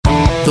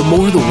The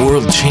more the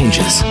world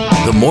changes,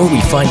 the more we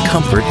find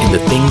comfort in the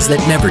things that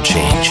never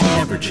change.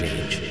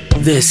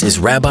 This is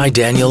Rabbi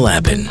Daniel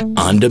Lapin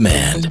On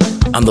Demand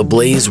on the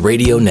Blaze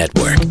Radio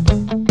Network.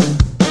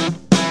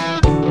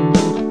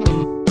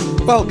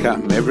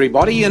 Welcome,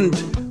 everybody, and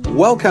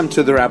welcome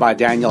to the Rabbi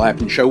Daniel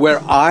Lapin Show,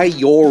 where I,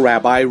 your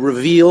rabbi,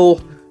 reveal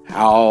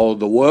how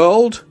the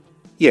world,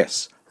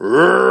 yes,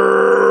 really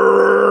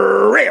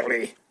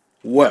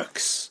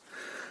works.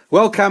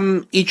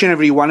 Welcome, each and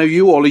every one of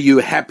you, all of you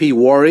happy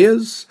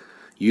warriors,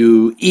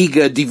 you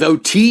eager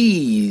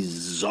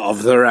devotees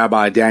of the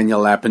Rabbi Daniel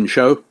Lapin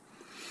Show,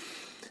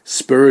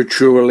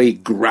 spiritually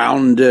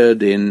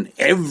grounded in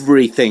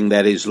everything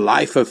that is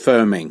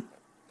life-affirming,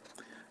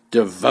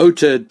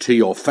 devoted to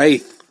your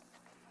faith,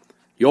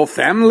 your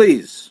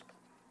families,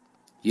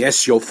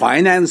 yes, your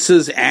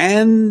finances,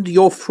 and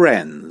your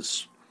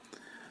friends.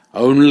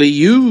 Only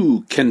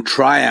you can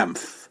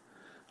triumph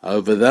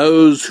over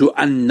those who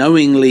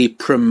unknowingly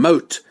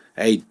promote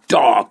a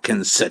dark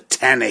and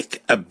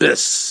satanic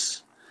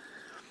abyss.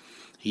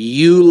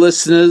 You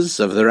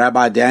listeners of the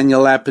Rabbi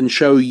Daniel Lapin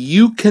Show,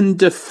 you can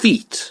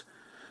defeat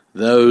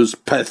those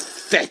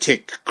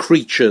pathetic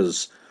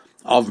creatures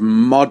of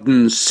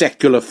modern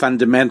secular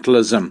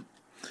fundamentalism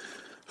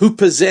who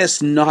possess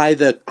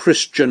neither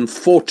Christian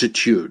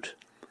fortitude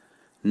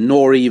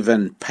nor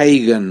even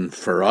pagan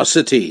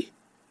ferocity.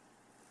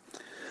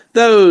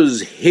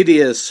 Those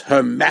hideous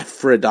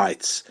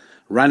hermaphrodites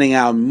running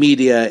our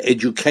media,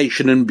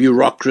 education, and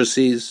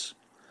bureaucracies,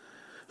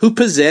 who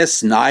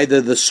possess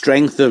neither the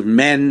strength of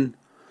men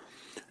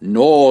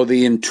nor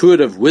the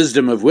intuitive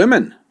wisdom of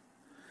women.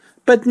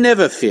 But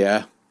never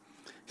fear,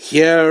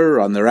 here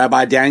on the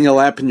Rabbi Daniel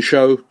Lapin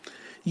Show,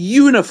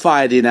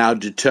 unified in our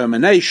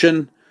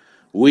determination,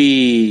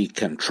 we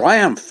can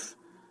triumph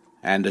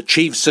and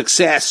achieve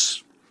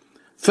success,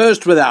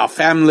 first with our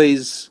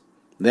families,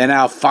 then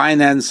our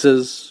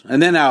finances, and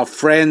then our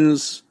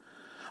friends,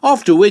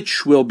 after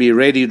which we'll be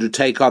ready to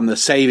take on the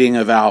saving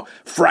of our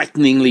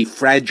frighteningly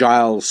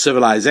fragile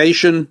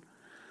civilization.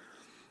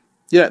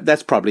 Yeah,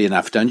 that's probably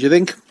enough, don't you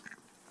think?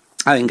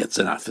 I think it's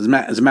enough.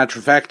 As a matter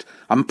of fact,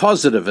 I'm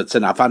positive it's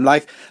enough. I'm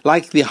like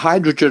the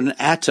hydrogen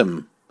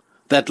atom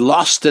that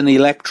lost an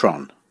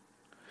electron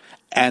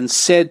and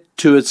said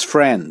to its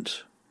friend,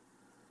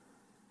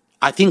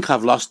 I think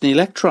I've lost an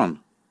electron.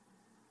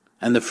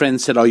 And the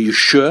friend said, are you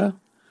sure?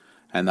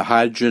 And the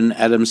hydrogen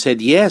atom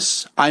said,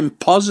 yes, I'm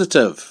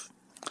positive.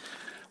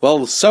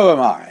 Well, so am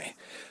I,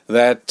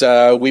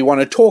 that we want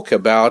to talk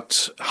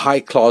about high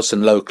class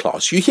and low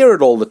class. You hear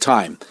it all the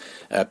time.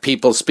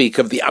 People speak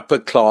of the upper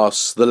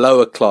class, the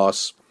lower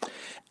class.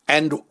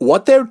 And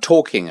what they're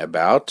talking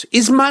about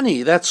is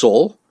money, that's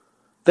all.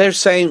 They're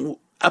saying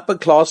upper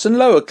class and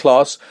lower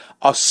class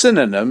are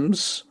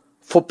synonyms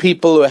for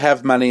people who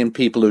have money and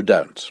people who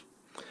don't.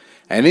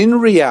 And in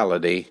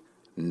reality,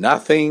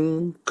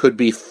 nothing could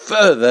be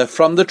further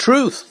from the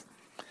truth,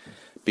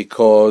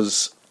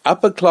 because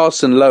upper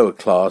class and lower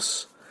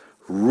class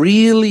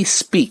really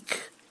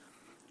speak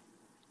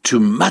to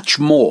much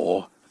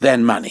more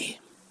than money.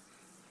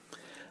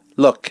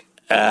 Look,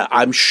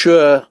 I'm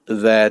sure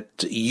that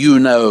you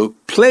know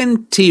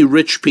plenty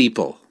rich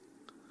people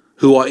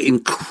who are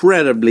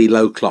incredibly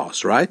low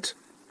class, right?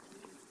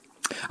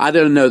 I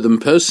don't know them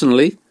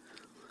personally,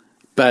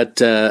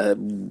 but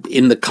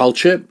in the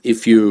culture,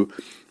 if you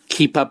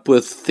keep up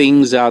with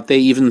things out there,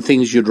 even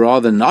things you'd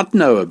rather not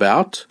know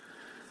about,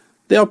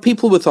 there are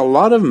people with a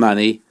lot of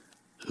money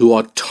who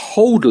are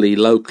totally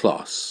low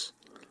class.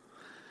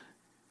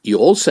 You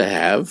also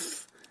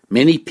have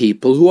many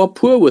people who are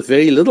poor with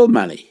very little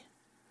money,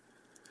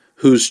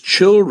 whose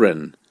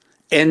children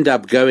end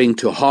up going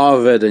to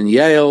Harvard and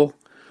Yale,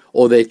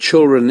 or their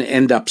children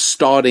end up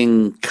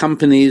starting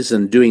companies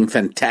and doing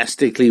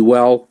fantastically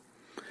well.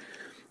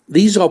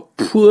 These are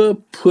poor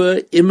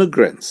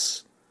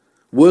immigrants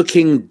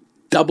working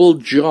double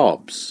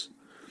jobs,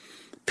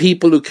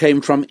 people who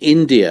came from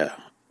India,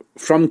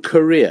 from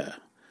Korea,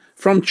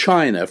 from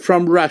China,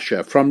 from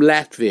Russia, from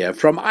Latvia,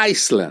 from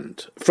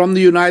Iceland, from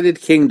the United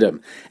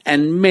Kingdom,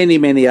 and many,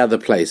 many other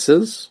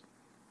places.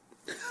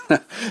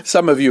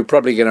 Some of you are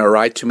probably going to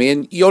write to me,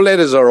 and your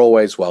letters are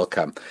always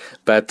welcome.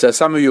 But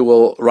some of you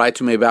will write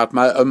to me about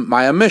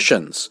my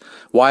omissions.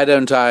 Why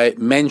don't I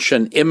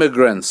mention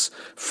immigrants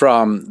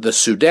from the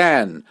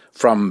Sudan,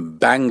 from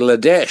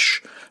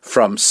Bangladesh,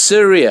 from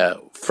Syria,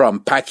 from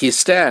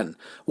Pakistan?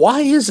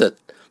 Why is it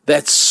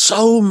that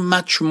so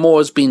much more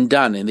has been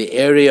done in the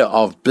area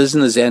of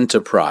business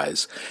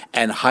enterprise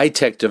and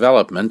high-tech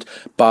development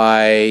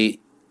by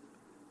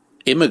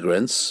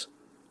immigrants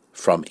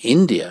from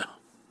India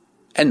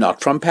and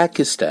not from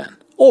Pakistan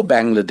or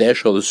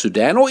Bangladesh or the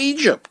Sudan or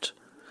Egypt?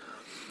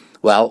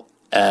 Well,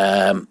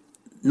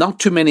 not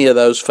too many of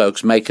those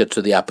folks make it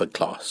to the upper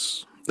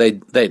class. They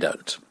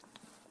don't.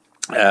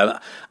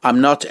 I'm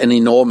not an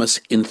enormous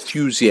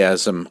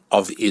enthusiasm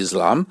of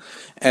Islam,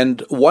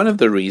 and one of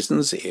the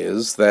reasons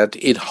is that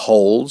it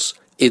holds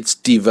its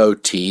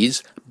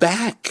devotees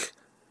back.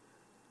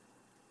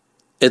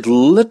 It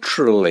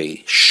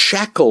literally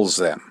shackles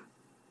them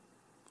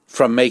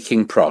from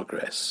making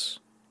progress.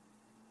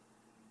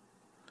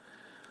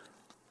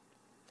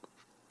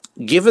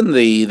 given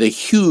the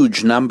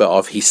huge number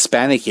of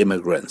Hispanic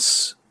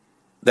immigrants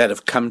that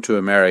have come to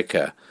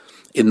America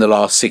in the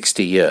last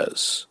 60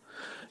 years,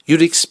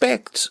 you'd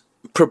expect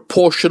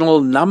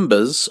proportional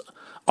numbers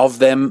of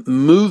them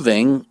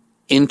moving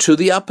into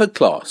the upper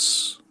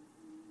class.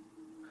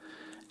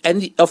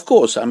 And of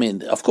course,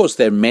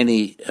 there are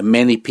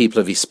many people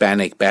of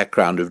Hispanic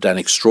background who've done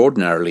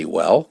extraordinarily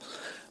well,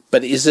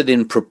 but is it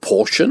in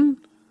proportion?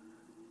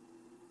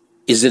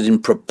 Is it in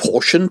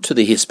proportion to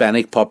the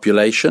Hispanic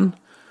population?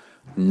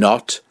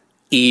 Not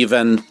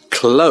even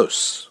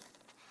close.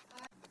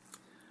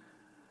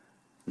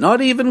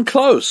 Not even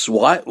close.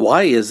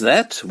 Why is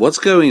that? What's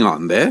going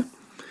on there?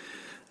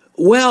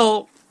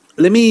 Well,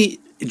 let me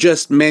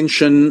just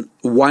mention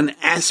one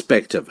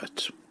aspect of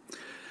it.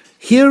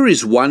 Here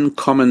is one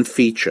common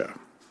feature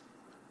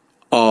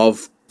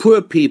of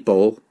poor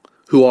people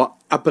who are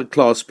upper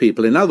class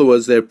people. In other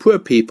words, they're poor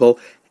people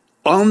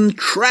on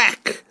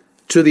track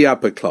to the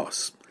upper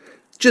class.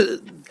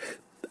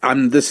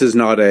 This is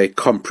not a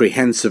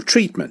comprehensive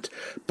treatment,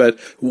 but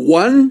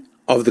one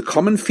of the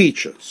common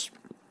features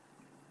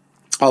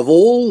of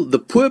all the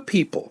poor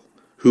people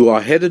who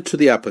are headed to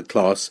the upper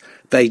class,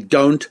 they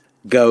don't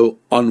go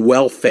on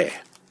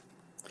welfare.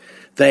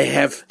 They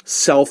have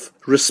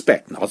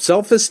self-respect, not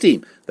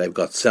self-esteem. They've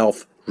got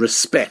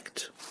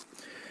self-respect.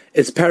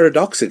 It's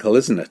paradoxical,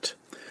 isn't it?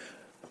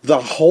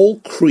 The whole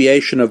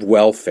creation of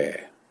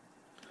welfare,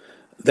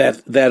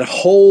 that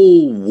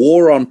whole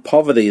war on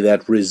poverty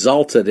that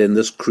resulted in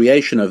this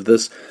creation of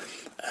this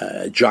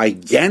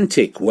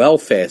gigantic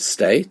welfare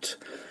state,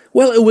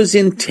 well, it was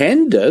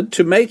intended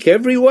to make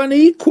everyone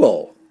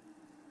equal.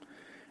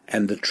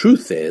 And the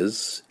truth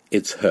is,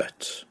 it's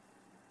hurt.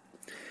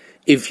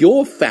 If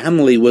your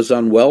family was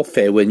on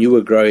welfare when you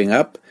were growing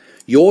up,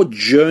 your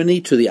journey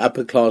to the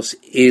upper class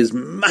is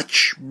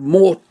much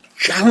more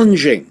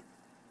challenging.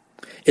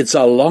 It's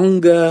a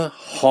longer,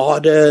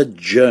 harder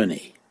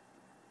journey.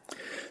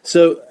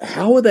 So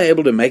how were they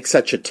able to make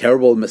such a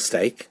terrible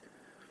mistake?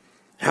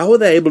 How were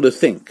they able to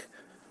think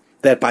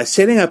that by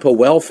setting up a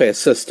welfare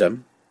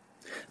system,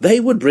 they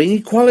would bring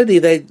equality?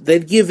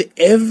 They'd give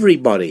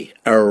everybody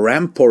a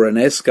ramp or an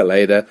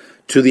escalator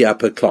to the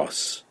upper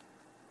class.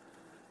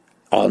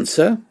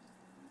 Answer: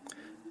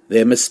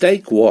 their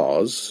mistake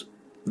was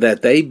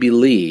that they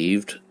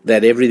believed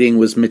that everything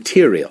was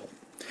material.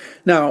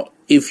 Now,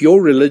 if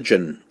your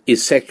religion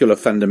is secular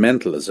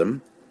fundamentalism,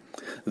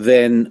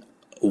 then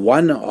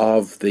one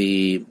of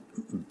the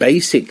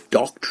basic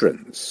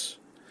doctrines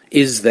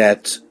is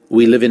that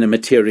we live in a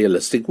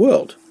materialistic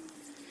world.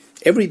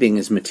 Everything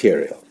is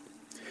material.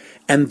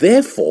 And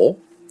therefore,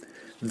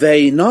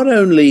 they not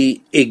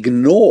only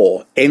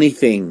ignore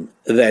anything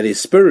that is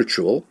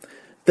spiritual,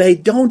 they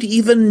don't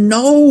even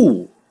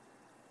know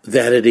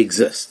that it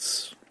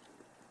exists.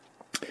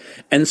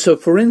 And so,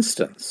 for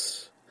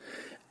instance,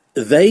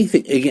 they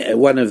think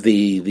one of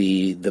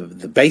the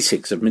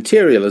basics of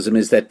materialism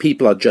is that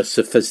people are just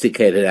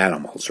sophisticated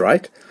animals,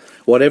 right?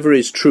 Whatever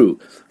is true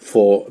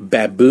for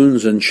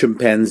baboons and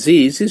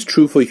chimpanzees is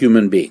true for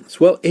human beings.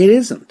 Well, it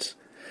isn't,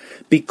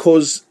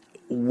 because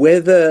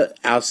whether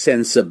our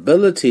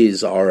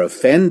sensibilities are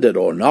offended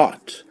or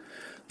not,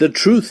 the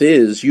truth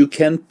is you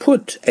can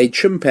put a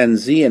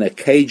chimpanzee in a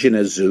cage in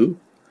a zoo,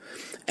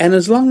 and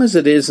as long as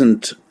it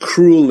isn't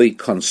cruelly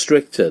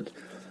constricted,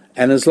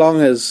 and as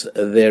long as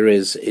there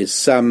is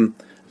some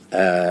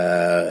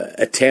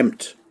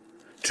attempt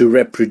to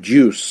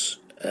reproduce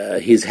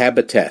his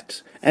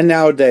habitat, and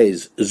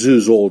nowadays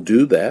zoos all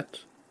do that,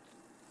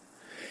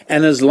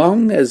 and as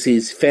long as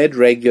he's fed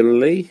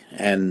regularly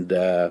and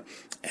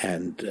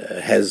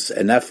has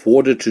enough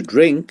water to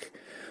drink,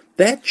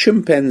 that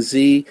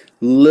chimpanzee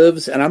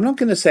lives, and I'm not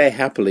going to say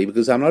happily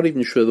because I'm not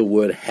even sure the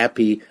word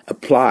happy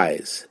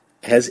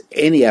has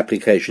any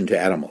application to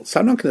animals. So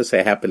I'm not going to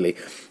say happily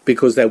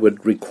because that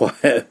would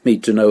require me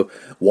to know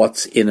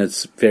what's in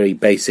its very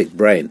basic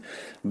brain.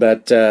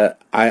 But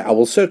I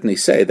will certainly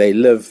say they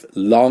live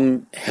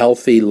long,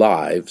 healthy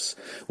lives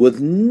with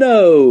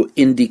no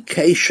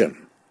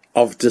indication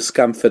of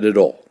discomfort at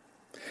all.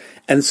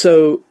 And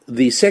so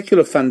the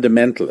secular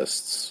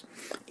fundamentalists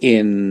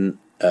in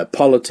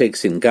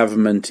politics, in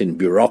government, in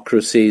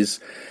bureaucracies,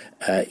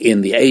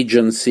 in the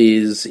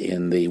agencies,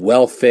 in the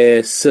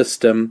welfare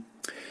system,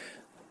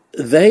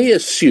 they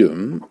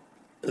assume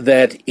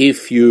that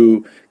if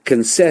you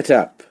can set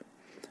up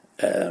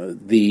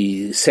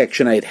the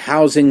Section 8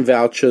 housing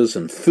vouchers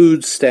and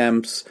food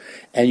stamps,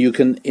 and you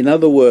can, in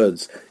other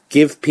words,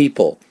 give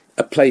people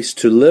a place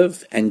to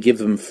live and give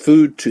them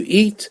food to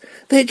eat,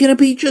 they're going to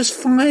be just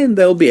fine.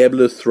 They'll be able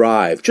to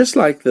thrive, just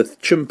like the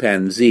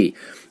chimpanzee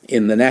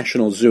in the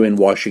National Zoo in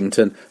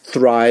Washington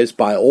thrives,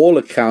 by all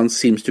accounts,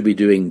 seems to be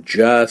doing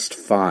just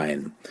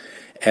fine,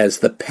 as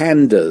the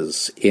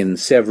pandas in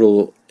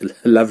several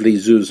lovely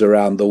zoos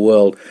around the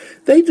world,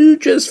 they do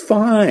just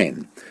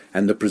fine.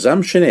 And the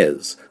presumption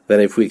is that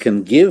if we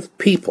can give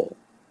people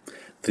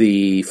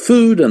the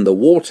food and the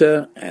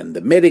water and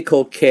the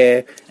medical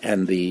care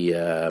and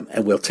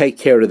and we'll take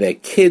care of their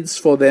kids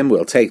for them.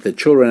 We'll take the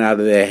children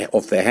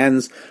off their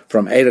hands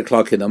from 8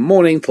 o'clock in the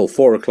morning till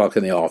 4 o'clock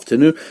in the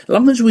afternoon. As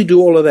long as we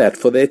do all of that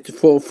for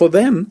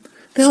them,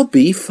 they'll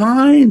be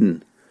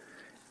fine.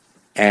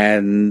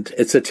 And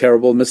it's a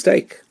terrible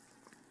mistake.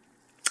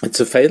 It's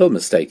a fatal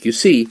mistake. You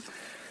see,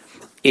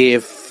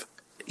 if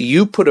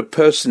you put a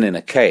person in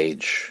a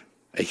cage,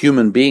 a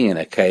human being in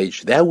a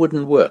cage, that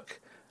wouldn't work.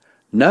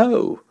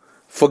 No,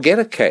 forget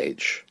a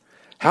cage.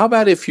 How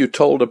about if you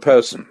told a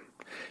person,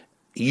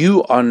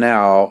 you are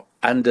now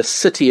under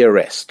city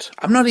arrest?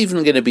 I'm not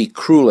even going to be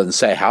cruel and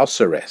say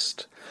house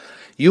arrest.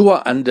 You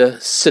are under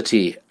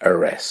city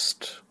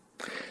arrest.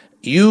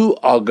 You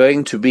are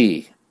going to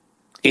be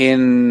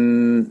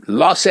in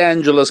Los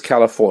Angeles,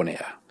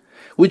 California,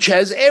 which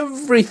has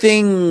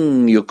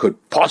everything you could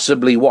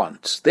possibly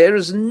want. There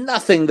is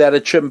nothing that a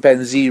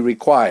chimpanzee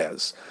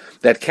requires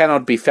that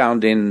cannot be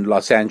found in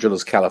Los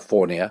Angeles,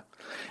 California.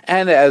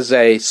 And as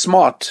a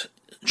smart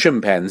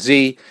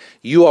chimpanzee,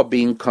 you are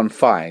being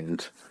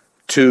confined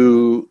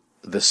to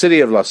the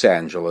city of Los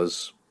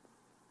Angeles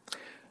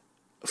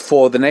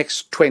for the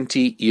next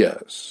 20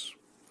 years.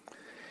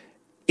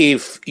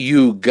 If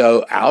you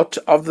go out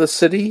of the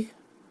city,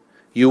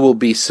 you will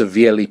be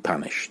severely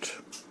punished.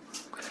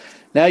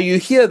 Now you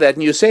hear that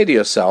and you say to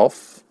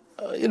yourself,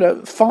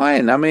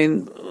 fine, I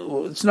mean,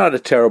 it's not a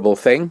terrible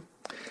thing.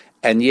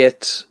 And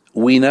yet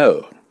we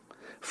know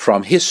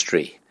from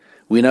history,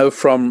 we know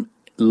from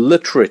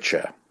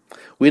literature,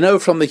 we know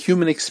from the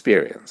human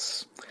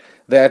experience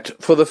that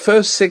for the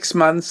first 6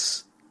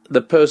 months,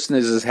 the person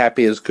is as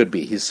happy as could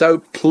be. He's so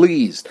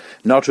pleased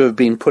not to have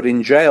been put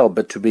in jail,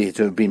 but to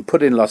have been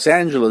put in Los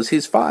Angeles,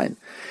 he's fine.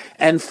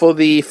 And for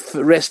the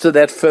rest of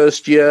that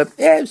first year,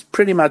 it's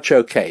pretty much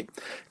okay.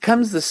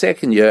 Comes the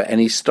second year,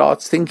 and he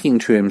starts thinking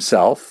to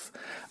himself,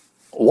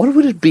 what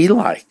would it be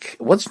like?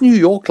 What's New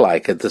York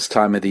like at this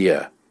time of the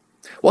year?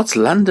 What's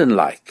London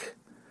like?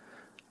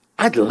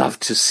 I'd love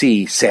to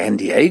see San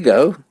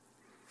Diego.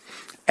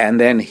 And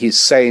then his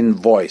sane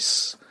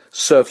voice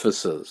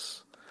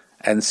surfaces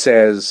and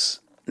says,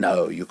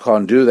 no, you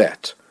can't do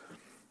that.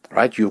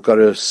 Right? You've got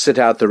to sit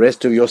out the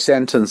rest of your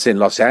sentence in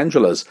Los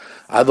Angeles.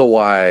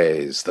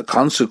 Otherwise, the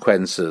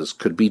consequences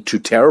could be too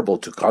terrible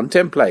to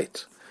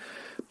contemplate.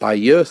 By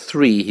year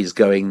 3, he's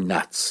going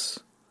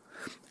nuts.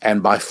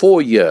 And by the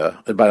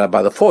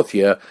 4th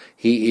year,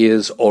 he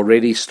is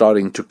already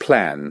starting to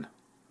plan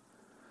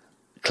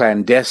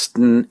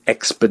clandestine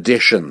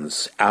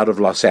expeditions out of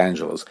Los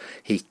Angeles.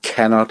 He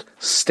cannot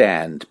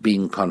stand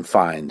being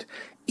confined,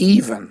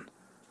 even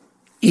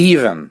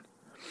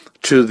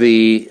to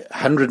the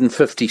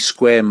 150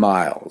 square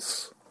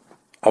miles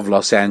of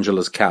Los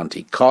Angeles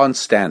County. Can't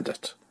stand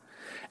it.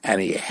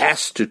 And he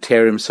has to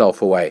tear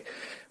himself away.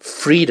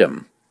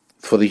 Freedom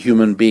for the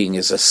human being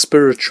is a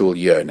spiritual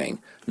yearning,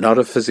 not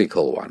a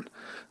physical one.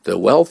 The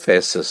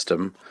welfare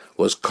system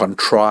was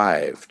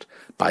contrived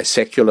by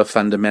secular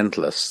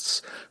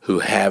fundamentalists who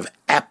have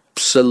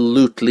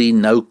absolutely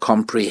no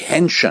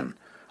comprehension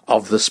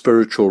of the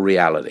spiritual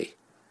reality.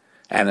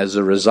 And as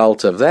a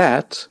result of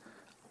that,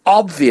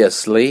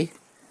 obviously,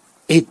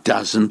 it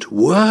doesn't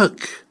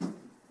work.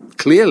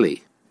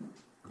 Clearly.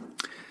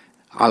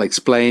 I'll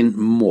explain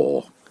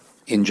more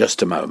in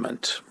just a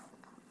moment.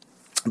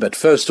 But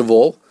first of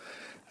all,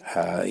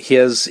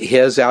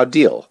 here's our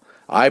deal.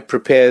 I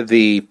prepare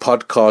the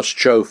podcast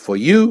show for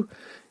you.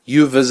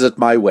 You visit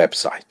my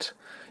website.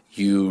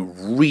 You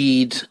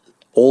read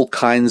all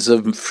kinds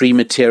of free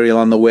material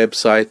on the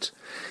website.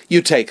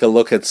 You take a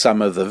look at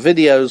some of the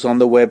videos on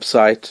the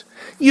website.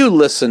 You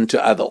listen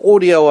to other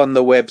audio on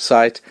the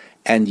website.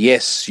 And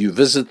yes, you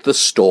visit the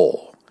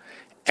store.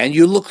 And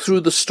you look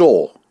through the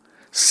store,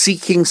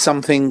 seeking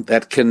something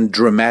that can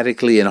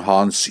dramatically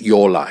enhance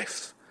your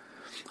life,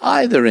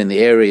 either in the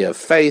area of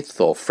faith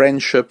or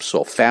friendships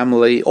or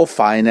family or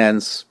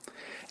finance.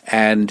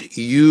 And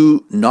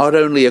you not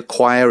only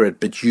acquire it,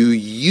 but you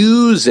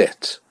use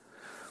it.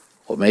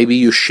 Or maybe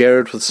you share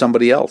it with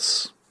somebody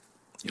else.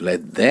 You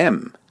let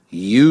them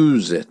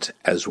use it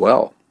as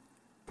well.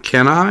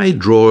 Can I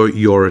draw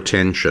your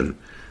attention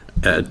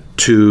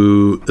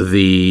to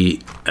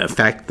the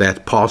fact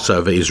that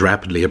Passover is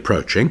rapidly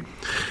approaching?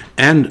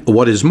 And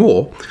what is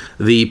more,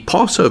 the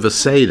Passover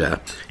Seder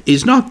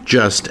is not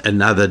just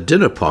another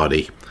dinner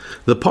party.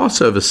 The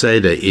Passover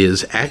Seder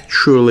is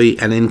actually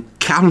an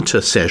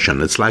encounter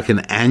session. It's like an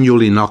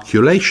annual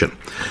inoculation.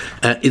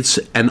 It's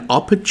an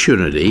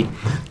opportunity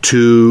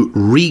to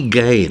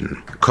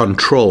regain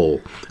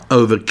control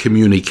over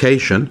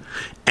communication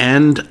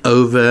and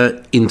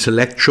over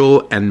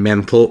intellectual and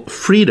mental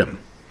freedom.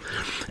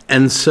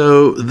 And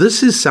so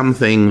this is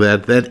something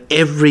that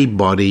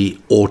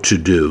everybody ought to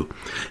do.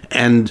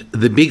 And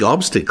the big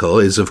obstacle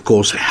is, of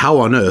course, how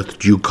on earth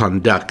do you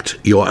conduct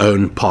your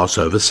own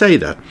Passover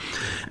Seder?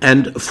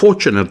 And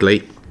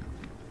fortunately,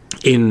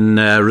 in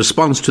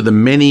response to the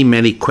many,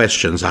 many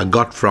questions I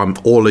got from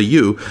all of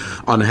you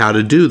on how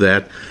to do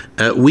that,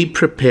 we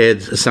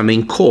prepared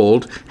something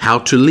called How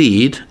to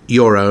Lead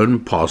Your Own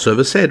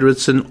Passover Seder.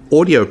 It's an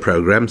audio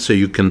program, so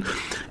you can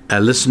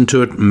listen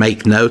to it,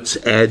 make notes,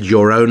 add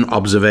your own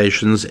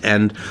observations,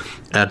 and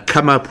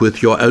come up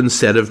with your own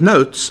set of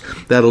notes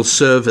that'll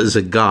serve as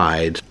a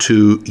guide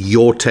to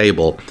your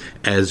table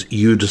as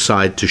you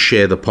decide to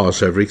share the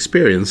Passover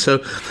experience. So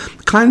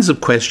kinds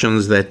of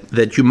questions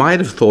that you might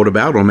have thought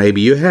about, or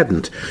maybe you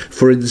hadn't.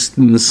 For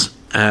instance,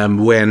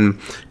 when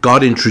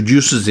God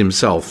introduces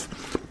himself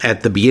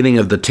at the beginning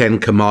of the Ten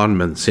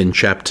Commandments in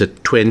chapter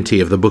 20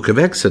 of the book of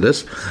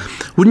Exodus,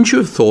 wouldn't you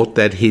have thought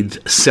that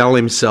he'd sell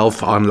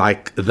himself on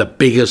like the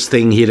biggest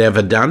thing he'd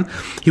ever done?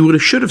 He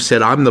should have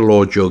said, I'm the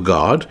Lord your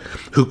God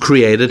who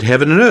created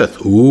heaven and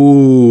earth.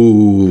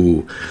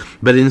 Ooh.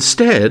 But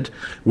instead,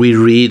 we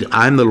read,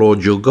 I'm the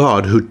Lord your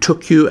God who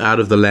took you out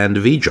of the land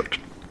of Egypt.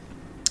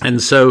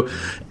 And so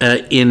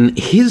in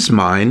his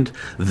mind,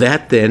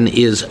 that then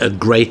is a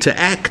greater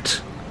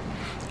act.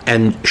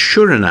 And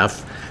sure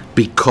enough,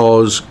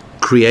 because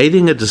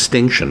creating a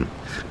distinction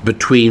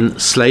between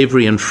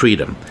slavery and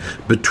freedom,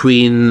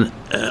 between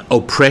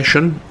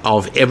oppression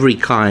of every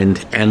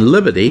kind and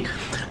liberty,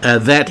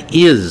 that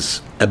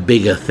is a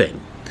bigger thing.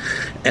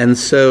 And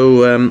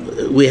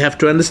so we have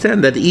to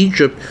understand that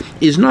Egypt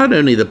is not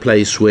only the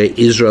place where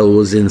Israel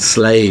was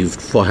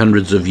enslaved for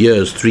hundreds of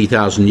years,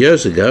 3,000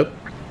 years ago,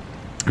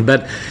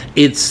 but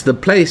it's the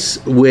place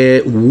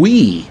where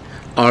we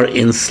are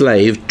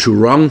enslaved to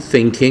wrong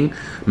thinking,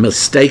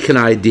 mistaken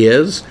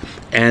ideas,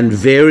 and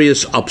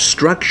various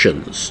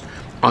obstructions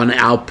on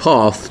our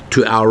path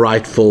to our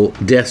rightful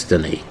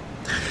destiny.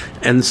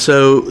 And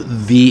so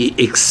the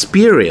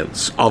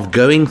experience of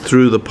going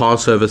through the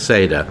Passover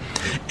Seder,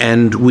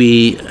 and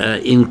we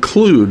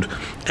include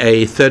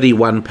a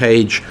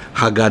 31-page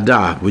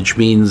Haggadah, which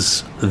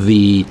means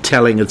the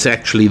telling, it's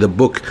actually the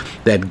book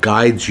that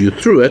guides you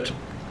through it,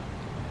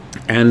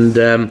 and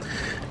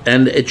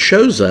it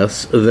shows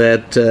us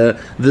that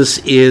this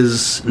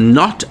is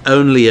not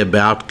only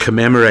about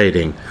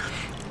commemorating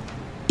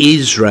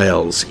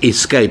Israel's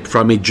escape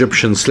from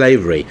Egyptian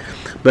slavery,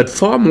 but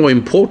far more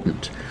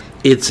important,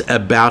 it's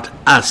about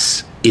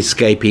us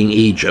escaping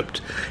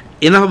Egypt.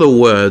 In other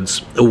words,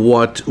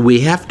 what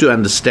we have to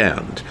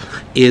understand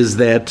is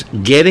that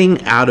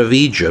getting out of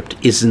Egypt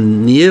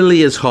isn't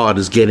nearly as hard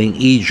as getting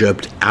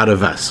Egypt out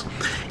of us.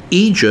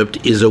 Egypt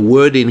is a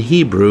word in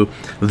Hebrew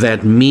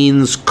that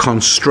means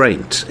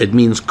constraint, it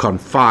means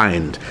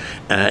confined,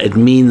 it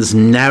means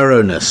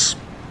narrowness.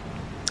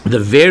 The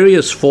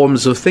various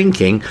forms of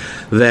thinking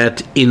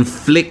that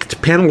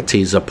inflict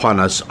penalties upon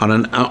us on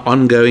an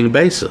ongoing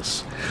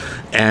basis.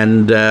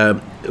 And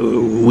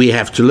we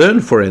have to learn,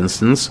 for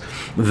instance,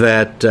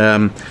 that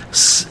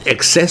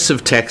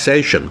excessive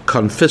taxation,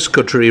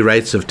 confiscatory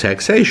rates of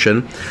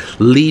taxation,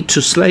 lead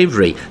to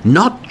slavery,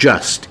 not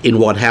just in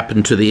what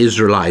happened to the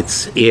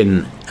Israelites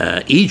in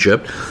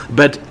Egypt,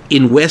 but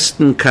in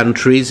Western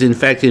countries, in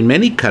fact, in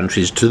many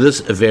countries to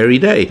this very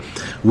day,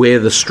 where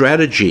the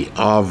strategy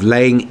of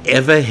laying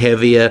ever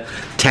heavier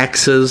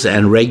taxes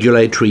and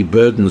regulatory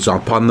burdens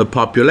upon the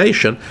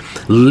population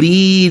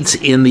leads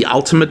in the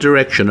ultimate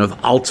direction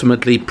of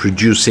ultimately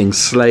producing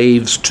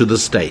slaves to the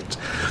state.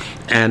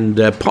 And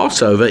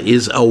Passover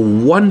is a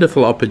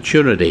wonderful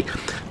opportunity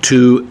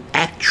to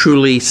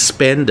actually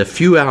spend a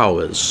few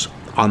hours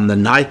on the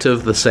night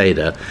of the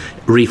Seder,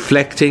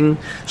 reflecting,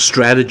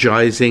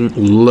 strategizing,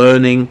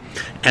 learning,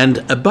 and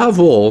above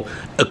all,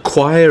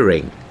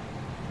 acquiring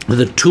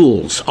the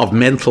tools of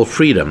mental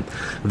freedom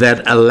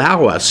that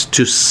allow us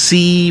to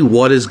see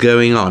what is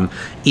going on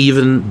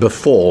even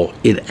before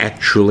it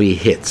actually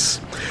hits.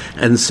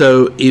 And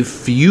so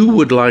if you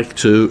would like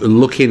to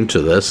look into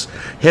this,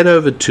 head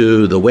over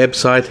to the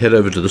website, head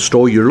over to the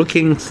store. You're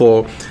looking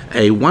for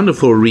a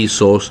wonderful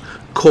resource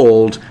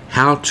called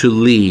How to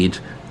Lead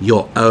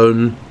Your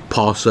Own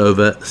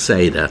Passover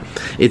Seder.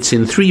 It's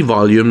in 3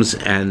 volumes,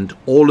 and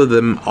all of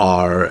them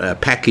are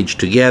packaged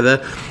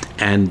together,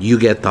 and you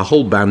get the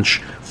whole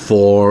bunch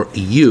for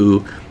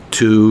you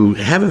to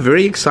have a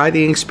very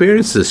exciting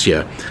experience this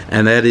year,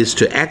 and that is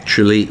to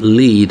actually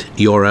lead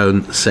your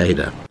own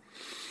Seder.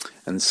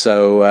 And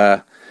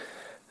so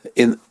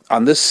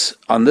on this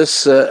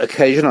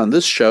occasion, on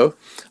this show,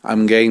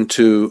 I'm going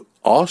to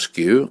ask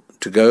you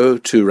to go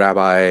to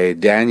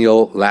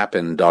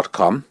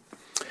RabbiDanielLapin.com,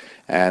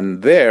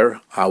 and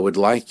there I would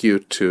like you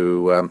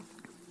to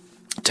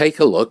take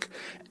a look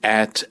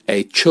at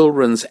a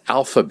children's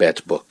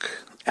alphabet book.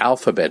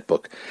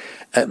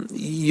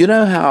 You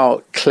know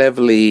how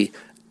cleverly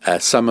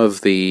some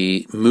of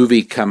the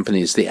movie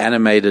companies, the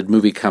animated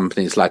movie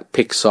companies like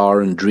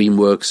Pixar and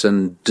DreamWorks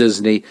and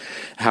Disney,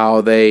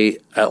 how they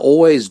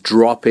always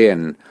drop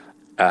in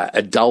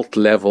adult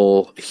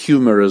level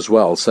humor as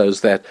well, so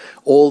that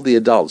all the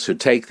adults who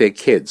take their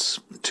kids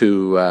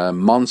to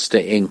Monster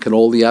Inc. and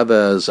all the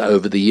others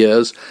over the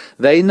years,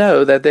 they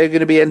know that they're going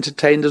to be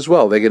entertained as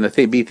well. They're going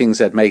to be things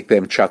that make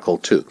them chuckle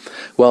too.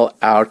 Well,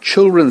 our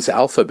children's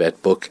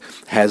alphabet book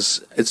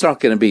it's not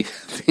going to be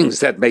things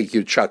that make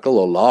you chuckle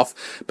or laugh,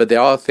 but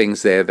there are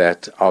things there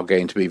that are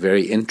going to be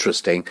very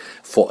interesting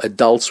for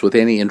adults with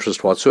any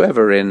interest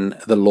whatsoever in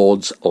the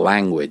Lord's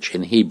language,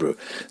 in Hebrew.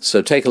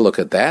 So take a look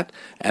at that,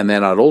 and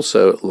then I'd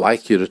also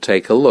like you to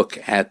take a look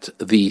at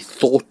the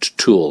Thought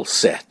Tool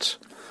set.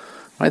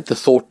 Right, the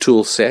Thought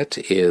Tool set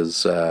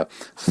is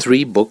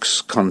 3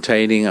 books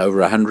containing over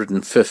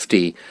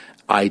 150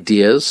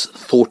 ideas,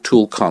 Thought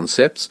Tool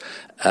concepts,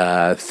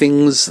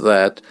 things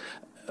that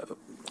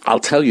I'll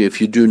tell you,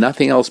 if you do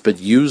nothing else but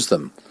use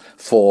them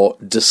for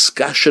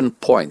discussion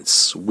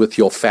points with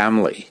your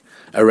family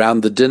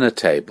around the dinner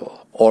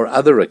table or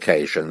other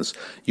occasions,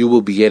 you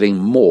will be getting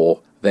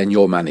more than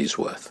your money's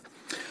worth.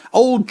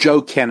 Old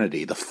Joe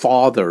Kennedy, the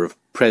father of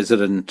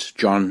President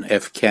John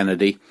F.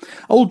 Kennedy,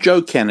 old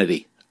Joe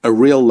Kennedy, a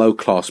real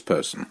low-class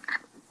person.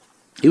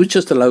 He was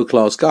just a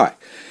low-class guy.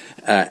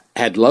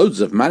 Had loads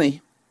of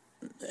money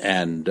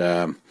and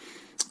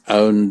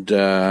owned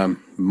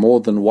more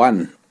than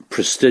one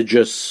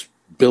prestigious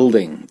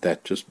building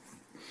that just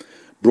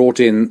brought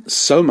in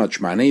so much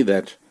money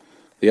that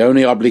the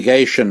only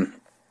obligation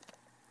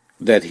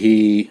that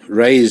he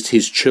raised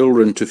his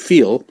children to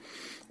feel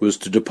was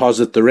to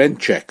deposit the rent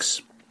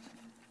checks.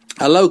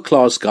 A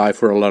low-class guy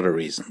for a lot of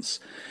reasons.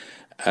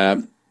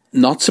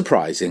 Not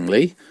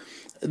surprisingly,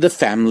 the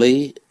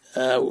family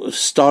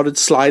started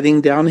sliding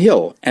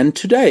downhill. And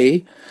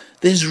today,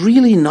 there's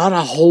really not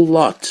a whole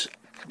lot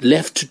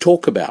left to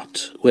talk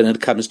about when it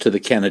comes to the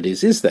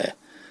Kennedys, is there?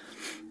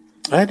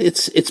 Right?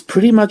 It's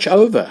pretty much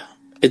over.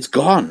 It's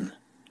gone.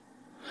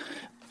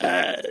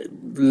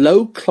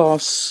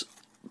 Low-class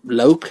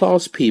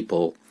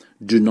people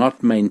do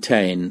not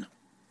maintain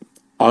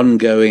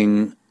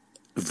ongoing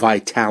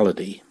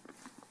vitality.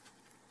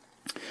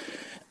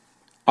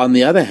 On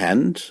the other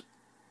hand,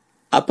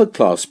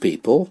 upper-class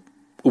people,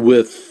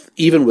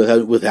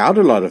 without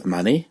a lot of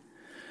money,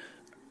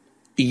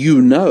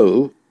 you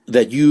know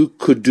that you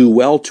could do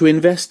well to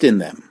invest in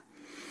them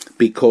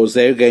because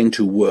they're going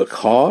to work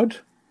hard,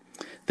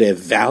 their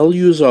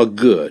values are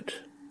good,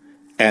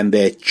 and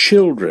their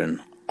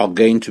children are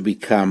going to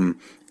become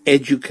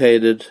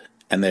educated,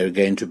 and they're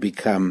going to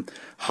become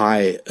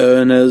high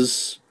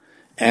earners,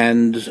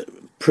 and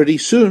pretty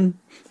soon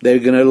they're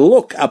going to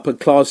look upper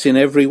class in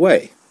every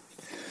way.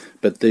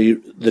 But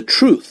the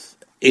truth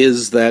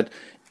is that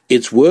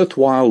it's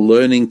worthwhile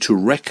learning to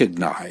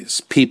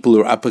recognize people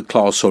who are upper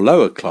class or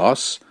lower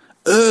class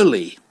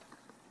early.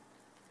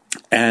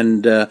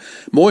 And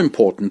more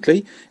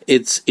importantly,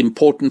 it's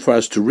important for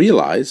us to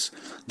realize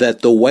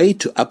that the way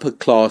to upper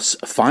class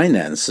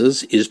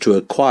finances is to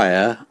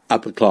acquire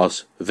upper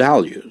class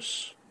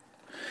values.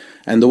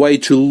 And the way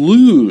to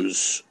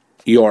lose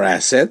your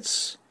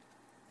assets,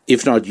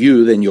 if not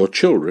you, then your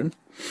children,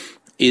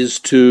 is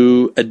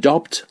to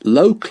adopt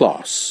low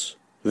class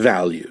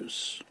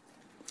values.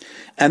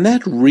 And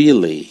that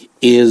really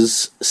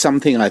is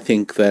something I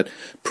think that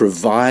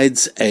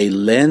provides a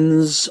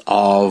lens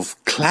of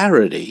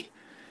clarity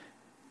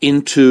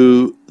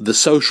into the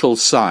social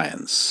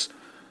science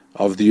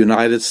of the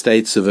United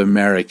States of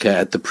America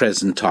at the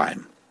present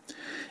time.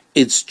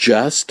 It's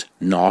just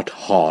not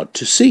hard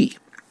to see.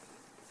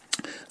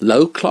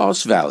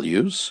 Low-class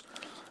values,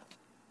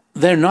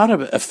 they're not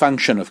a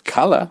function of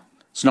color.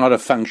 It's not a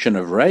function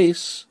of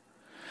race.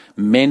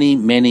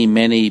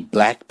 Many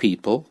black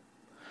people,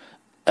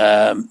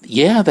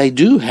 they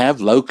do have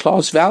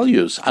low-class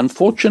values,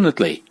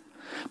 unfortunately.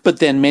 But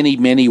then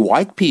many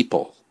white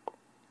people,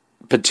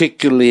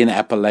 particularly in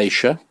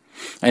Appalachia,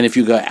 and if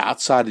you go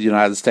outside of the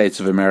United States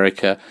of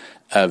America,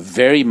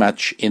 very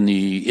much in the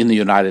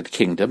United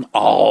Kingdom, a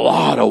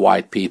lot of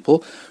white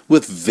people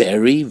with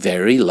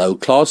very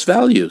low-class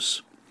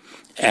values.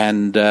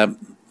 And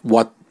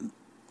one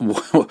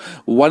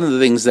of the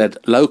things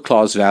that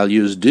low-class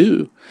values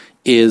do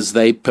is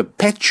they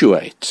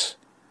perpetuate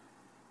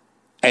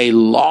a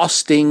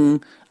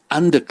lasting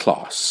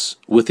underclass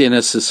within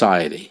a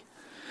society,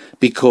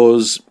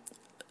 because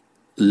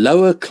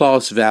lower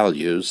class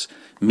values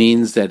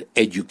means that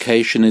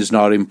education is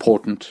not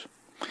important.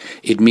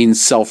 It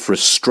means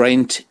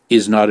self-restraint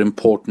is not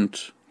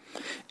important.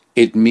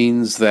 It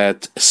means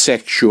that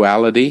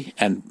sexuality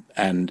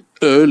and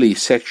early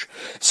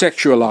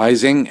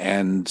sexualizing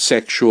and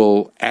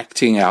sexual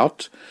acting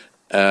out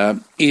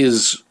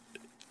is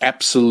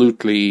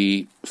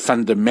absolutely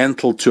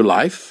fundamental to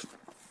life.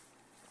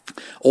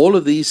 All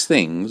of these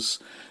things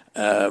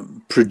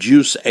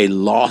produce a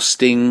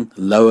lasting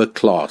lower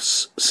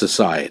class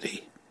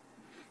society.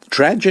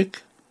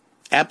 Tragic,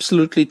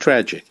 absolutely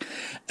tragic,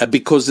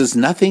 because there's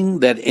nothing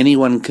that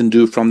anyone can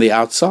do from the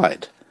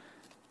outside.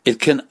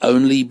 It can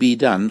only be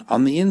done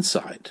on the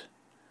inside,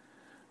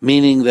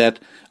 meaning that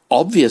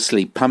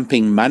obviously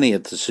pumping money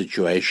at the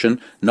situation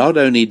not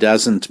only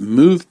doesn't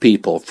move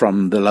people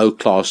from the low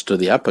class to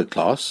the upper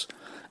class,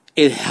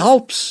 it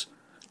helps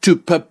to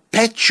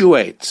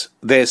perpetuate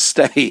their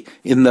stay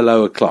in the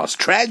lower class.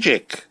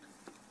 Tragic.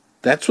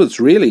 That's what's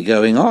really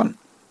going on.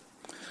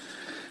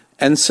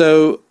 And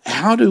so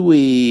how do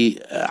we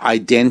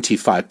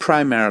identify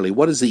primarily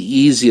what is the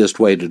easiest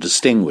way to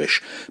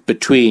distinguish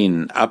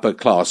between upper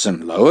class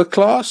and lower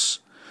class?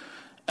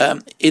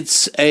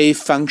 It's a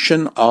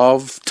function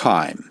of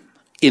time.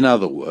 In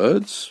other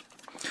words,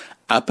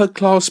 upper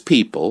class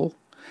people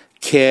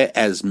care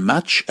as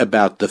much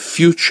about the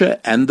future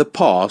and the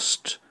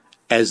past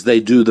as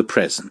they do the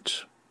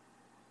present.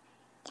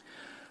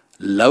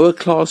 Lower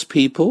class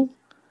people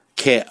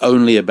care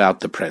only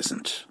about the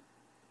present.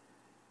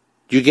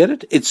 Do you get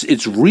it?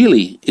 It's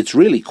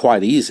really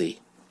quite easy.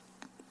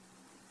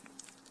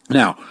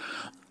 Now,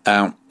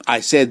 I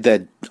said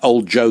that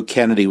old Joe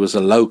Kennedy was a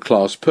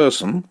low-class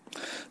person,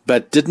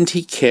 but didn't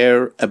he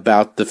care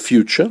about the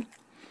future?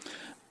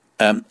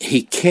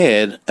 He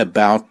cared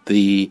about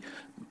the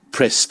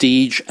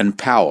prestige and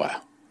power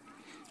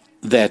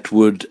that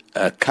would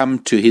come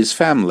to his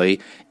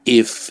family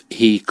if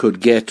he could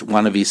get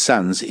one of his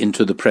sons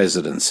into the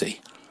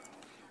presidency.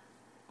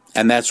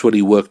 And that's what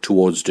he worked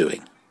towards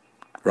doing.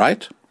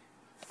 Right?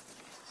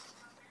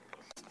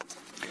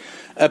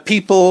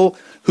 People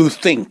who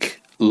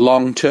think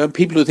long-term,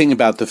 people who think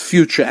about the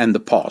future and the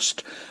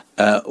past,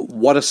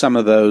 what are some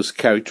of those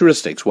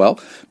characteristics? Well,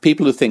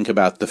 people who think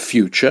about the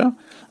future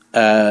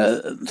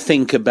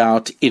think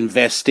about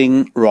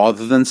investing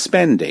rather than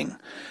spending.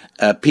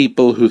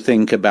 People who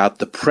think about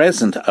the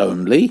present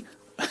only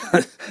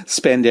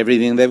spend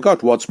everything they've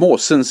got. What's more,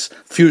 since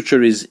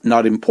future is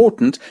not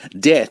important,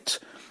 debt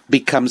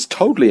becomes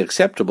totally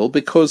acceptable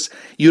because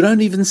you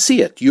don't even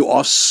see it. You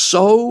are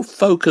so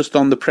focused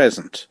on the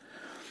present.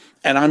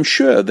 And I'm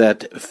sure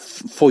that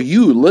for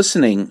you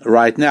listening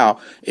right now,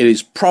 it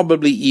is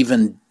probably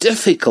even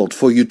difficult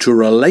for you to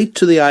relate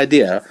to the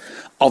idea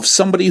of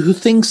somebody who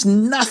thinks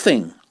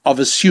nothing of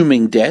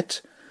assuming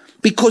debt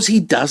because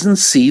he doesn't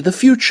see the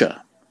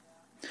future.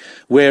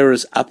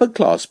 Whereas upper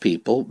class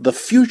people, the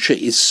future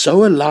is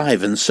so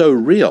alive and so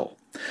real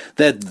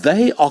that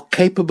they are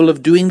capable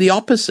of doing the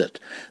opposite.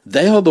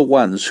 They are the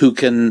ones who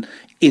can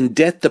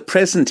indebt the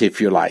present,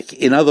 if you like.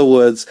 In other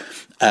words,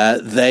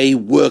 they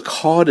work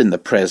hard in the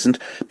present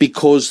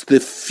because the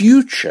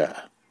future,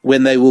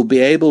 when they will be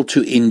able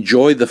to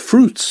enjoy the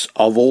fruits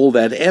of all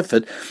that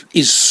effort,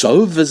 is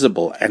so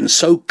visible and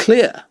so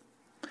clear.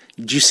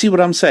 Do you see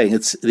what I'm saying?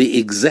 It's the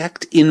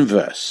exact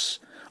inverse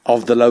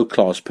of the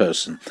low-class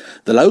person.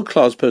 The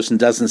low-class person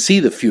doesn't see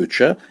the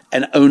future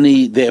and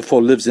only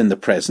therefore lives in the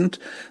present.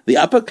 The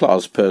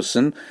upper-class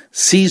person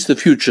sees the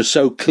future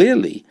so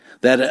clearly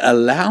that it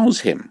allows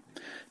him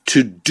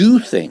to do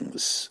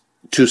things,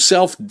 to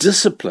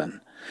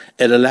self-discipline.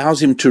 It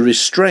allows him to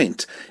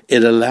restraint.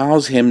 It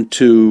allows him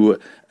to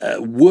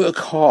work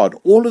hard.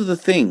 All of the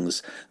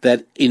things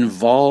that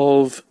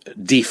involve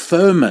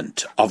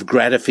deferment of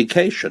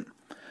gratification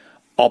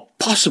are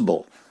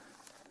possible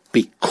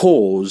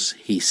because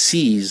he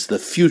sees the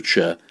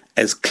future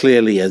as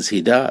clearly as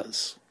he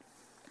does.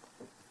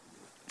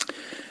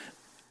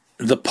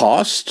 The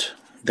past,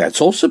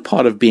 that's also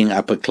part of being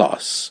upper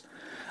class.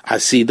 I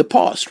see the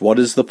past. What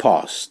is the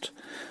past?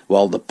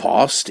 Well, the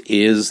past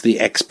is the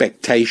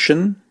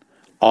expectation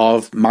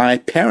of my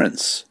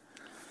parents.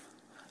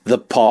 The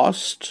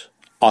past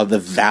are the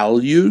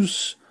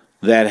values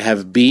that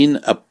have been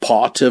a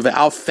part of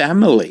our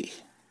family.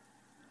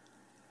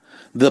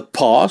 The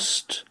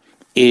past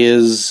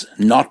is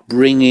not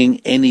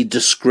bringing any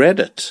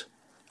discredit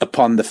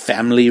upon the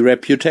family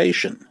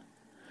reputation.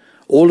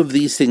 All of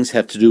these things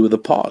have to do with the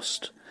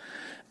past.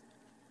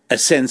 A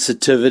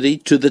sensitivity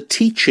to the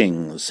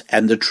teachings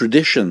and the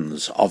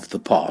traditions of the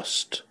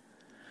past.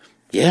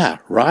 Yeah,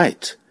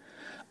 right.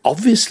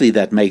 Obviously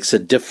that makes a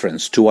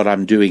difference to what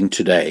I'm doing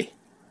today.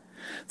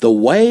 The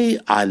way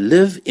I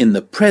live in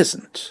the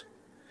present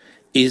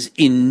is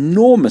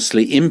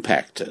enormously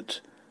impacted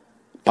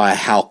by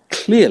how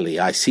clearly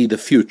I see the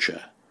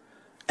future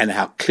and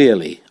how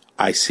clearly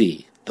I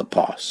see the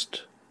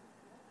past.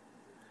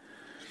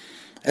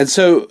 And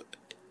so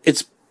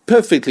it's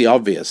perfectly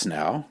obvious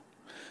now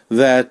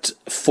that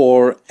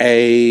for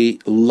a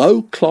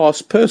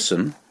low-class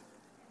person,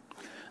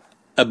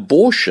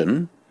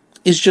 abortion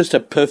is just a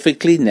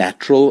perfectly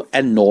natural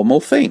and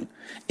normal thing.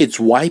 It's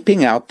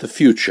wiping out the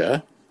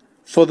future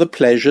for the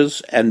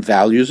pleasures and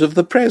values of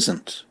the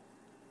present.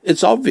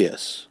 It's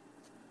obvious.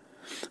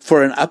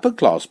 For an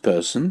upper-class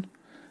person,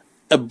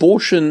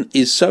 abortion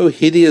is so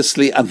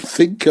hideously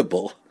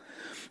unthinkable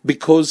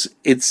because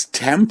it's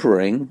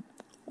tampering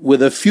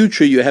with a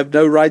future you have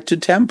no right to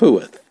tamper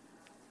with.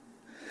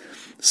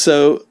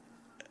 So,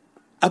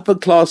 upper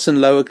class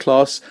and lower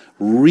class,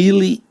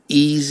 really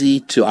easy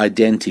to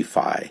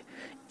identify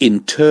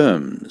in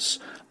terms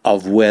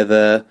of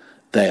whether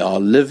they are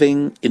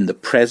living in the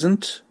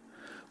present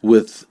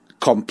with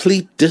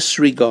complete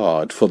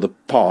disregard for the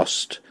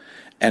past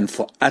and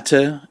for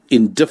utter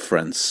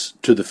indifference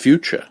to the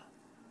future.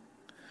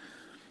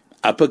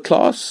 Upper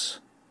class,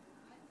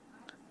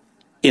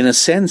 in a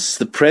sense,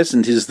 the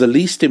present is the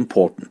least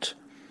important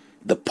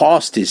The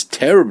past is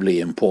terribly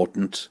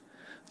important.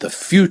 The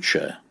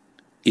future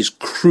is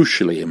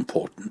crucially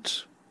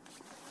important.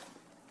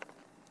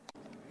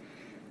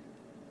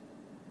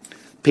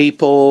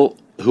 People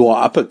who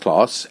are upper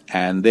class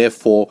and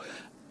therefore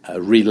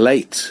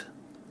relate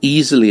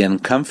easily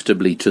and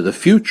comfortably to the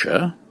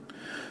future,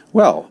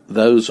 well,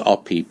 those are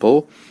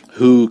people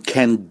who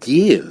can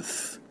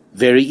give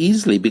very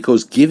easily,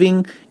 because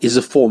giving is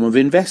a form of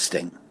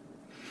investing.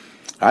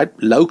 Right?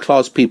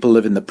 Low-class people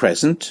live in the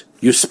present.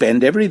 You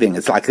spend everything.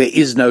 It's like there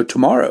is no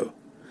tomorrow.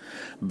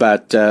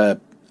 But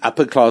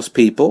upper-class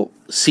people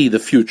see the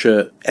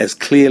future as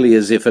clearly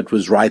as if it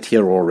was right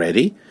here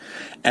already.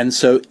 And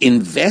so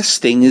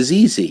investing is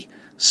easy.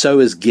 So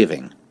is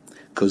giving,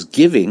 because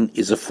giving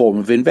is a form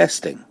of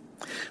investing.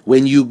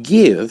 When you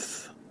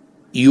give,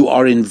 you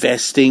are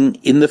investing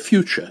in the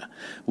future,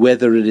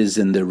 whether it is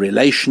in the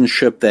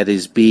relationship that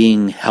is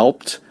being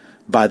helped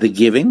by the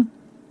giving,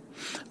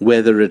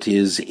 whether it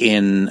is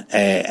in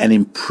an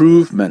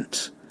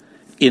improvement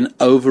in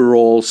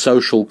overall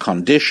social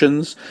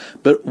conditions,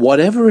 but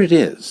whatever it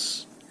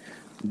is,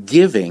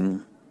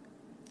 giving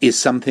is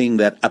something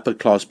that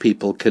upper-class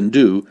people can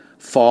do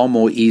far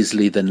more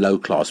easily than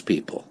low-class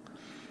people.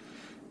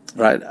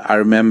 Right, I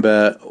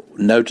remember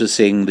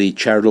noticing the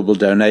charitable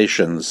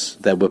donations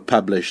that were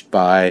published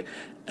by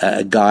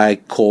a guy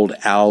called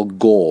Al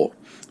Gore,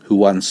 who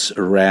once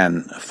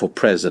ran for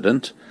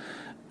president.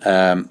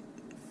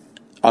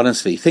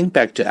 Honestly, think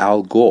back to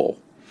Al Gore,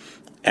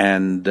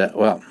 and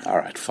well, all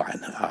right,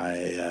 fine.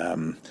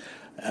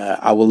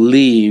 I will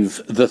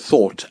leave the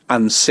thought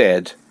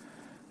unsaid,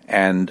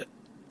 and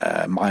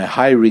my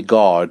high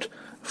regard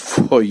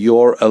for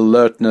your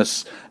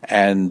alertness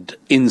and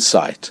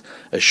insight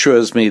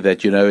assures me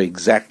that you know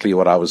exactly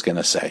what I was going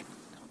to say.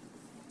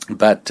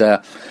 But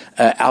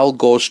Al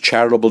Gore's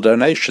charitable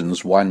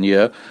donations one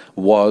year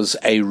was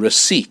a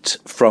receipt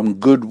from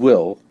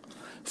Goodwill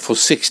for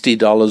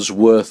 $60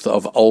 worth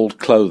of old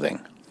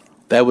clothing.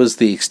 That was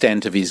the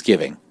extent of his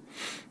giving.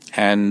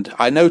 And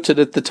I noted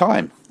at the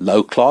time,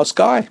 low-class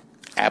guy,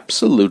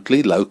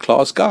 absolutely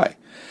low-class guy.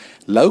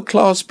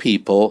 Low-class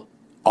people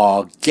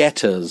are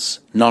getters,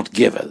 not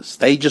givers.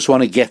 They just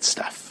want to get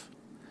stuff.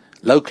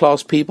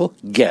 Low-class people,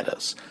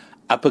 getters.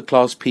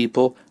 Upper-class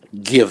people,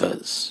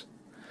 givers.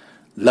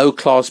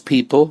 Low-class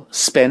people,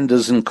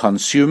 spenders and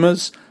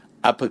consumers.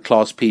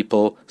 Upper-class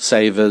people,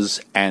 savers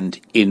and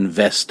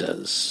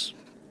investors.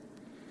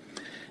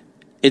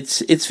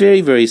 It's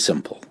very, very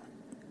simple.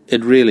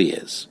 It really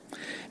is.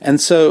 And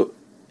so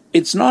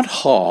it's not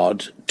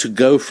hard to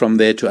go from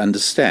there to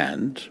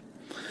understand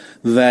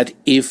that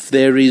if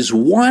there is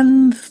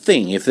one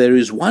thing, if there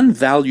is one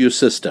value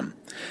system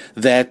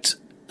that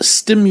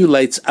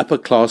stimulates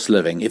upper-class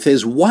living, if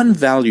there's one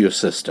value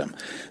system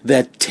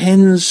that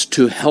tends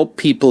to help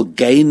people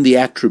gain the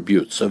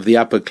attributes of the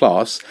upper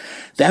class,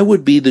 that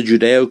would be the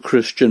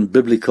Judeo-Christian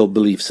biblical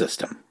belief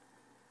system.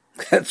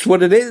 That's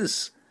what it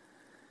is.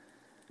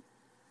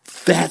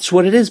 That's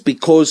what it is,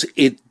 because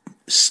it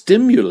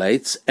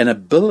stimulates an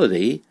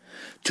ability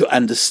to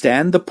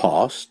understand the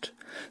past,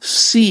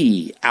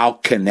 see our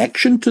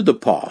connection to the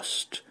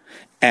past,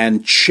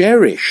 and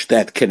cherish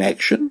that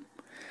connection,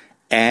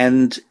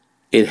 and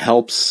it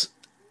helps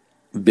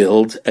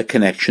build a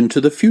connection to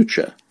the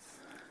future.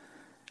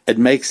 It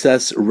makes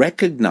us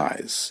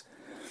recognize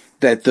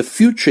that the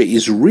future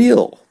is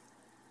real.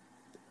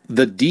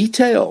 The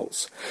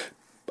details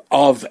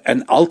of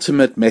an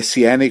ultimate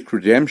messianic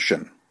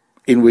redemption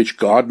in which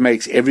God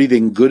makes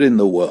everything good in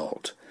the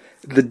world,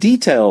 the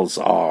details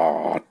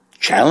are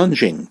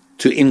challenging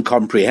to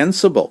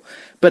incomprehensible,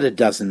 but it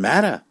doesn't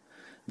matter.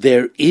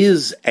 There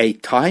is a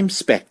time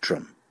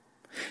spectrum,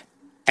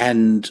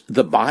 and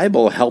the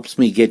Bible helps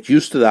me get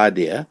used to the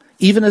idea,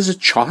 even as a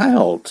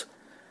child,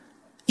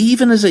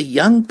 even as a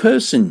young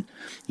person,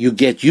 you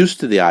get used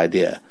to the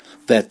idea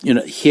that, you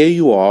know, here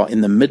you are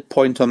in the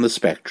midpoint on the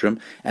spectrum,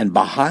 and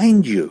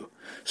behind you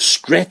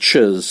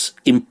stretches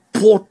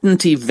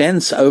important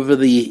events over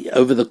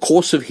the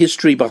course of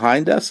history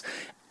behind us,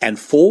 and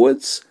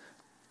forwards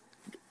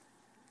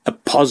a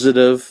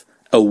positive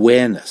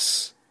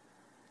awareness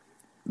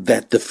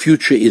that the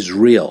future is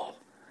real.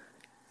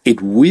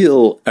 It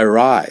will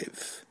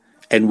arrive,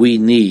 and we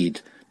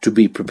need to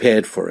be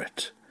prepared for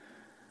it.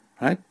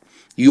 Right?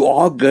 You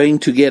are going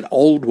to get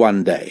old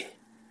one day.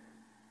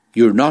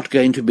 You're not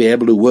going to be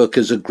able to work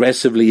as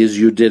aggressively as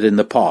you did in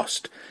the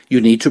past. You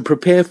need to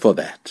prepare for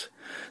that.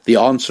 The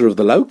answer of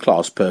the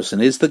low-class person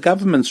is the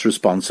government's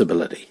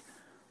responsibility.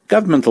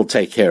 Government will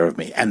take care of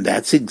me. And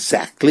that's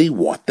exactly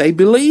what they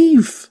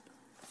believe.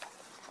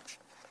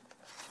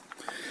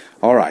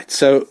 All right,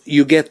 so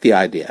you get the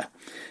idea.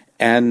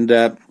 And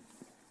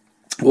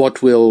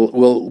what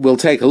we'll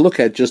take a look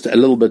at just a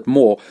little bit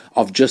more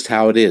of just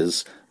how it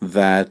is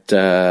that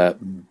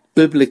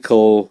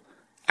biblical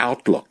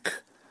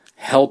outlook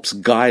helps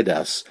guide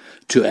us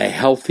to a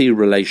healthy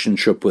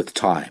relationship with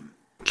time.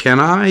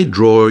 Can I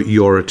draw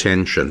your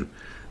attention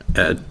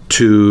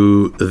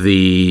to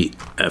the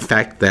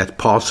fact that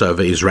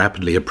Passover is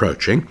rapidly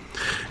approaching.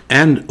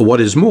 And what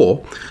is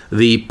more,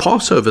 the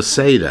Passover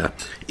Seder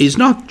is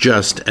not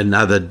just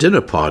another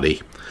dinner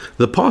party.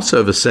 The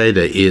Passover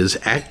Seder is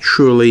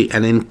actually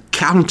an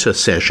encounter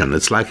session.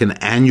 It's like an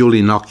annual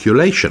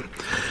inoculation.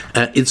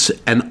 It's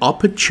an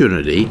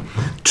opportunity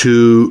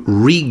to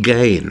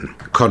regain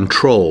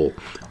control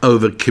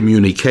over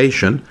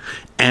communication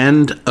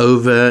and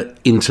over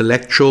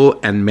intellectual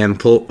and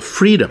mental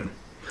freedom.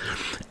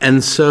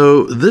 And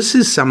so this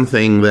is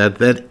something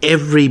that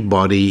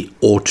everybody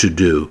ought to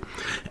do.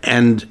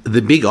 And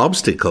the big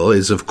obstacle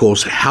is, of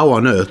course, how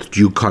on earth do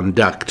you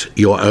conduct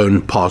your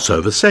own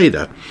Passover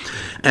Seder?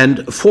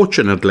 And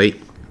fortunately,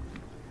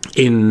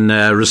 in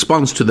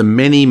response to the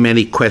many,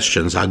 many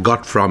questions I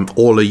got from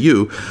all of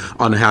you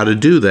on how to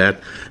do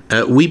that,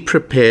 we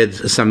prepared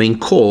something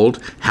called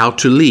How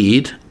to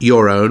Lead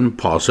Your Own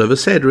Passover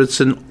Seder.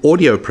 It's an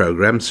audio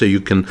program, so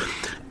you can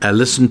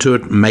listen to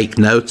it, make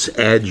notes,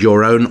 add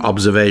your own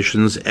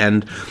observations,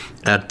 and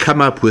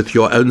come up with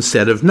your own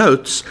set of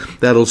notes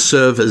that'll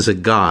serve as a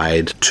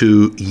guide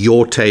to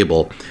your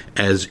table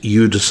as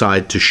you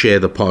decide to share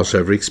the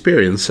Passover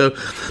experience. So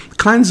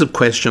kinds of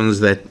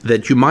questions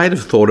that you might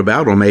have thought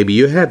about, or maybe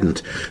you hadn't.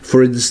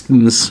 For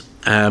instance,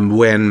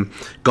 when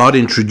God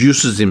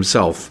introduces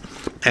himself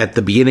at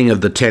the beginning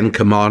of the Ten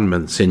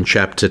Commandments in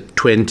chapter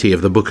 20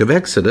 of the book of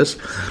Exodus,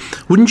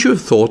 wouldn't you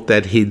have thought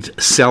that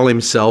he'd sell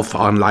himself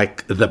on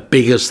like the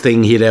biggest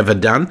thing he'd ever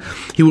done?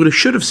 He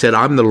should have said,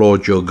 I'm the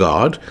Lord your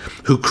God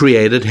who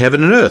created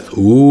heaven and earth.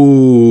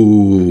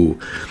 Ooh.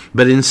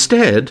 But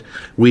instead,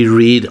 we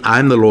read,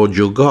 I'm the Lord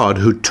your God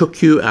who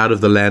took you out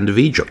of the land of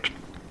Egypt.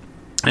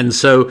 And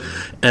so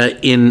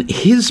in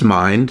his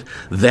mind,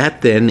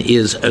 that then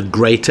is a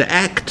greater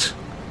act.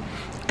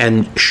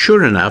 And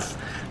sure enough,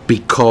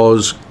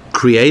 because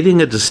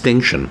creating a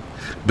distinction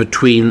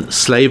between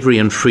slavery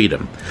and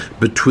freedom,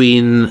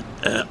 between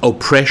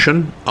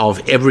oppression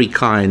of every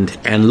kind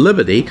and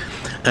liberty,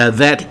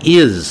 that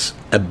is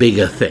a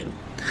bigger thing.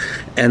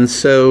 And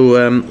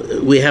so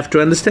we have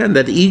to understand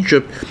that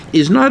Egypt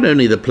is not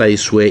only the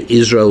place where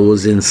Israel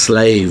was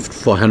enslaved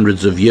for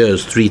hundreds of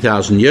years,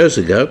 3,000 years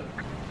ago,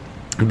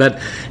 but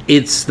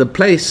it's the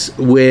place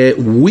where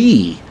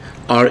we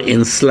are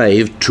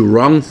enslaved to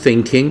wrong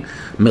thinking,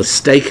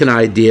 mistaken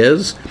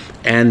ideas,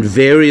 and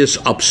various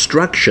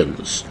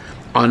obstructions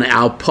on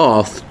our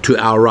path to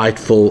our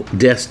rightful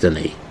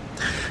destiny.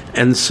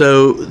 And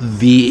so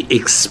the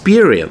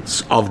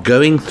experience of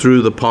going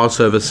through the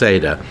Passover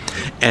Seder,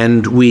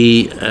 and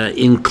we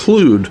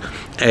include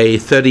a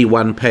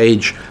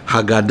 31-page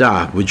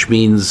Haggadah, which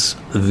means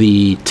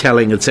the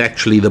telling, it's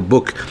actually the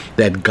book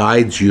that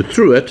guides you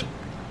through it,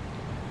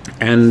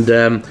 and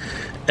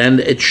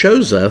it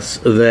shows us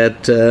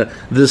that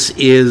this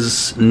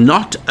is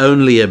not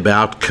only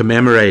about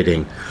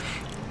commemorating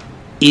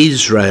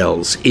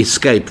Israel's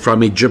escape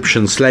from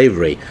Egyptian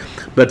slavery,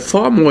 but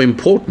far more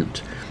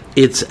important,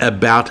 it's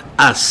about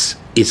us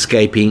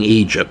escaping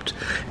Egypt.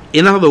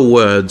 In other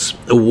words,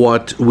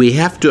 what we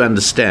have to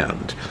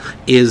understand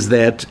is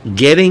that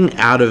getting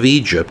out of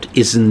Egypt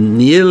isn't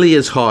nearly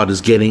as hard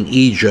as getting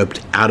Egypt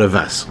out of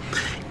us.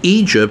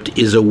 Egypt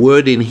is a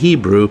word in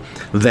Hebrew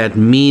that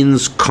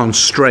means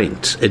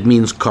constraint, it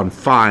means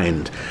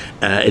confined,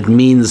 it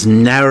means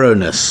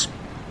narrowness.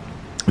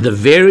 The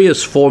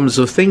various forms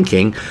of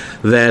thinking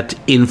that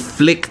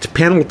inflict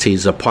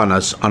penalties upon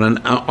us on an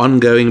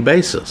ongoing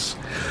basis.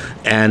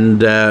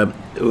 And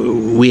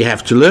we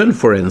have to learn,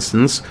 for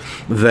instance,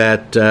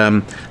 that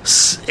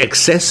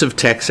excessive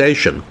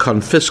taxation,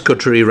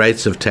 confiscatory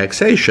rates of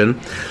taxation,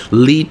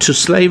 lead to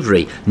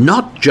slavery,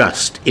 not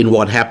just in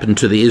what happened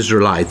to the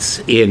Israelites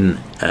in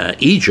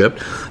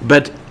Egypt,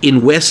 but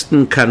in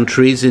Western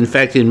countries, in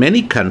fact, in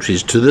many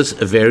countries to this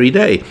very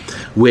day,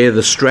 where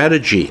the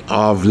strategy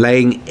of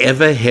laying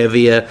ever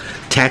heavier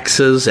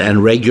taxes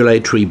and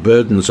regulatory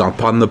burdens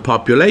upon the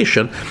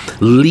population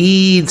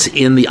leads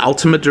in the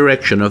ultimate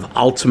direction of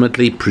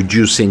ultimately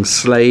producing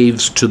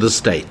slaves to the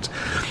state.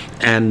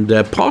 And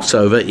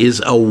Passover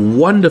is a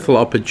wonderful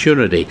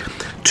opportunity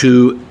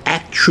to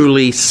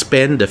actually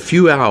spend a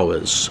few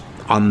hours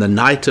on the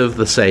night of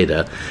the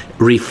Seder,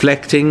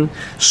 reflecting,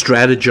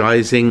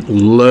 strategizing,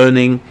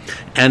 learning,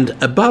 and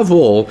above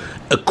all,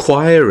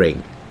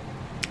 acquiring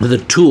the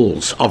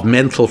tools of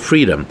mental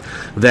freedom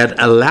that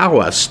allow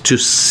us to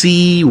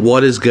see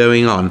what is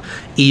going on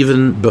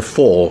even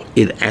before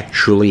it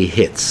actually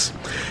hits.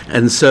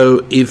 And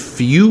so if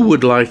you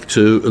would like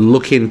to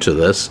look into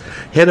this,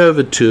 head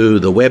over to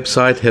the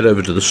website, head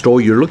over to the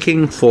store. You're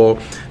looking for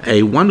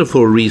a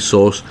wonderful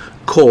resource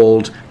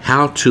called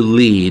How to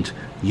Lead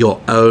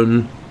Your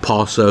Own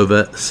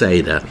Passover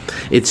Seder.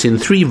 It's in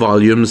 3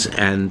 volumes,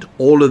 and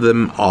all of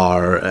them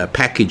are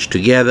packaged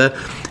together,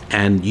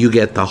 and you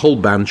get the whole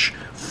bunch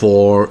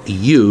for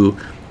you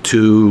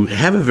to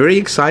have a very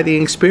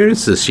exciting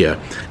experience this year,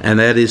 and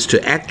that is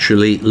to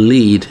actually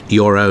lead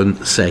your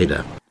own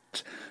Seder.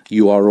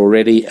 You are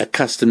already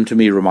accustomed to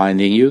me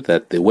reminding you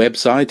that the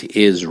website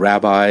is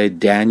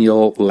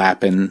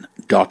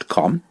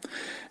rabbidaniellapin.com,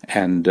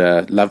 and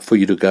love for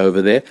you to go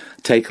over there.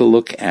 Take a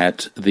look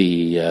at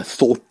the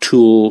Thought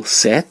Tool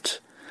set.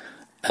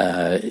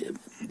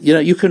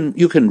 You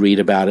can read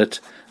about it.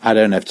 I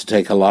don't have to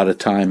take a lot of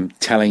time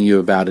telling you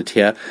about it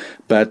here,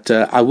 but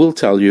I will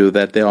tell you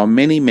that there are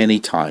many, many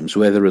times,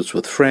 whether it's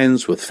with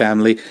friends, with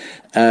family,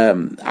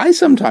 I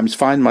sometimes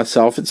find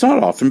myself, it's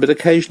not often, but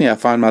occasionally I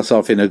find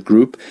myself in a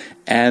group,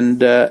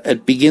 and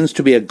it begins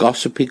to be a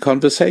gossipy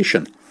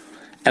conversation.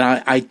 And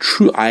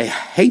I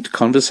hate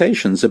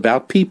conversations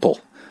about people.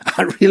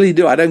 I really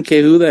do. I don't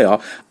care who they are.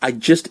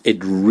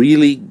 It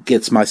really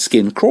gets my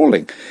skin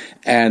crawling.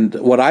 And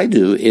what I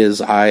do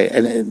is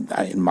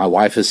my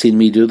wife has seen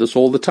me do this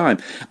all the time.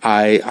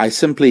 I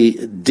simply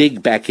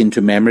dig back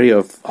into memory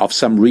of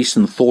some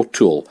recent thought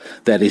tool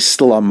that is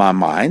still on my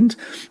mind.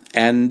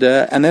 And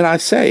then I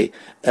say,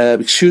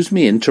 excuse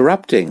me,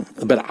 interrupting,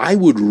 but I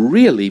would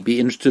really be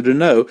interested to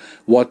know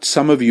what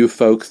some of you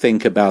folk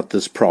think about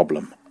this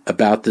problem,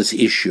 about this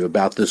issue,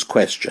 about this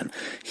question.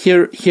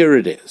 Here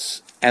it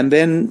is. And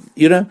then,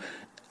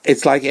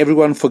 it's like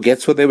everyone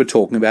forgets what they were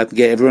talking about.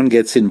 Everyone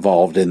gets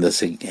involved in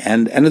this,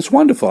 and it's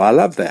wonderful. I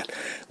love that.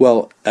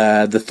 Well,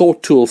 the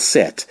Thought Tool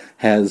set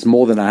has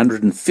more than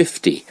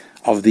 150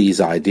 of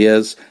these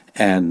ideas,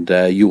 and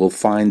you will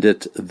find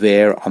it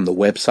there on the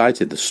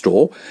website in the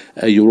store.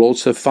 You'll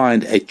also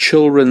find a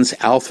children's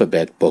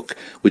alphabet book,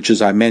 which,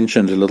 as I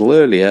mentioned a little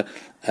earlier,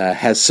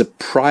 has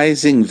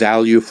surprising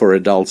value for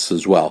adults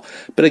as well.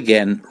 But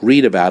again,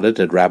 read about it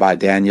at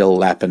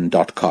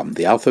rabbidaniellapin.com.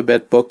 The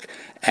alphabet book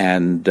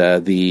and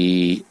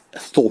the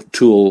Thought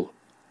Tool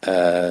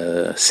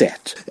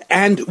set.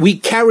 And we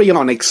carry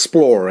on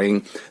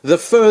exploring the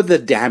further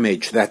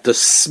damage that the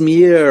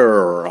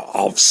smear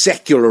of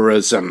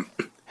secularism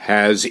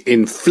has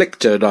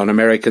inflicted on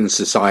American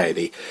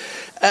society.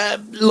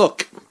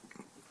 Look,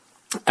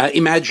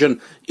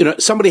 imagine,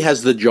 somebody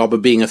has the job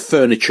of being a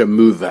furniture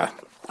mover.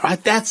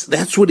 Right,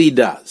 that's what he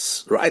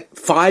does, right?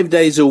 5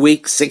 days a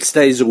week, 6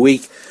 days a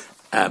week,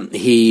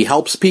 he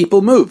helps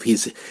people move.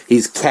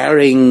 He's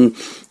carrying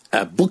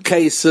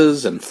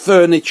bookcases and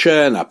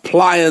furniture and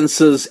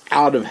appliances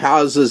out of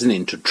houses and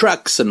into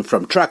trucks, and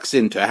from trucks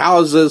into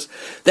houses.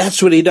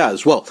 That's what he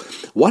does. Well,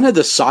 one of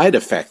the side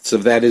effects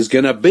of that is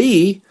going to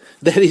be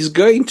that he's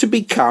going to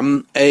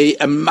become a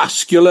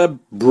muscular,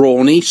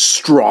 brawny,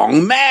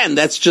 strong man.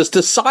 That's just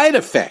a side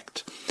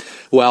effect.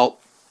 Well,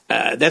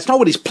 that's not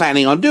what he's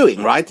planning on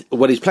doing, right?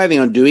 What he's planning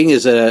on doing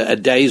is a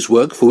day's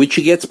work for which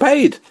he gets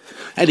paid.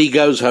 And he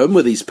goes home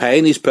with his pay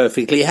and he's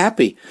perfectly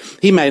happy.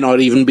 He may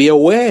not even be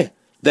aware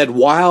that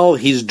while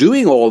he's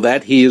doing all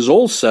that, he is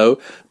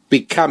also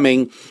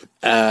becoming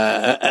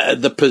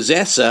the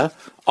possessor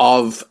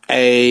of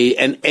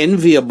an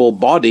enviable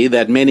body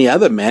that many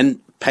other men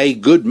pay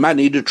good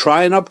money to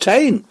try and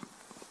obtain.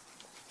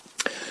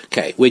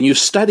 Okay, when you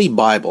study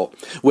Bible,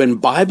 when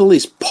Bible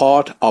is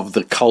part of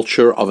the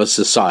culture of a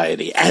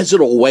society, as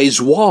it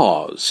always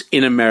was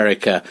in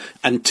America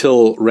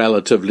until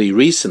relatively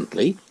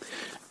recently,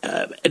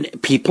 and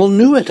people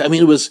knew it. I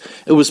mean,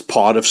 it was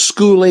part of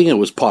schooling, it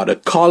was part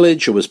of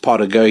college, it was part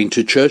of going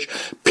to church.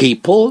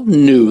 People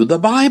knew the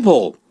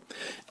Bible.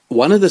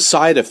 One of the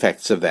side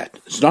effects of that,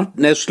 it's not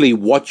necessarily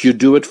what you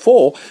do it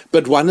for,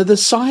 but one of the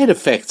side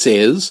effects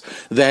is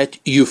that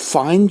you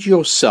find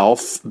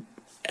yourself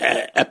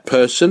a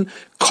person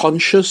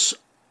conscious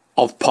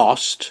of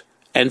past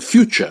and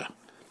future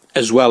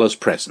as well as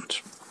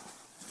present.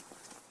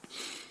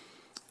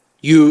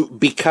 You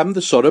become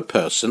the sort of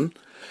person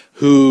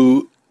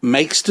who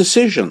makes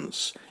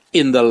decisions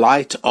in the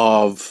light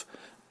of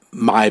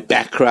my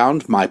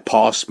background, my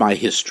past, my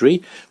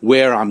history,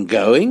 where I'm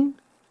going,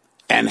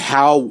 and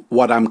how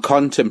what I'm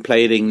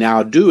contemplating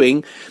now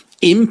doing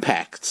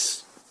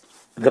impacts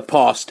the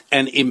past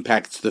and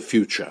impacts the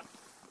future.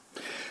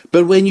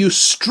 But when you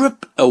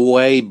strip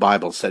away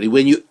Bible study,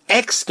 when you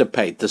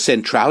extirpate the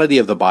centrality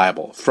of the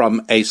Bible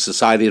from a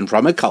society and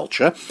from a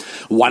culture,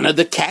 one of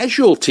the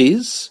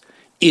casualties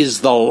is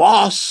the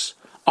loss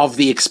of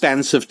the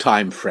expansive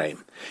time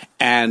frame.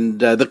 And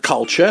the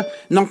culture,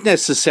 not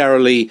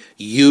necessarily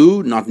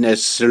you, not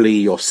necessarily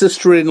your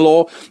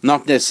sister-in-law,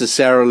 not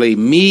necessarily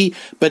me,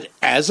 but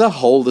as a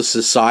whole, the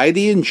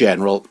society in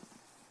general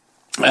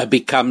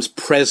becomes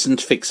present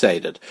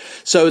fixated.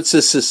 So it's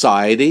a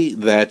society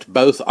that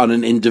both on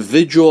an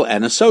individual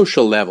and a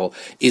social level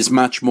is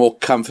much more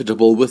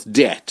comfortable with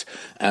debt.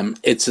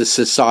 It's a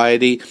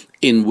society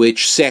in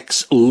which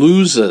sex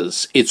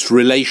loses its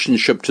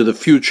relationship to the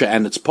future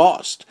and its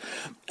past.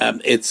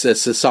 It's a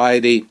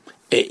society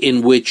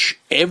in which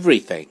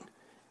everything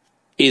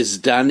is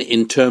done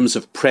in terms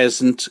of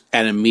present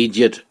and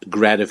immediate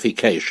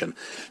gratification.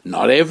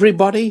 Not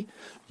everybody,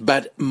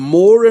 but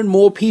more and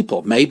more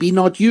people, maybe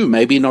not you,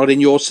 maybe not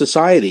in your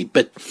society,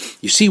 but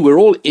you see, we're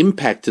all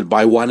impacted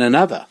by one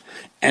another.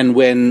 And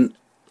when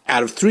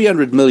out of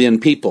 300 million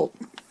people,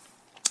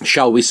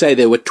 shall we say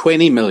there were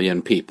 20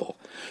 million people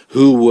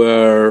who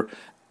were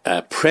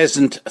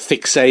present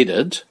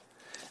fixated,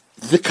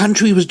 the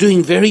country was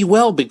doing very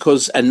well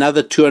because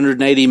another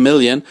 280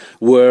 million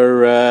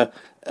were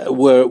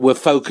were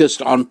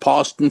focused on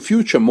past and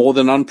future more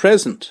than on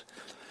present.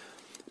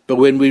 But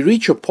when we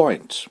reach a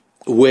point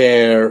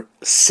where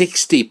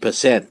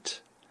 60%,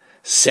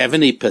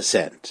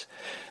 70%,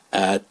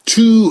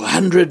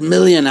 200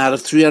 million out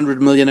of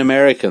 300 million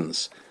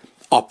Americans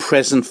are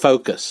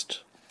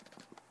present-focused,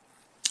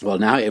 well,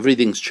 now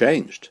everything's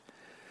changed.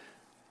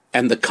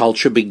 And the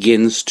culture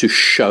begins to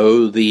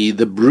show the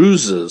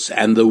bruises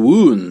and the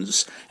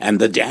wounds and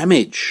the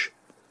damage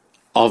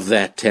of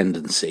that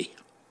tendency.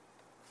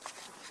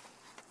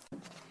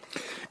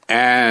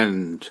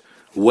 And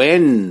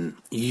when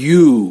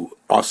you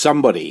are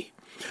somebody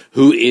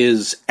who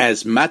is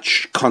as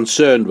much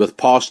concerned with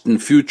past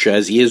and future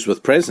as he is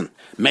with present,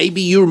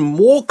 maybe you're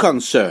more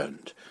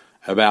concerned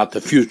about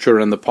the future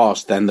and the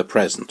past than the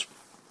present,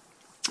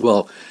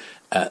 well,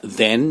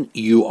 then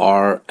you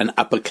are an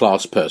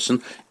upper-class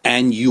person,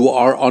 and you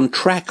are on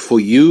track for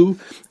you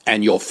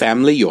and your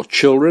family, your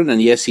children, and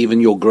yes,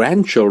 even your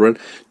grandchildren,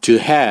 to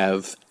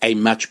have a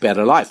much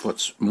better life.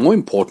 What's more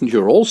important,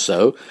 you're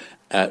also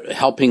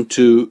helping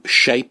to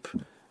shape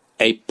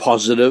a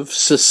positive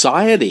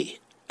society,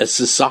 a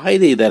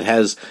society that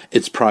has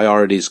its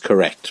priorities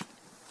correct.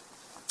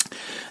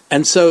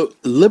 And so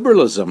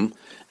liberalism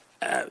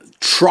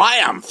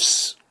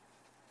triumphs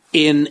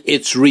in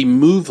its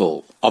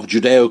removal of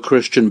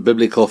Judeo-Christian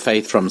biblical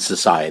faith from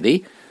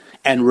society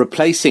and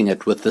replacing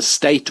it with the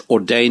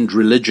state-ordained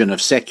religion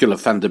of secular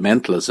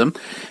fundamentalism.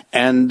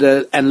 And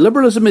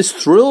liberalism is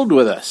thrilled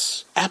with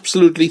us,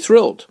 absolutely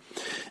thrilled.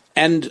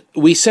 And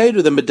we say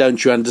to them, but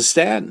don't you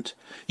understand?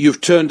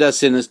 You've turned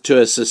us into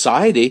a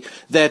society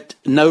that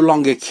no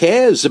longer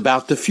cares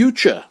about the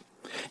future.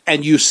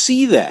 And you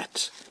see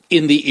that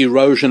in the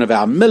erosion of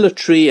our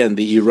military and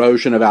the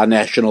erosion of our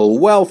national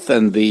wealth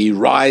and the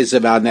rise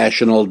of our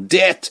national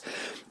debt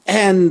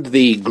and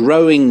the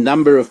growing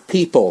number of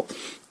people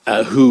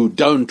who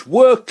don't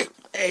work.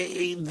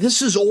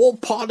 This is all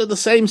part of the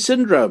same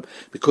syndrome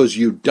because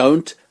you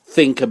don't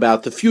think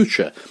about the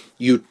future.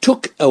 You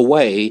took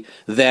away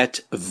that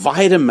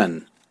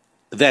vitamin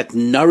that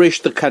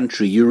nourished the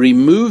country. You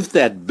removed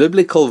that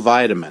biblical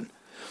vitamin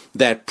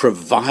that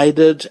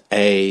provided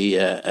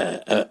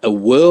a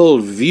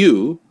world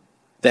view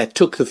that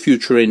took the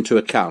future into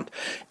account.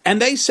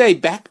 And they say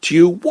back to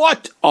you,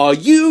 what are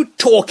you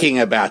talking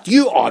about?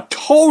 You are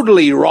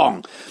totally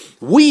wrong.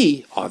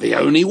 We are the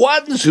only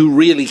ones who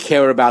really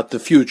care about the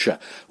future.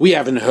 We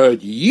haven't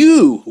heard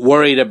you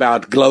worried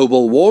about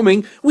global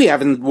warming. We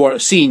haven't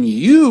seen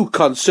you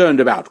concerned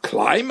about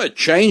climate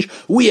change.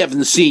 We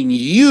haven't seen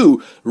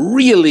you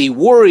really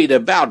worried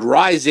about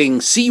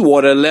rising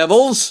seawater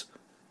levels.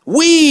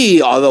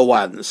 We are the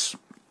ones.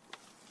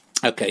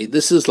 Okay,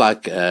 this is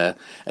like a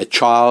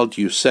child.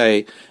 You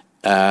say,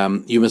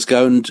 you must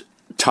go and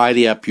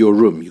tidy up your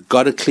room. You've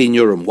got to clean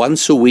your room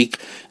once a week.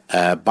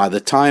 By the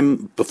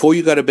time, before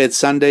you go to bed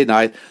Sunday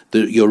night,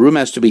 your room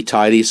has to be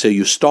tidy, so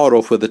you start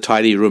off with a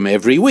tidy room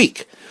every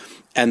week.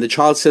 And the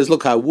child says,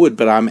 look, I would,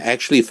 but I'm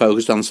actually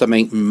focused on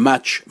something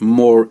much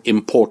more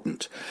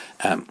important.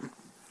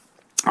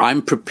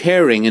 I'm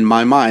preparing in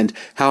my mind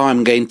how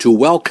I'm going to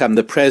welcome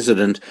the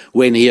president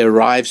when he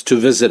arrives to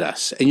visit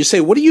us. And you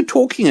say, what are you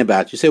talking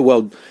about? You say,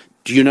 well,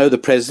 do you know the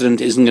president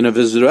isn't going to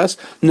visit us?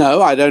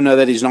 No, I don't know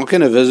that he's not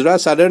going to visit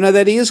us. I don't know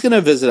that he is going to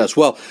visit us.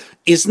 Well,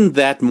 isn't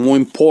that more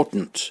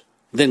important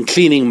than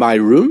cleaning my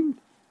room?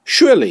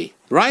 Surely,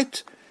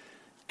 right?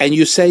 And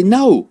you say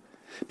no,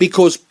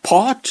 because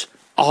part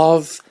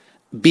of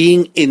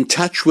being in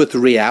touch with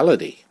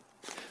reality,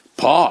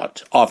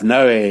 part of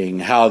knowing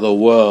how the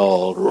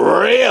world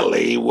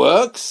really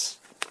works,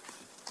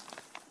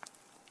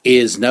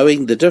 is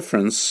knowing the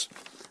difference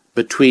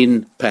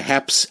between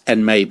perhaps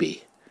and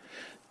maybe.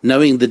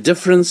 Knowing the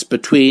difference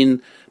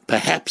between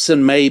perhaps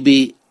and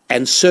maybe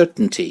and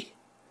certainty.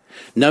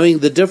 Knowing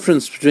the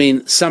difference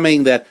between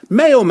something that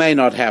may or may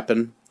not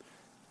happen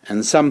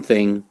and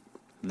something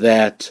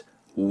that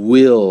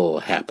will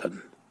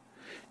happen.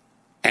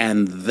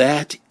 And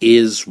that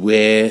is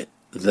where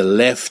the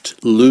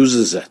left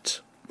loses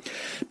it.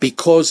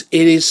 Because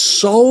it is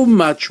so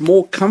much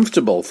more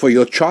comfortable for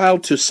your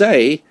child to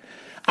say,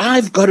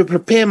 I've got to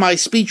prepare my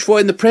speech for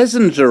when the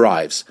president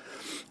arrives.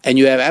 And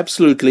you have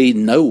absolutely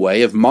no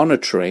way of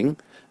monitoring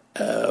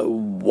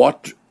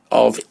what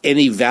of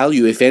any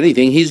value, if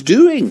anything, he's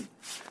doing.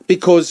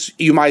 Because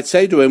you might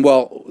say to him,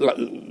 well,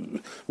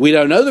 we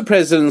don't know the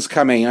president's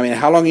coming. I mean,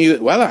 how long are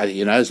you? Well,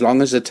 as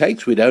long as it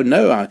takes, we don't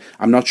know.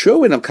 I'm not sure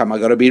when he'll come.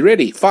 I've got to be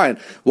ready. Fine.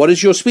 What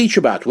is your speech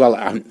about? Well,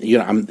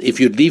 if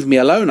you'd leave me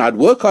alone, I'd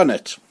work on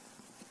it.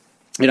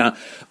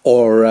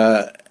 Or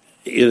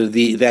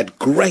that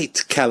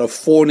great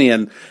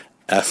Californian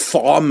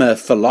farmer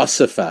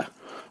philosopher,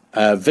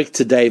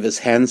 Victor Davis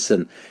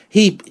Hanson,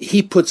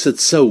 he puts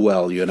it so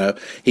well,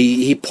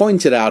 He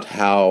pointed out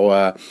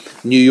how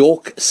New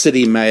York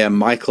City Mayor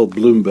Michael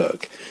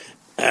Bloomberg,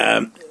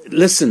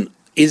 listen,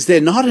 is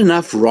there not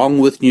enough wrong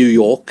with New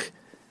York?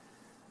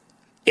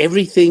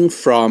 Everything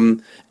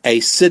from a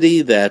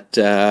city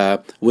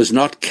that was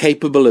not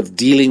capable of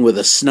dealing with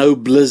a snow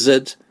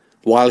blizzard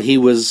while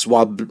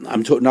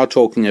I'm not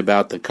talking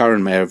about the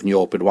current mayor of New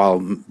York, but while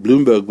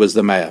Bloomberg was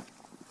the mayor,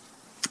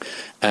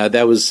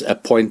 that was a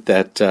point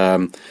that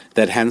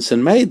that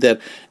Hansen made, that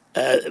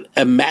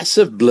a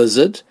massive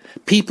blizzard,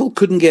 people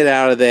couldn't get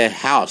out of their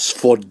house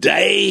for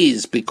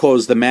days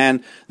because the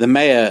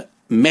mayor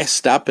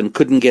messed up and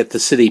couldn't get the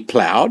city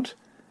plowed.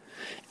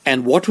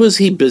 And what was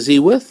he busy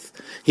with?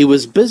 He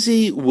was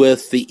busy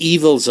with the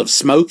evils of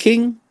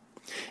smoking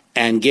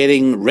and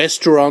getting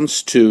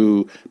restaurants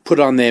to put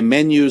on their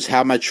menus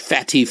how much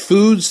fatty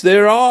foods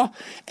there are,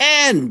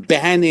 and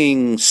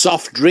banning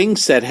soft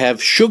drinks that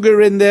have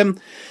sugar in them.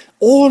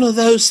 All of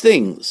those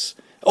things.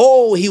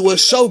 Oh, he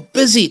was so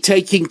busy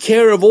taking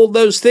care of all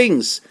those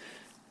things.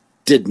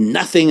 Did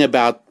nothing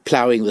about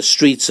plowing the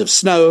streets of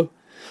snow,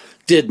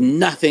 did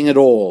nothing at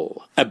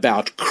all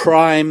about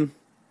crime,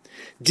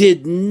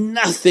 did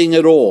nothing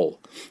at all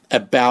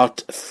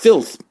about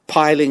filth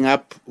piling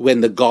up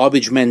when the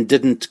garbage men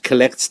didn't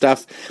collect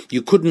stuff.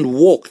 You couldn't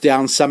walk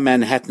down some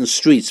Manhattan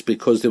streets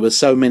because there were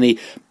so many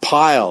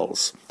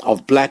piles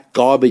of black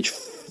garbage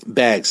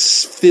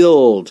bags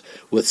filled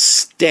with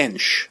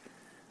stench.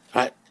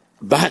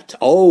 But,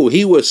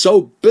 he was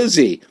so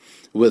busy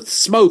with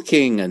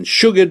smoking and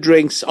sugar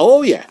drinks.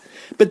 Oh, yeah.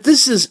 But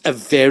this is a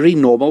very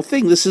normal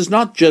thing. This is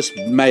not just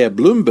Mayor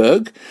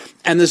Bloomberg,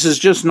 and this is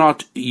just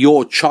not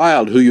your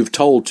child who you've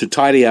told to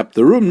tidy up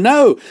the room.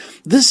 No,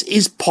 this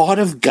is part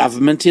of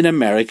government in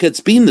America. It's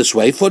been this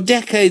way for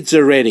decades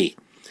already.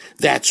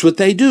 That's what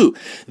they do.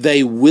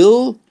 They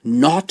will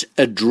not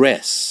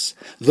address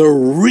the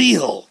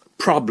real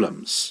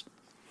problems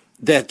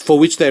for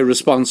which they're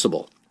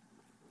responsible.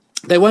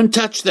 They won't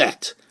touch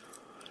that.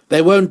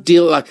 They won't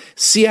deal like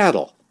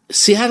Seattle.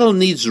 Seattle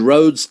needs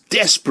roads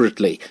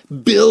desperately.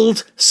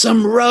 Build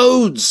some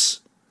roads.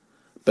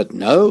 But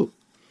no,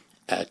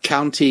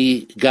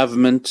 county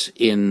government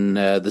in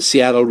the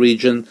Seattle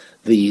region,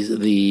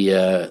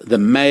 the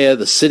mayor,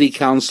 the city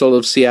council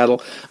of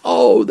Seattle,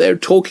 they're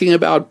talking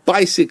about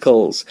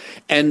bicycles,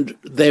 and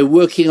they're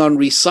working on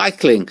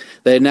recycling.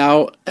 They're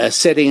now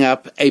setting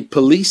up a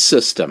police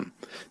system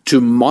to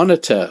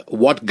monitor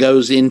what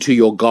goes into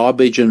your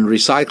garbage and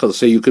recycle,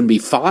 so you can be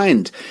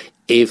fined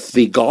if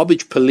the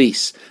garbage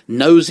police,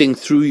 nosing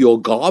through your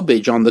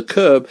garbage on the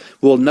curb,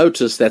 will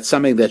notice that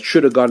something that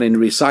should have gone in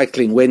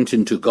recycling went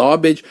into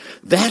garbage.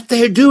 That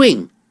they're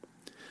doing.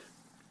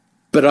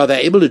 But are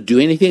they able to do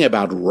anything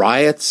about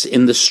riots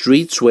in the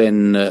streets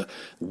when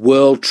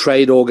World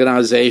Trade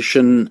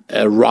Organization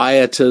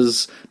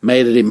rioters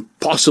made it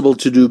impossible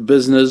to do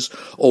business,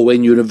 or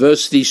when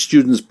university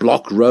students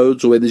block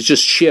roads, or when there's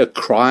just sheer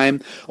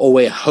crime, or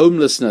where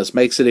homelessness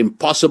makes it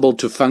impossible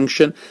to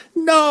function?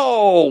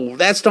 No,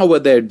 that's not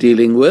what they're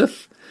dealing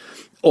with.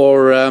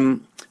 Or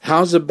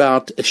how's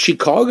about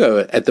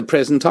Chicago at the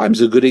present time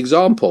is a good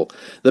example.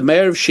 The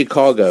mayor of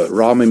Chicago,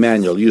 Rahm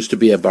Emanuel, used to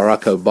be a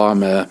Barack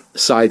Obama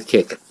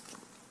sidekick.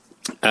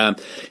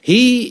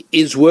 He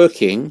is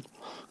working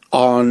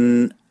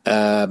on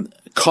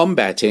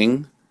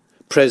combating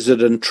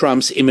President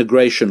Trump's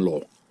immigration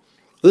law.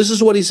 This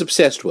is what he's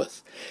obsessed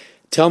with.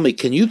 Tell me,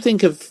 can you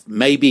think of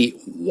maybe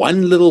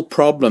one little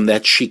problem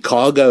that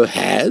Chicago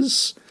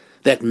has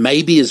that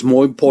maybe is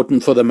more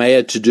important for the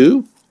mayor to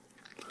do?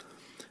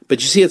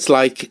 But you see, it's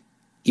like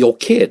your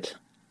kid.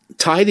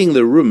 Tidying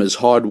the room is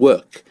hard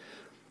work.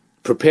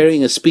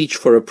 Preparing a speech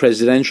for a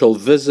presidential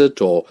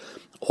visit,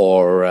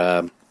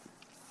 or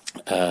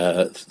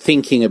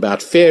thinking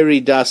about fairy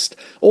dust,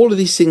 all of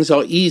these things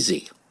are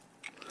easy.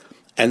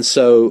 And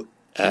so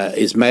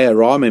is Mayor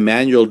Rahm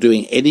Emanuel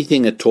doing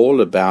anything at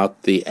all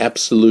about the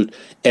absolute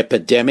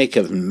epidemic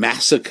of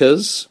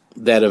massacres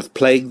that have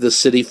plagued the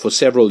city for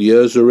several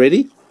years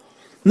already?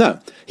 No,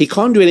 he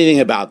can't do anything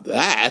about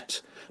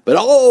that. But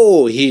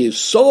he's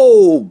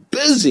so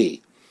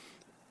busy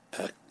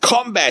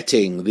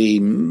combating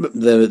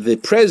the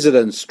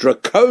president's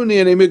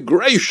draconian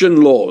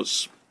immigration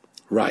laws.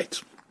 Right.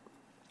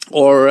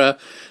 Or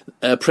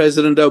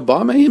President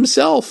Obama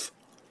himself.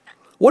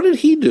 What did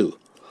he do?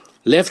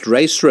 Left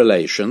race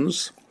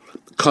relations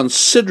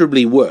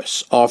considerably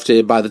worse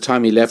by the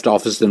time he left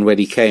office than when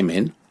he came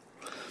in.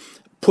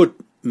 Put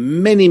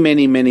many,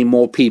 many, many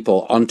more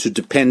people onto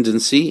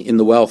dependency in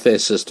the welfare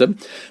system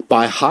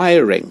by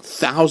hiring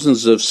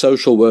thousands of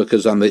social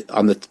workers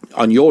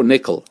on your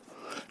nickel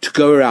to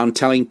go around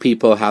telling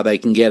people how they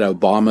can get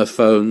Obama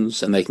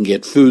phones and they can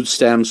get food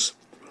stamps.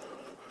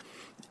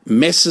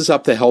 Messes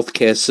up the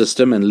healthcare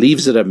system and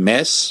leaves it a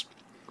mess.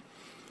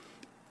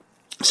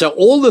 So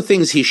all the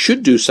things he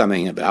should do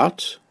something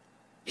about,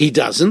 he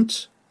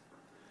doesn't.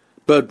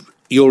 But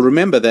you'll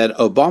remember that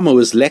Obama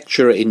was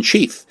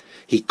lecturer-in-chief.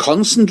 He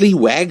constantly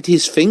wagged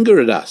his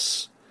finger at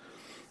us,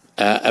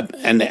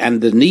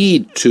 and the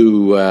need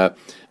to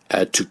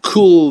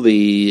cool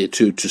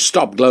to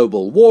stop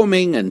global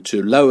warming and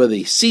to lower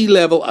the sea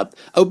level.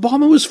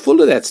 Obama was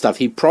full of that stuff.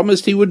 He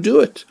promised he would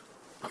do it.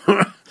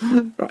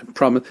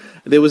 Right,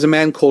 there was a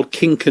man called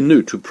King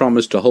Canute who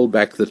promised to hold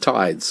back the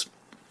tides.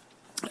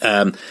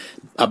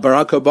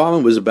 Barack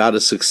Obama was about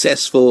as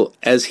successful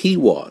as he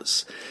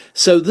was.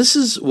 So this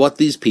is what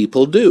these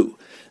people do.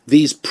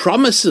 these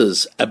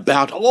promises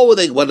about,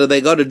 what are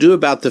they got to do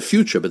about the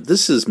future? But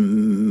this is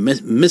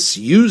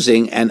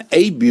misusing and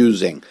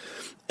abusing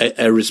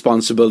a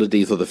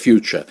responsibility for the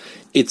future.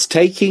 It's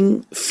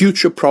taking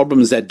future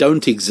problems that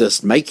don't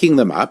exist, making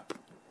them up,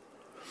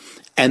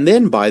 and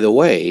then, by the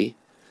way,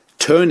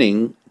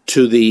 turning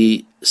to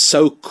the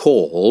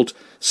so-called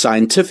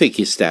scientific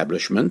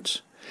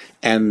establishment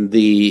and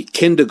the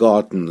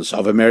kindergartens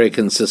of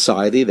American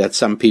society that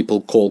some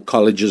people call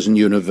colleges and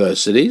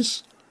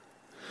universities,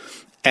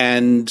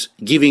 and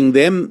giving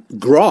them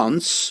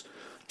grants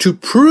to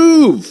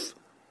prove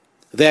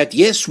that,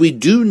 yes, we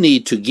do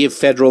need to give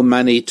federal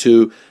money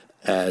to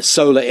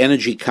solar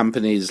energy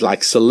companies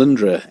like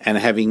Solyndra and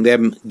having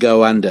them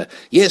go under.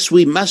 Yes,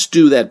 we must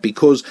do that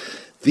because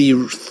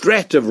the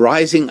threat of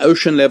rising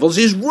ocean levels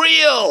is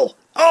real.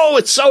 Oh,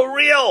 it's so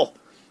real.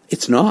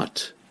 It's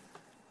not.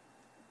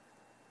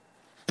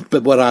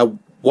 But what I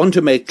want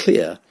to make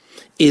clear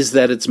is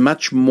that it's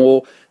much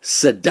more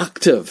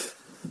seductive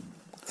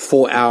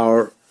for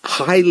our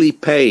highly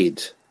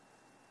paid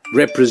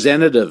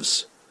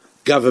representatives,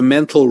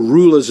 governmental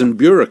rulers and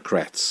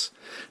bureaucrats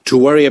to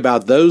worry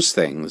about those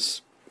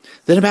things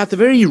than about the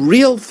very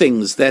real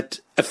things that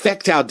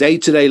affect our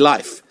day-to-day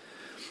life.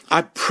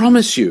 I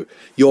promise you,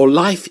 your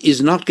life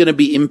is not going to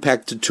be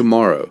impacted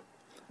tomorrow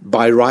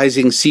by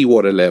rising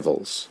seawater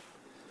levels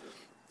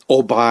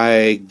or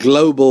by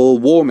global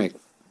warming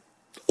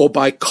or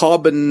by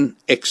carbon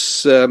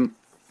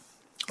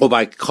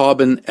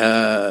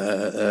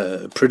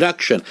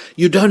production.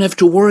 You don't have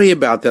to worry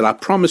about that, I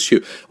promise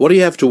you. What do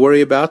you have to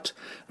worry about?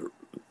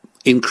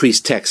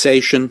 Increased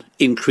taxation,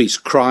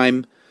 increased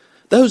crime.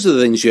 Those are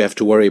the things you have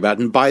to worry about.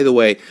 And by the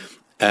way,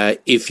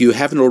 if you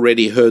haven't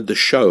already heard the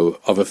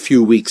show of a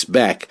few weeks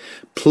back,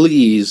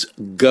 please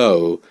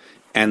go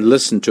and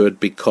listen to it,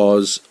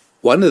 because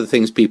one of the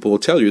things people will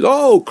tell you,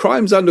 oh,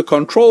 crime's under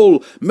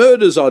control,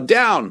 murders are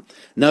down.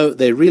 No,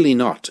 they're really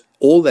not.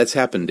 All that's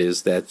happened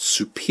is that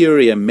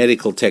superior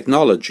medical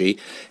technology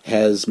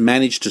has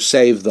managed to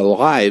save the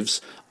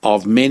lives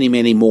of many,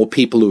 many more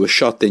people who were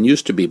shot than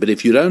used to be. But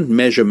if you don't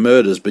measure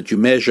murders, but you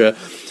measure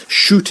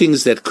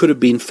shootings that could have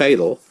been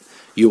fatal,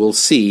 you will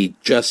see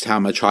just how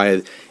much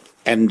higher.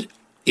 And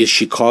is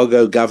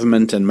Chicago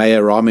government and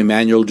Mayor Rahm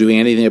Emanuel doing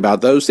anything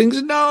about those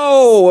things?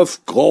 No,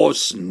 of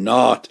course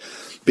not,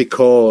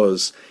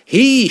 because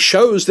he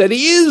shows that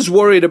he is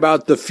worried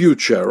about the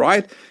future,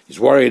 right? He's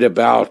worried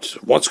about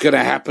what's going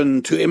to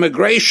happen to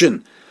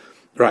immigration,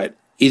 right?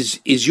 Is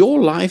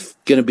your life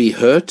going to be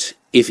hurt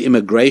if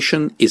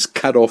immigration is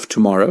cut off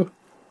tomorrow?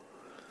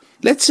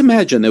 Let's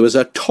imagine there was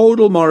a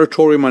total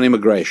moratorium on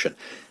immigration,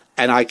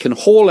 and I can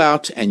haul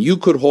out, and you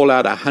could haul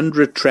out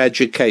 100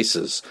 tragic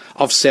cases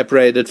of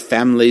separated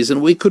families,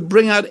 and we could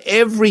bring out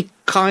every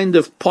kind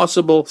of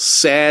possible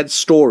sad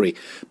story.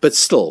 But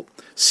still,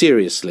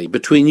 seriously,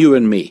 between you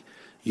and me,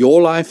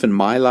 your life and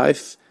my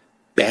life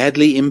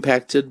badly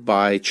impacted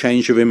by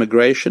change of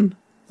immigration?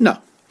 No.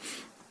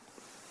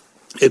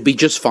 It'd be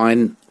just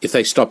fine if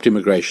they stopped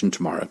immigration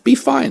tomorrow. Be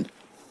fine.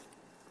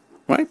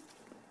 Right?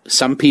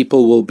 Some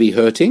people will be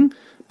hurting,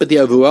 but the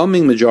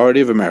overwhelming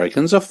majority of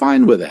Americans are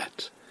fine with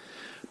that.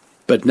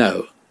 But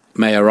no,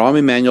 Mayor Rahm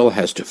Emanuel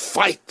has to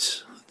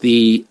fight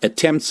the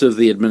attempts of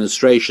the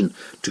administration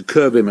to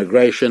curb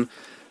immigration,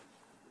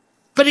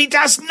 but he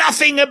does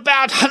nothing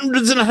about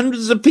hundreds and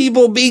hundreds of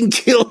people being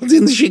killed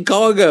in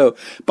Chicago.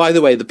 By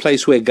the way, the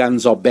place where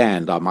guns are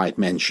banned, I might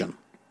mention.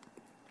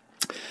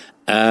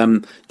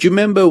 Do you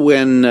remember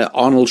when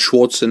Arnold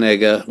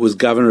Schwarzenegger was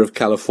governor of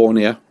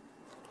California?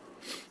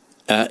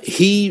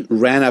 He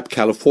ran up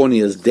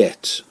California's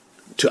debt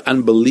to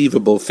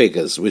unbelievable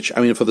figures, which,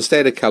 I mean, for the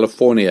state of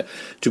California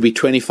to be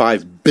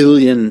 $25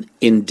 billion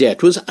in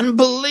debt was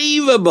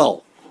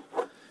unbelievable.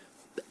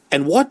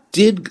 And what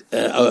did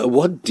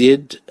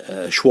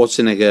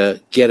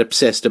Schwarzenegger get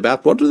obsessed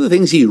about? What were the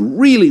things he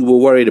really were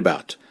worried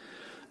about?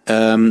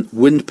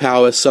 Wind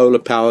power, solar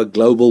power,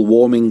 global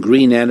warming,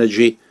 green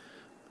energy,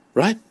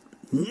 right?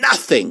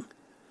 Nothing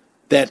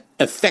that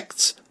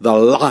affects the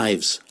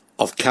lives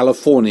of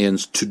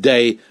Californians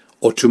today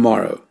or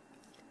tomorrow.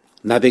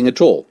 Nothing at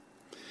all.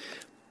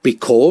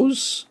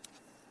 Because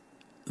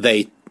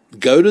they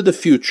go to the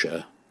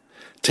future,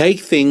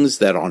 take things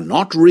that are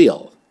not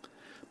real,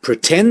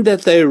 pretend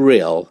that they're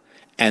real,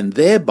 and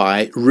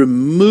thereby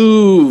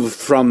remove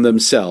from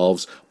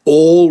themselves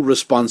all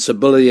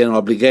responsibility and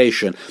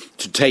obligation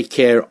to take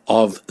care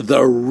of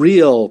the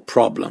real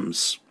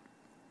problems.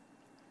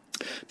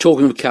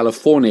 Talking of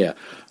California,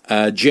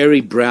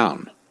 Jerry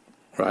Brown,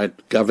 right,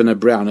 Governor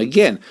Brown,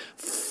 again,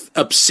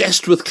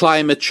 obsessed with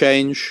climate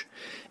change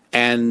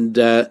and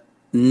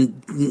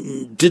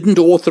didn't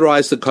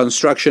authorize the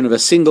construction of a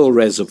single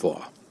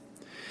reservoir.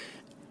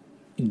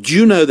 Do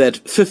you know that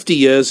 50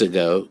 years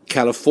ago,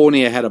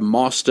 California had a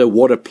master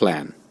water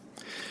plan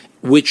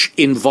which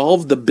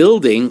involved the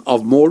building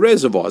of more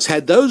reservoirs?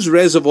 Had those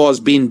reservoirs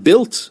been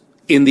built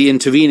in the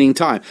intervening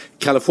time,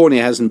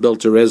 California hasn't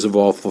built a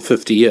reservoir for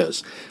 50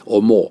 years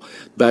or more,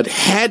 but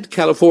had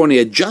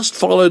California just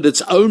followed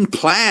its own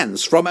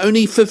plans from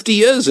only 50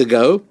 years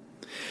ago,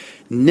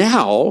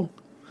 Now,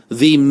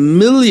 the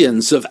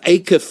millions of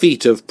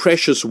acre-feet of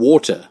precious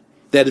water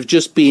that have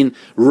just been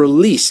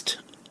released.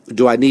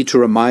 Do I need to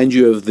remind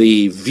you of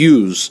the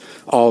views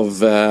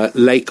of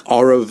Lake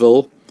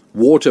Oroville?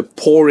 Water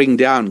pouring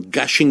down,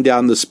 gushing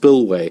down the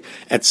spillway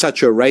at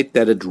such a rate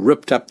that it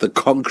ripped up the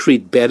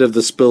concrete bed of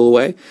the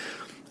spillway.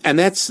 And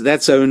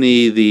that's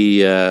only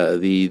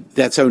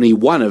that's only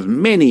one of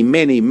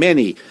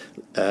many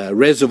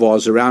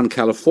reservoirs around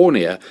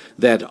California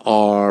that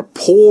are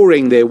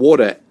pouring their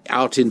water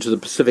out into the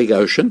Pacific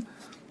Ocean.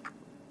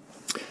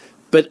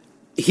 But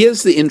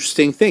here's the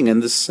interesting thing,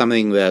 and this is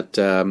something that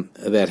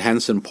that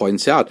Hansen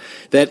points out,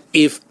 that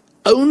if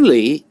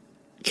only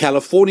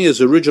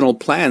California's original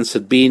plans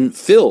had been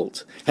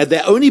filled, had they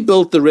only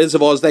built the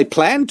reservoirs they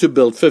planned to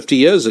build 50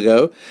 years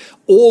ago,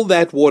 all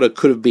that water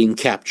could have been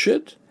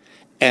captured,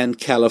 and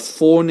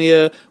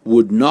California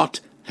would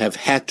not have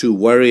had to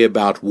worry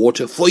about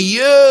water for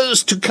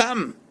years to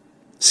come.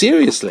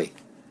 Seriously.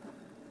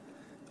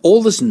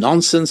 All this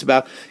nonsense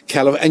about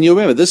California, and you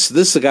remember, this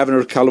the governor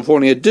of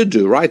California did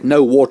do, right?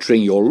 No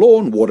watering your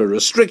lawn, water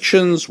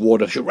restrictions,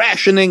 water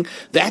rationing,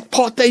 that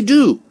part they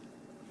do.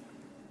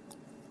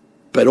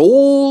 But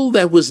all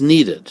that was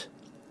needed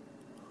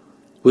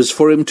was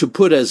for him to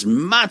put as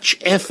much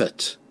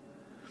effort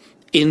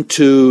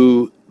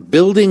into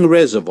building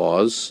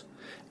reservoirs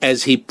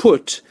as he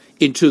put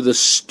into the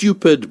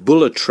stupid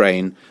bullet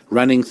train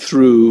running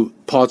through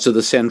parts of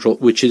the central,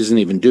 which isn't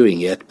even doing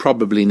yet,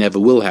 probably never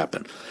will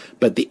happen.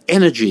 But the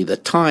energy, the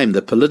time,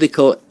 the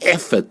political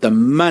effort, the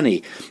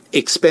money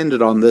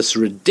expended on this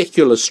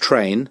ridiculous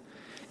train,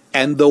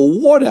 and the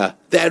water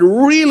that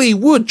really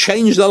would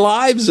change the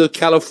lives of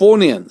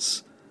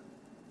Californians.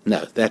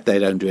 No, that they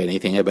don't do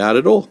anything about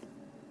at all.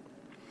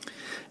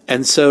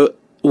 And so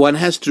one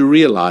has to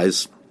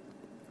realize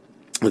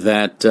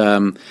that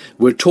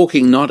we're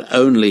talking not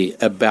only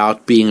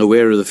about being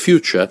aware of the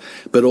future,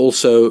 but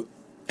also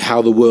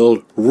how the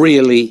world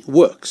really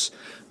works.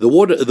 The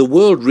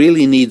world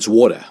really needs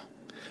water.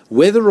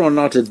 Whether or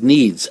not it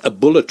needs a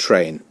bullet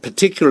train,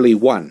 particularly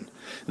one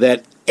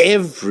that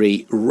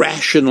every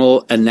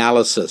rational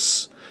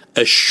analysis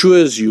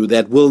assures you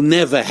that will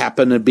never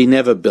happen and be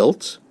never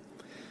built.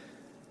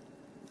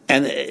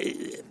 And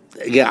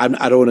again,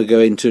 I don't want to go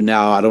into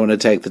now, I don't want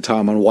to take the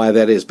time on why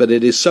that is, but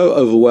it is so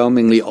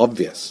overwhelmingly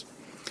obvious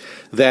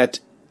that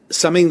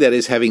something that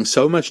is having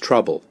so much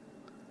trouble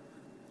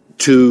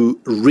to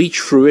reach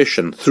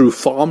fruition through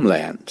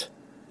farmland,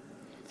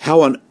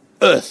 how on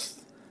earth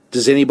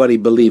does anybody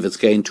believe it's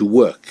going to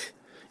work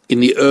in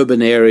the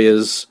urban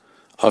areas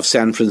of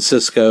San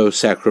Francisco,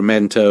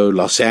 Sacramento,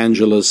 Los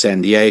Angeles,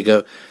 San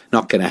Diego?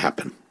 Not going to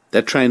happen.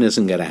 That train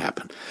isn't going to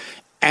happen.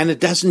 And it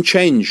doesn't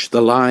change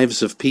the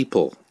lives of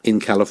people in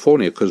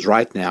California, because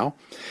right now,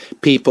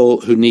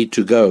 people who need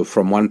to go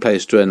from one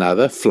place to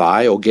another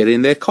fly or get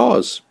in their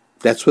cars.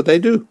 That's what they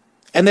do.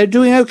 And they're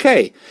doing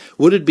okay.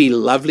 Would it be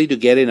lovely to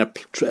get in a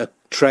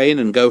train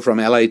and go from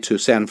LA to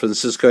San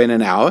Francisco in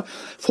an hour?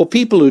 For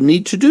people who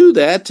need to do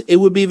that, it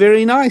would be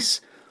very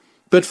nice.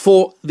 But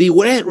for the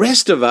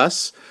rest of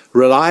us,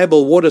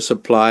 reliable water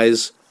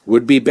supplies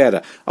would be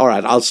better. All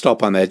right, I'll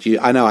stop on that.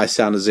 I know I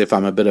sound as if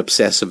I'm a bit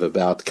obsessive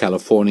about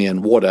California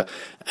and water,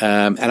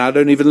 and I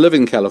don't even live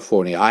in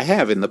California. I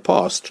have in the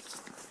past.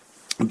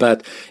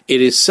 But it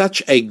is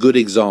such a good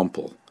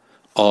example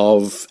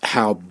of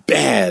how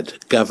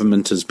bad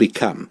government has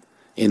become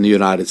in the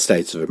United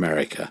States of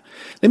America.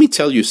 Let me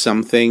tell you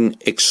something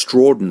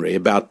extraordinary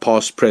about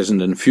past,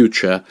 present, and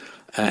future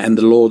and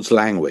the Lord's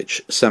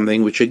language,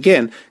 something which,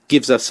 again,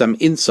 gives us some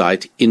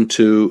insight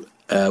into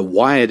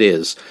why it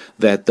is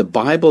that the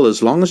Bible,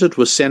 as long as it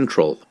was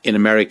central in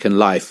American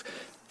life,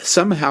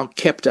 somehow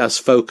kept us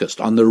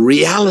focused on the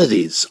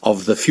realities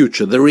of the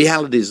future, the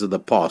realities of the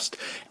past,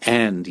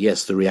 and,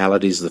 yes, the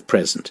realities of the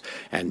present.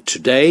 And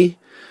today,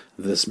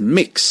 this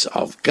mix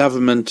of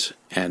government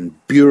and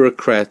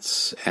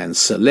bureaucrats and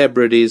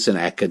celebrities and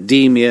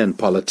academia and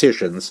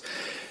politicians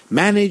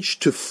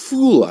managed to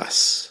fool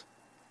us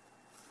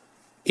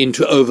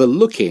into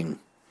overlooking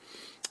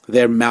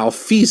their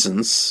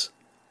malfeasance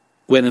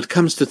when it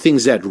comes to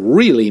things that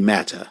really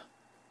matter.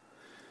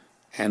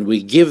 And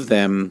we give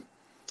them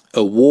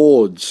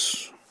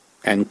awards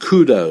and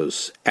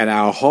kudos and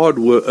our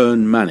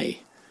hard-earned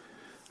money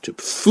to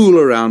fool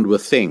around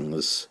with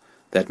things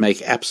that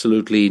make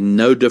absolutely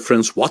no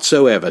difference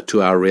whatsoever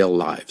to our real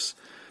lives.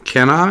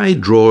 Can I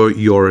draw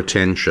your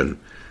attention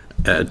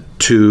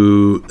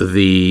to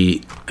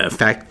the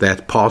fact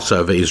that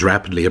Passover is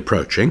rapidly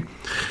approaching?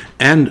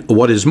 And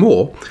what is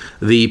more,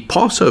 the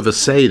Passover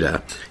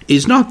Seder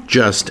is not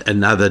just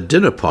another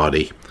dinner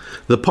party.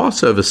 The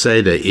Passover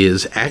Seder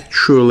is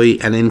actually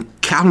an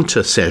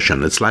encounter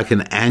session. It's like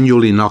an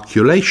annual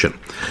inoculation.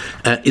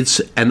 It's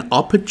an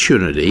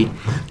opportunity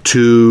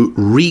to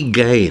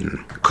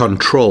regain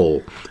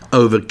control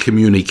over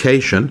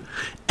communication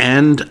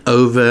and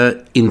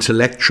over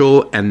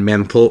intellectual and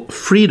mental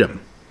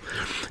freedom.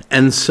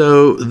 And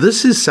so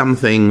this is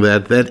something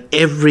that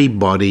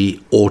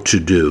everybody ought to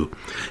do.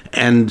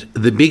 And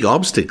the big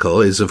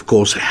obstacle is, of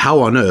course,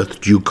 how on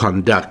earth do you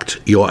conduct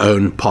your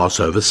own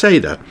Passover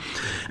Seder?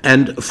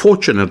 And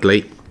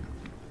fortunately,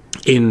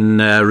 in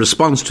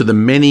response to the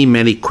many,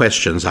 many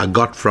questions I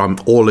got from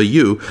all of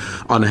you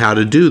on how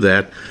to do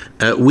that,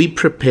 we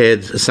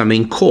prepared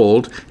something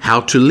called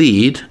How to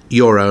Lead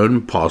Your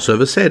Own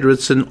Passover Seder.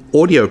 It's an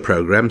audio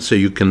program, so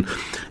you can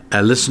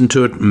listen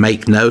to it,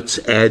 make notes,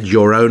 add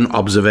your own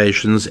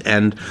observations,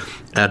 and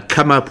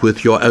come up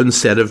with your own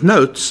set of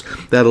notes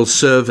that'll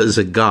serve as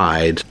a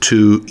guide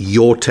to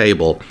your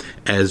table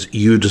as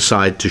you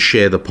decide to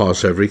share the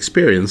Passover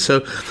experience.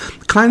 So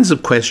kinds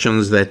of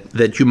questions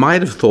that you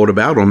might have thought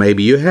about, or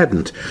maybe you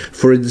hadn't.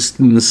 For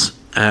instance,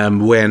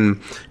 when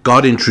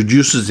God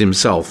introduces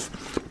himself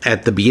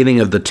at the beginning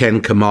of the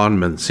Ten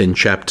Commandments in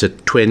chapter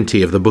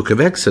 20 of the book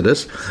of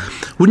Exodus,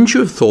 wouldn't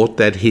you have thought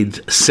that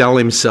he'd sell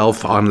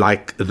himself on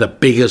like the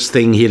biggest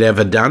thing he'd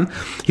ever done?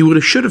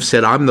 He should have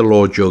said, I'm the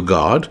Lord your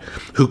God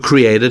who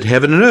created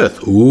heaven and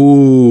earth.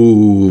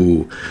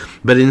 Ooh.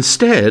 But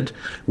instead,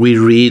 we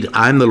read,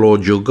 I'm the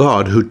Lord your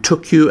God who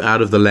took you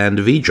out of the land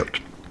of Egypt.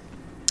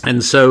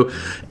 And so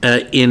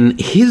in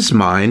his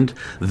mind,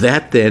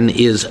 that then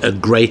is a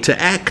greater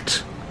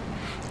act.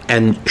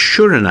 And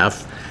sure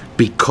enough,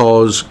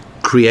 because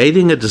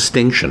creating a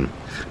distinction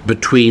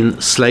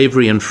between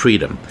slavery and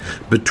freedom,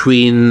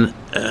 between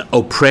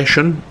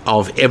oppression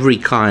of every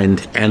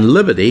kind and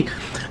liberty,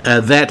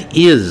 that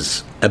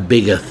is a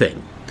bigger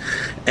thing.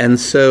 And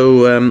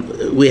so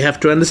we have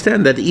to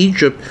understand that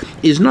Egypt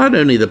is not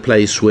only the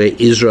place where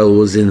Israel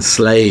was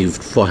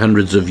enslaved for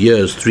hundreds of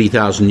years,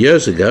 3,000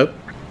 years ago,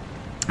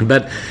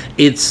 but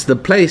it's the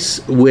place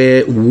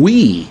where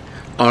we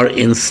are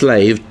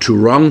enslaved to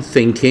wrong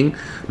thinking,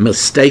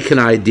 mistaken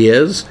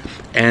ideas,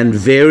 and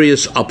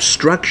various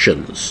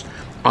obstructions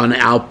on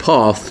our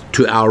path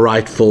to our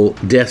rightful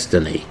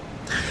destiny.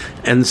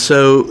 And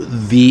so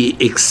the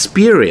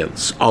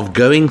experience of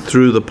going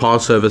through the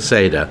Passover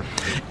Seder,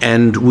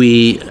 and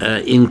we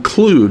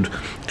include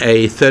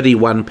a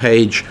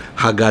 31-page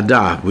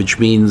Haggadah, which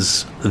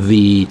means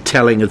the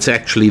telling, it's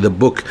actually the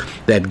book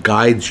that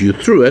guides you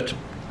through it,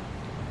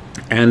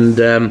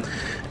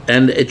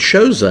 and it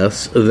shows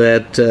us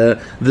that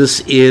this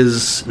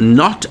is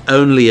not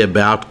only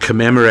about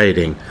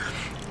commemorating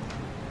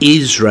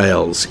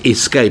Israel's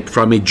escape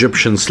from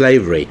Egyptian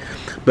slavery,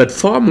 but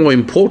far more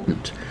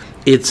important,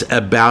 it's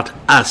about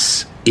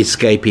us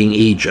escaping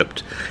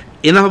Egypt.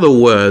 In other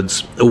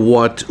words,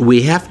 what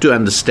we have to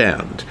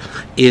understand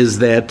is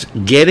that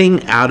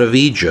getting out of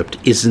Egypt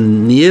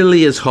isn't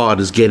nearly as hard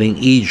as getting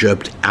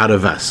Egypt out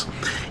of us.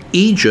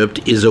 Egypt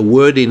is a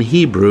word in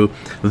Hebrew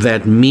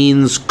that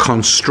means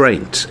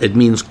constraint. It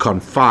means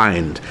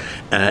confined.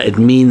 It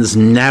means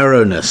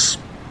narrowness.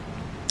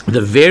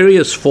 The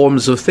various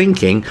forms of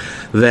thinking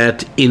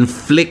that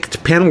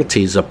inflict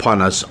penalties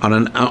upon us on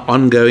an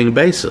ongoing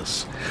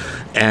basis.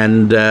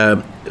 And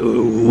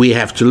we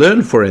have to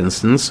learn, for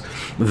instance,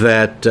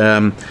 that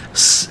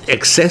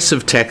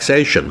excessive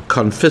taxation,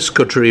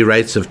 confiscatory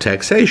rates of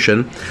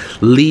taxation,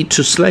 lead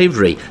to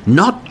slavery,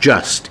 not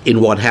just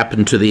in what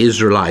happened to the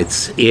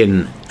Israelites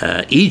in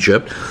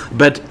Egypt,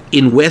 but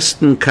in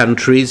Western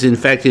countries, in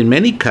fact, in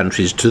many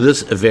countries to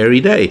this very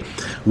day,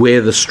 where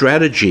the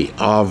strategy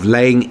of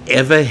laying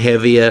ever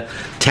heavier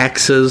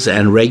taxes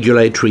and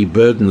regulatory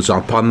burdens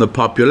upon the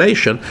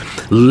population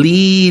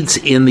leads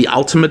in the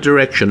ultimate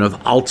direction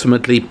of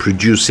ultimately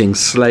producing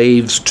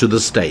slaves to the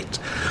state.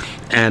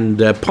 And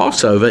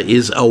Passover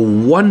is a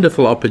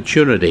wonderful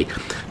opportunity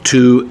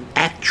to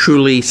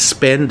actually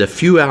spend a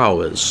few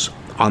hours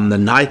on the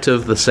night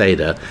of the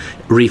Seder,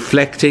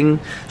 reflecting,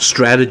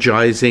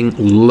 strategizing,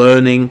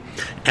 learning,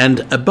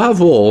 and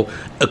above all,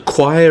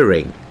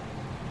 acquiring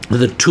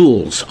the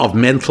tools of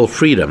mental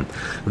freedom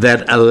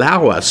that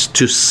allow us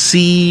to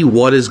see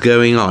what is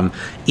going on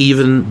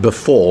even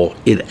before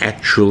it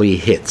actually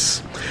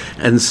hits.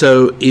 And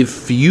so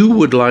if you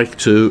would like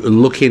to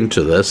look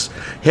into this,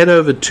 head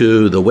over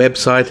to the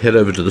website, head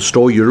over to the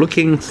store. You're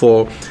looking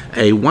for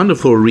a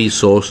wonderful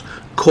resource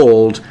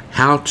called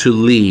How to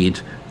Lead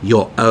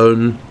Your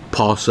Own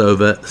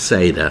Passover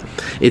Seder.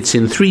 It's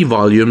in 3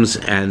 volumes,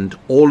 and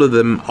all of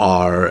them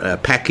are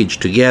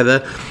packaged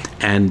together,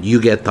 and you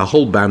get the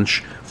whole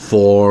bunch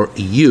for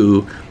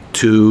you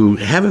to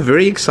have a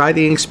very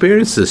exciting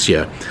experience this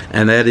year,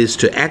 and that is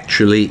to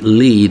actually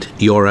lead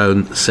your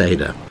own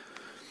Seder.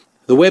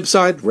 The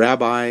website,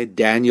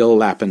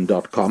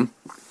 RabbiDanielLapin.com,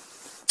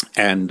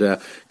 and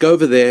go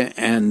over there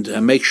and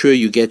make sure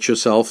you get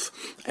yourself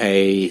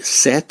a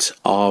set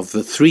of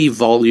the 3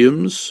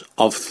 volumes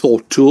of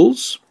Thought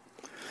Tools.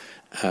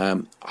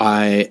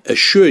 I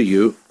assure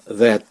you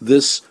that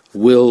this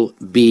will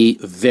be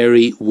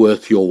very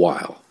worth your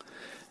while.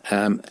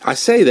 I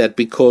say that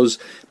because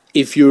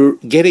if you're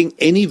getting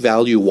any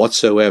value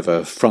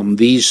whatsoever from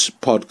these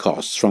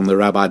podcasts, from the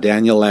Rabbi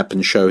Daniel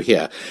Lapin Show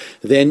here,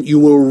 then you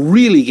will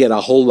really get a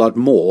whole lot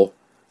more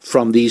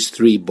from these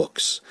 3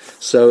 books.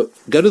 So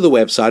go to the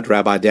website,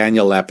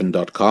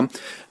 RabbiDanielLapin.com,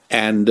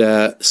 and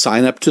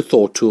sign up to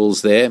Thought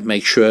Tools there.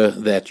 Make sure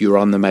that you're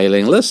on the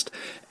mailing list,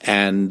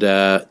 and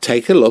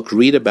take a look,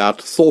 read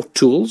about thought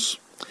tools,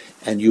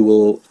 and you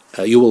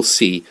will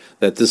see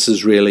that this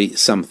is really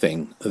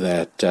something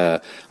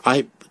that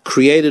I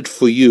created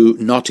for you,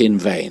 not in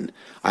vain.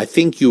 I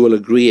think you will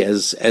agree,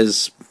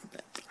 as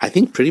I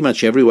think pretty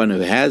much everyone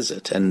who has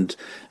it, and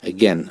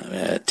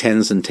again,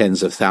 tens and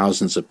tens of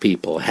thousands of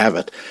people have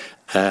it.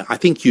 I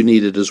think you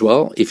need it as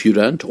well, if you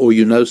don't, or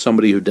you know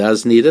somebody who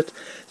does need it.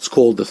 It's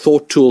called the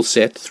Thought Tool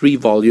Set, 3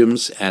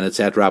 volumes, and it's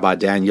at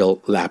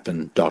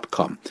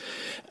RabbiDanielLapin.com.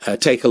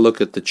 Take a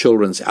look at the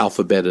Children's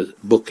Alphabet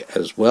book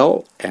as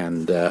well,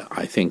 and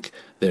I think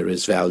there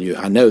is value.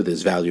 I know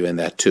there's value in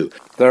that too.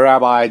 The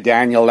Rabbi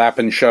Daniel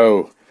Lapin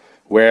Show,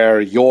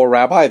 where your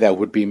rabbi, that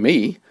would be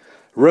me,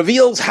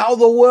 reveals how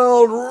the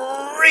world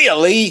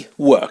really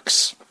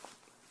works.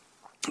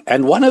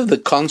 And one of the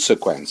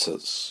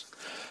consequences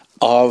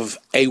of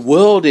a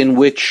world in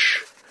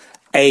which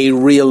a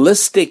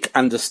realistic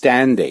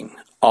understanding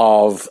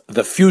of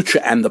the future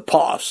and the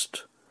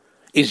past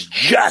is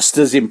just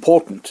as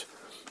important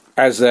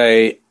as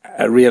a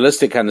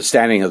realistic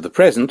understanding of the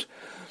present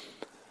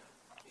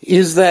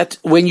is that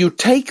when you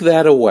take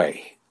that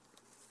away,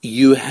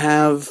 you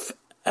have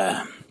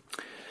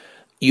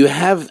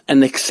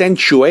an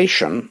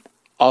accentuation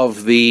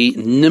of the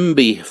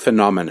NIMBY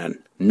phenomenon,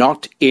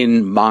 not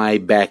in my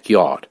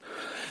backyard.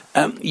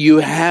 You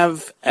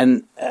have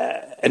an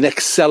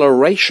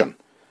acceleration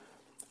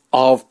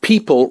of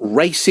people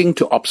racing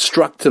to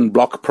obstruct and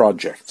block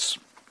projects.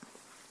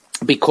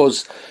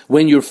 Because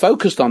when you're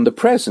focused on the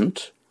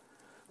present,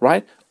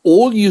 right,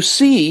 all you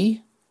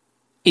see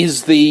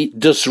is the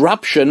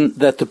disruption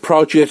that the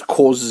project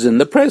causes in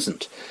the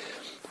present.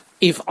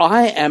 If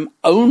I am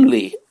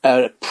only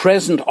a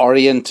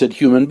present-oriented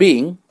human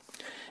being,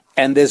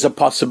 and there's a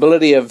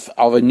possibility of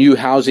a new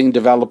housing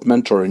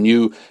development or a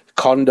new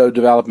condo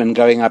development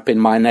going up in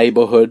my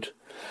neighborhood,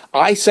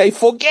 I say,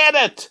 forget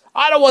it.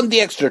 I don't want the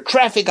extra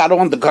traffic. I don't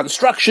want the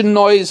construction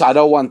noise. I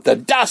don't want the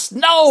dust.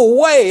 No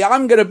way.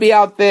 I'm going to be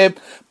out there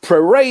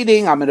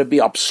parading. I'm going to be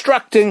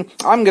obstructing.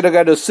 I'm going to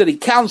go to city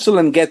council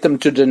and get them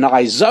to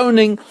deny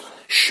zoning.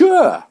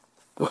 Sure.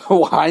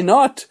 Why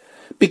not?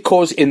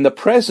 Because in the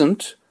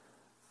present,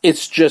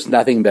 it's just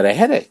nothing but a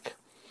headache.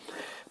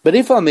 But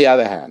if, on the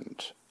other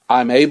hand,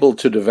 I'm able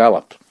to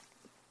develop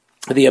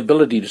the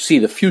ability to see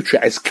the future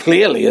as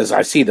clearly as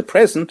I see the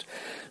present,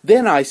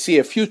 then I see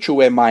a future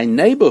where my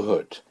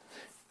neighborhood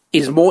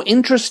is more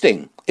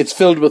interesting. It's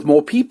filled with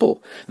more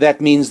people.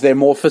 That means there are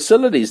more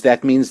facilities.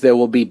 That means there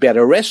will be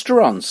better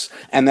restaurants.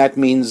 And that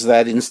means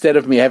that instead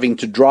of me having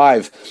to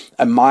drive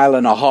 1.5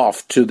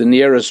 miles to the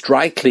nearest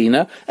dry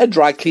cleaner, a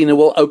dry cleaner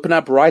will open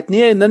up right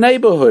near in the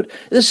neighborhood.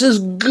 This is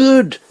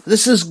good.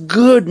 This is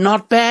good,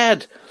 not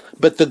bad.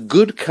 But the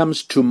good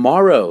comes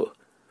tomorrow,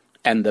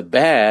 and the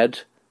bad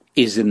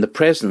is in the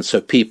present,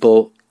 so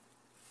people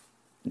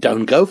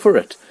don't go for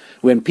it.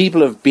 When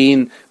people have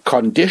been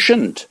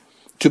conditioned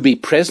to be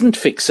present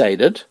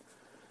fixated,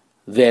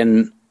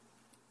 then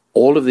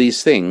all of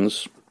these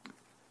things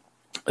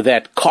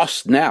that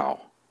cost now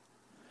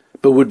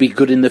but would be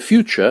good in the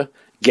future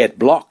get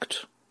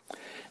blocked.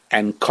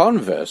 And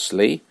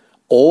conversely,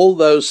 all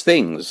those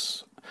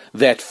things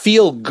that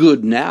feel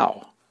good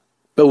now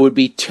but would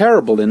be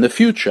terrible in the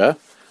future,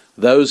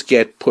 those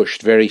get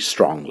pushed very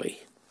strongly.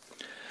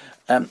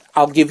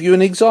 I'll give you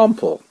an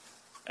example.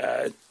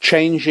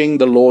 Changing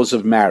the laws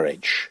of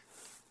marriage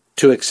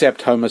to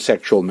accept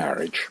homosexual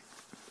marriage.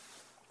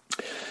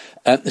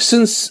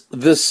 Since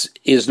this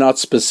is not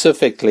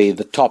specifically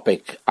the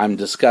topic I'm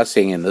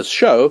discussing in this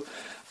show,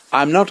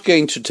 I'm not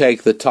going to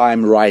take the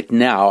time right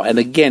now. And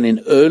again,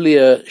 in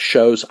earlier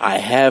shows, I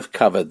have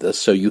covered this,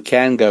 so you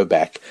can go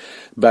back.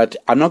 But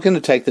I'm not going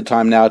to take the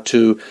time now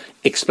to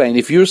explain.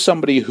 If you're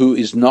somebody who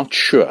is not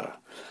sure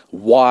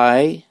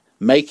why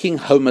making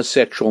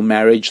homosexual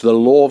marriage the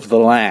law of the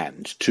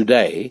land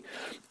today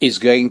is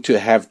going to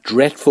have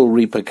dreadful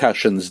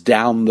repercussions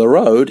down the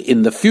road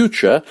in the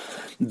future,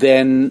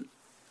 then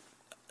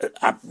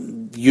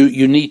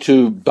you need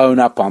to bone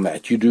up on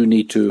that. You do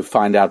need to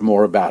find out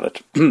more about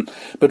it.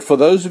 But for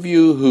those of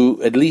you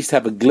who at least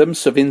have a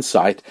glimpse of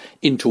insight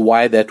into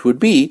why that would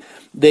be,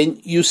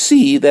 then you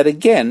see that,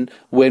 again,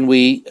 when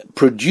we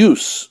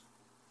produce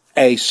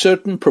a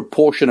certain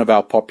proportion of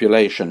our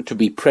population to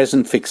be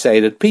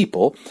present-fixated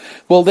people,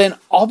 well, then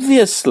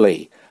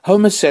obviously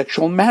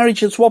homosexual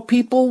marriage is what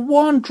people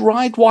want,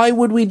 right? Why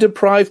would we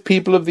deprive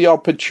people of the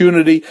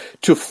opportunity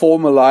to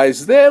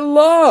formalize their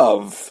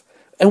love?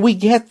 And we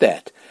get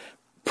that.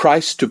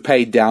 Price to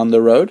pay down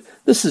the road,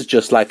 this is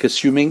just like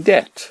assuming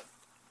debt.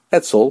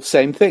 That's all,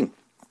 same thing.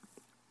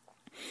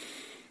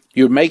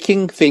 You're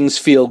making things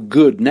feel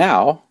good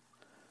now,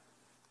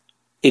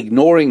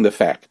 ignoring the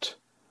fact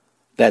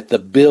that the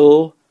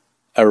bill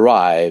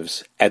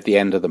arrives at the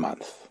end of the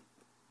month.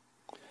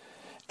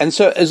 And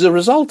so as a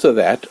result of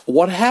that,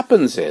 what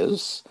happens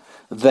is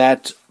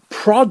that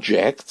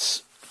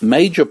projects,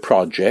 major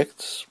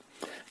projects,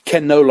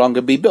 can no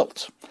longer be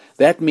built.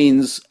 That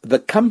means the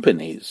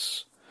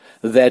companies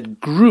that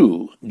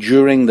grew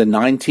during the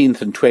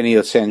 19th and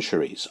 20th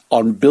centuries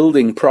on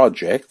building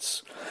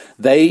projects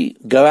they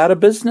go out of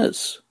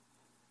business.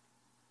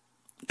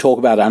 Talk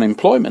about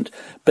unemployment,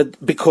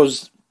 but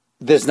because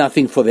there's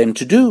nothing for them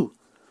to do,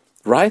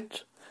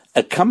 right?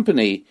 A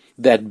company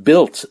that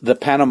built the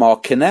Panama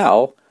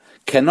Canal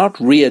cannot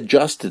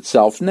readjust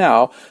itself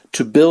now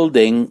to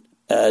building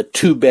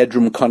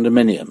two-bedroom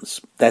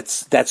condominiums.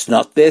 That's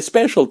not their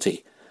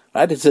specialty,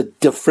 right? It's a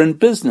different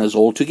business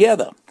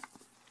altogether.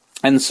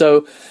 And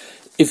so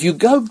if you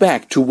go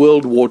back to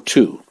World War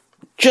II,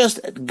 just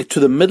to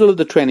the middle of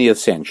the 20th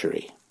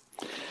century,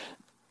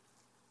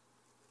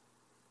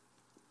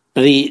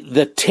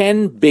 the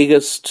 10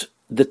 biggest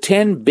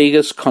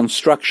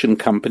construction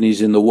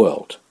companies in the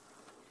world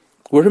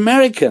were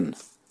American.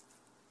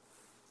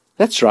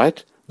 That's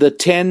right. The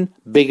 10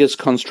 biggest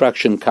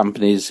construction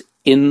companies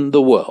in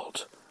the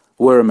world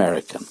were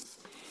American.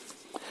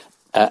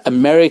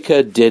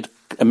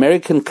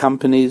 American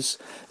companies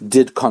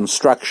did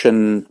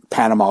construction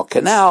Panama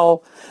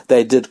Canal.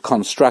 They did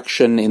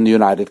construction in the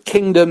United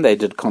Kingdom. They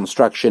did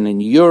construction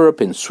in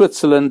Europe, in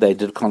Switzerland. They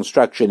did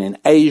construction in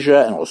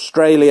Asia and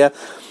Australia.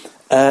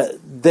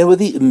 There were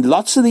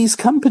lots of these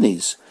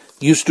companies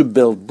used to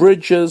build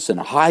bridges and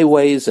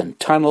highways and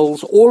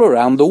tunnels all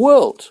around the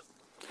world.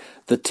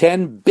 The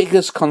 10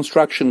 biggest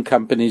construction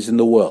companies in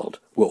the world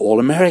were all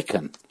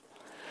American.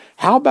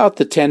 How about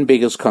the 10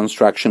 biggest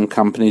construction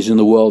companies in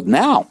the world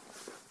now?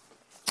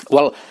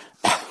 Well,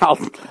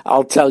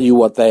 I'll tell you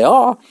what they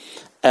are.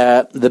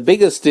 The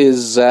biggest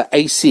is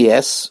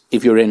ACS,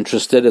 if you're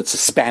interested. It's a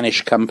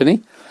Spanish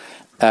company.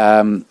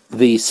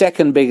 The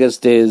second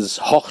biggest is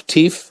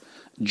Hochtief,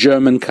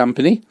 German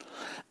company.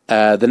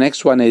 The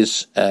next one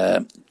is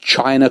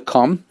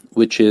Chinacom,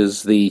 which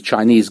is the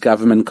Chinese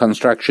government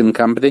construction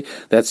company.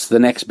 That's the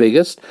next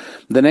biggest.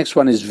 The next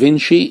one is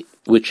Vinci,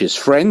 which is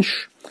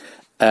French.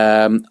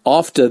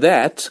 After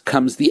that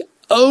comes the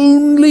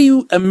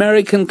only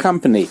American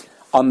company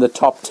on the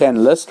top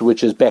 10 list,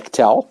 which is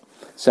Bechtel,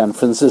 San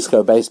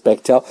Francisco-based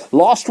Bechtel.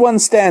 Last one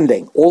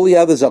standing. All the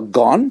others are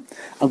gone.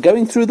 I'm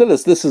going through the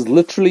list. This is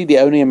literally the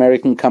only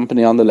American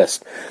company on the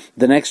list.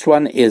 The next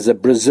one is a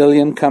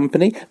Brazilian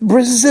company.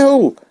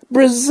 Brazil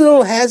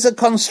has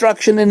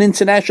an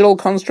international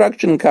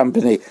construction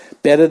company,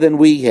 better than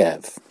we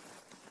have.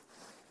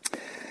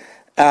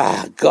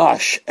 The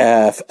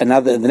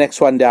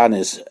next one down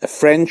is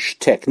French,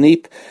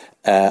 Technip.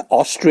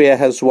 Austria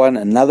has one,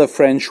 another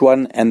French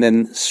one, and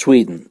then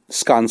Sweden.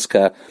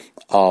 Skanska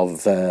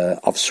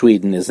of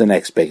Sweden is the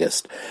next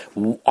biggest.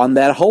 On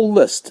that whole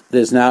list,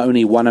 there's now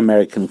only one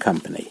American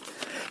company.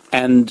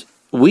 And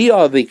we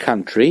are the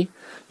country,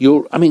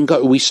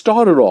 we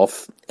started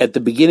off at the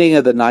beginning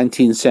of the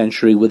 19th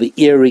century with the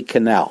Erie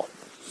Canal.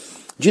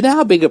 Do you know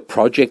how big a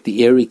project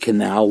the Erie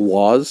Canal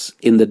was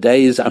in the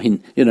days?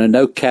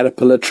 No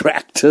Caterpillar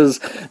tractors.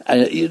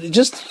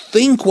 Just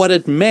think what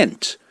it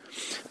meant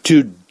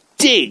to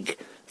dig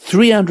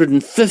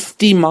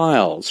 350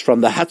 miles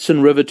from the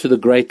Hudson River to the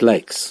Great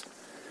Lakes.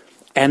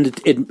 And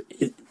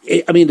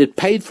it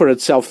paid for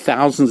itself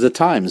thousands of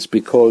times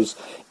because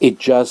it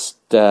just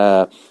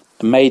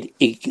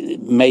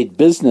made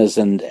business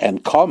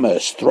and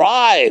commerce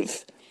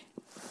thrive.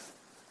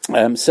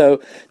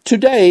 So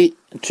today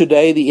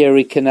the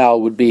Erie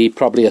Canal would be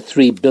probably a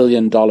 $3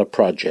 billion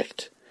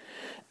project.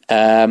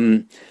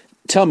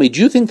 Tell me,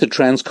 do you think the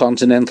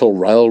Transcontinental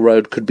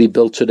Railroad could be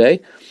built today?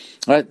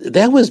 Right,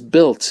 that was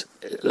built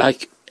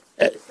like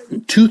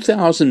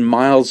 2,000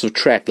 miles of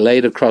track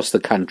laid across the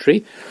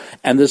country,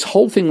 and this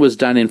whole thing was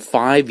done in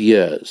 5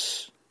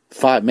 years,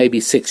 maybe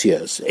 6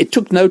 years. It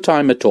took no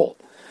time at all.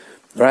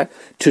 Right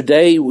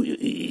today,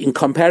 in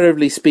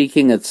comparatively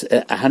speaking, it's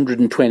a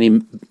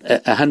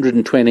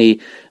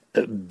 $120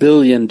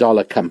 billion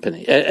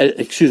company.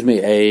 A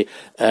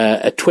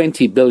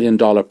 $20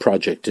 billion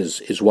project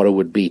is what it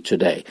would be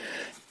today.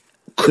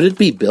 Could it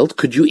be built?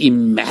 Could you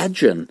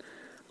imagine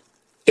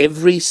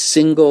every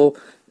single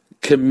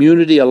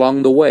community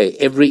along the way,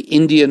 every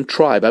Indian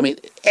tribe?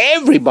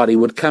 Everybody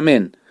would come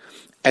in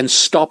and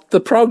stop the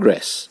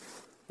progress.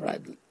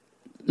 Right?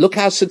 Look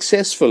how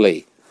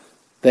successfully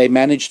they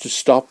managed to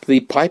stop the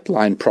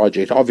pipeline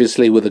project,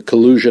 obviously with the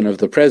collusion of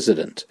the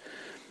president.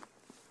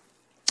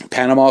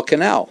 Panama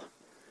Canal,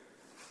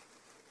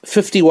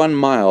 51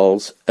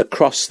 miles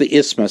across the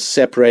isthmus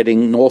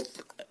separating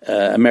North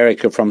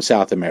America from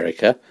South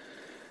America.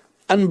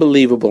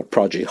 Unbelievable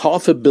project,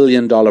 $500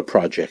 million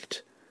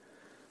project,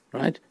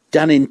 right?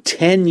 Done in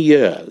 10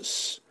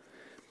 years,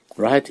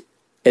 right?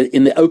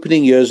 In the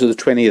opening years of the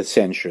 20th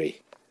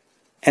century.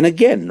 And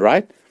again,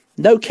 right?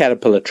 No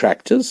Caterpillar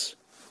tractors.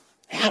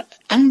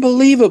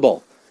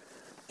 Unbelievable.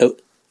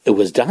 It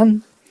was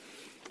done.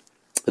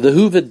 The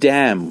Hoover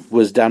Dam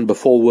was done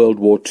before World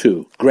War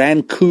II.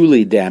 Grand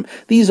Coulee Dam.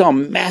 These are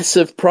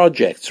massive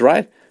projects,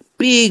 right?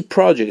 Big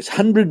projects,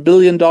 $100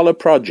 billion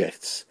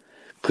projects.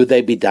 Could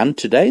they be done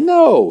today?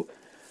 No.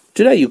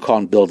 Today you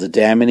can't build a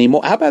dam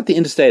anymore. How about the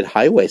interstate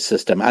highway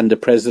system under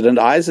President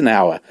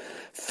Eisenhower?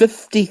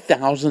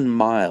 50,000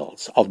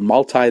 miles of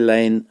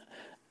multi-lane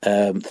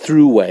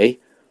throughway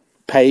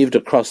paved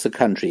across the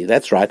country.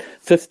 That's right,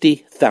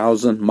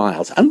 50,000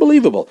 miles.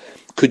 Unbelievable.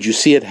 Could you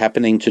see it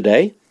happening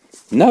today?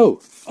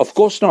 No, of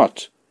course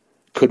not.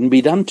 Couldn't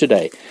be done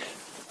today.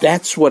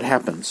 That's what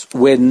happens.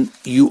 When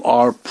you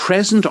are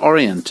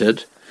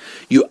present-oriented,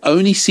 you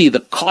only see the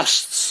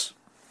costs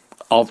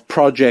of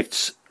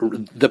projects,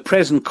 the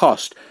present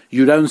cost.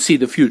 You don't see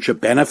the future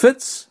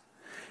benefits.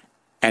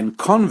 And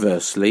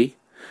conversely,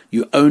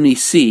 you only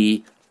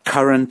see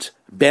current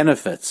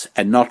benefits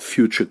and not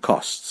future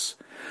costs.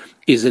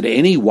 Is it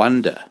any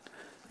wonder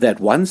that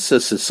once a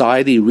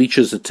society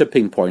reaches a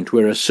tipping point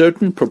where a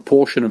certain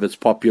proportion of its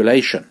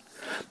population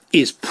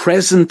is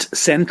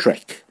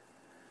present-centric,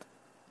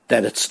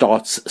 that it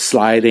starts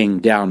sliding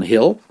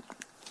downhill?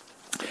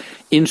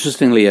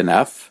 Interestingly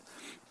enough,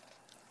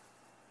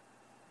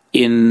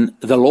 in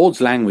the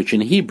Lord's language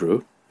in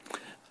Hebrew,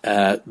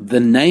 the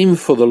name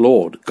for the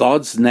Lord,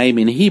 God's name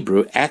in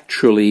Hebrew,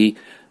 actually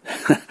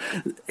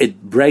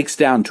it breaks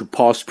down to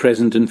past,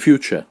 present, and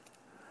future.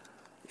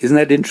 Isn't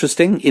that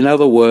interesting? In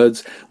other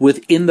words,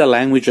 within the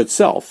language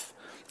itself,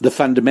 the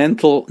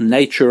fundamental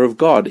nature of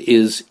God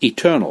is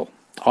eternal,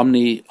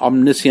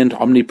 omniscient,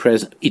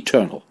 omnipresent,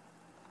 eternal.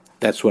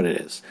 That's what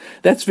it is.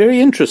 That's very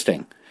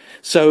interesting.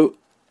 So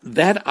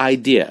that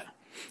idea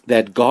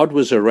that God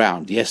was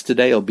around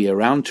yesterday, he'll be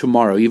around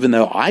tomorrow, even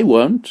though I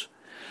won't,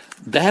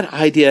 that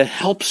idea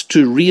helps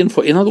to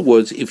reinforce. In other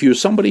words, if you're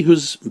somebody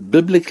who's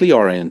biblically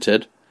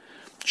oriented,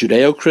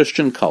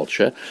 Judeo-Christian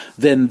culture,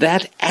 then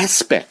that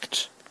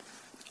aspect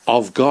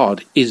of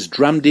God is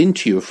drummed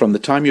into you from the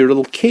time you're a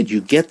little kid. You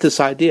get this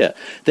idea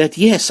that,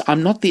 yes,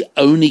 I'm not the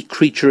only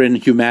creature in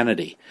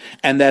humanity,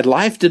 and that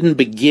life didn't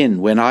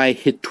begin when I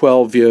hit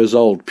 12 years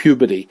old,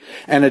 puberty,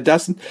 and it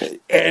doesn't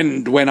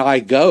end when I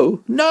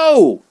go.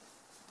 No!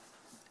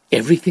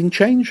 Everything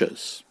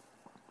changes.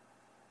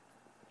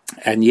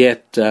 And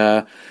yet,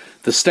 the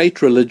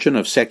state religion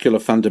of secular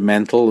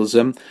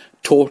fundamentalism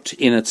taught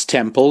in its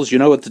temples. You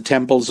know what the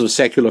temples of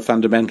secular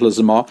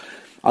fundamentalism are?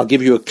 I'll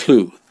give you a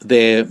clue.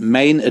 Their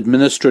main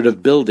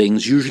administrative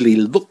buildings usually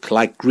look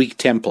like Greek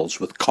temples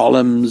with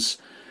columns,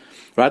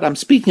 right? I'm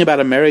speaking about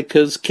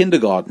America's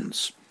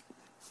kindergartens.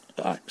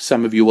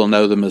 Some of you will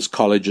know them as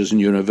colleges and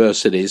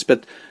universities,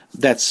 but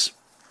that's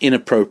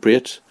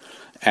inappropriate.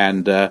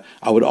 And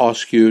I would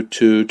ask you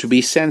to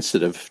be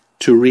sensitive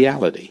to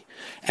reality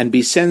and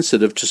be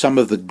sensitive to some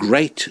of the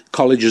great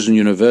colleges and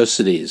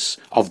universities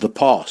of the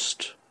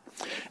past,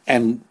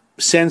 and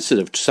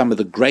sensitive to some of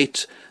the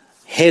great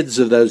heads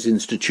of those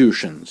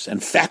institutions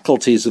and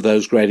faculties of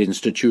those great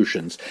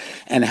institutions,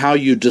 and how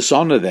you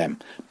dishonor them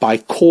by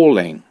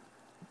calling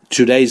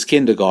today's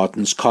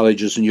kindergartens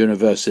colleges and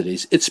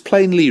universities. It's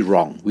plainly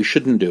wrong. We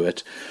shouldn't do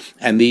it.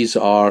 And these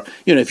are,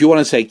 if you want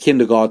to say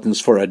kindergartens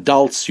for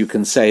adults, you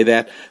can say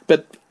that,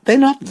 but they're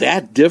not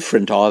that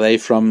different, are they,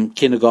 from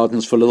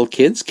kindergartens for little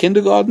kids?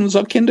 Kindergartens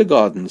are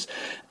kindergartens.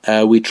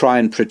 We try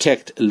and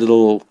protect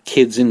little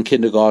kids in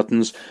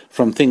kindergartens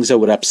from things that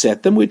would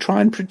upset them. We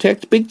try and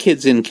protect big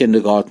kids in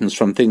kindergartens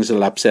from things that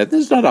will upset them.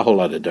 There's not a whole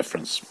lot of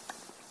difference.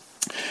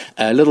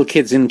 Little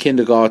kids in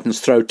kindergartens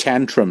throw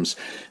tantrums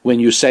when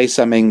you say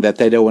something that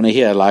they don't want to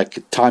hear,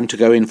 like time to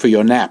go in for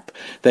your nap.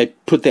 They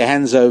put their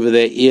hands over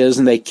their ears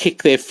and they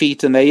kick their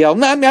feet and they yell,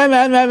 no,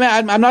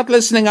 I'm not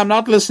listening, I'm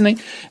not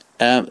listening.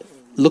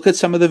 Look at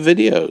some of the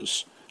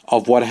videos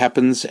of what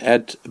happens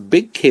at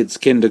big kids'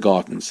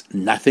 kindergartens.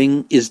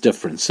 Nothing is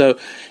different. So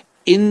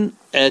in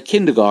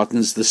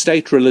kindergartens, the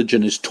state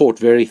religion is taught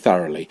very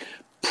thoroughly.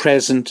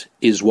 Present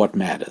is what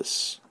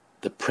matters.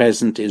 The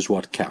present is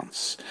what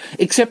counts.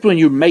 Except when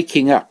you're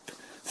making up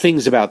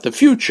things about the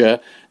future,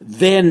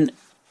 then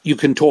you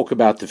can talk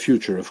about the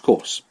future, of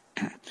course.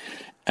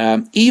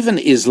 Even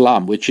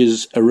Islam, which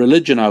is a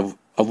religion of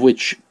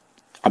which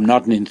I'm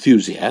not an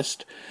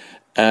enthusiast,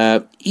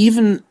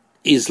 even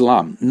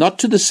Islam, not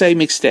to the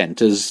same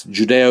extent as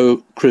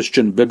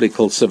Judeo-Christian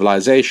biblical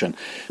civilization,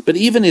 but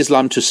even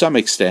Islam to some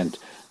extent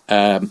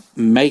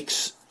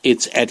makes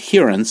its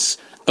adherents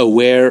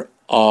aware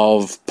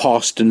of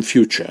past and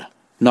future,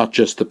 not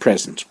just the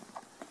present.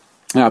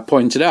 Now,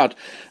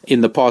 in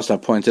the past I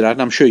pointed out,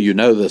 and I'm sure you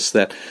know this,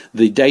 that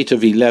the date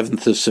of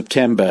 11th of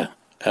September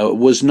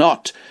was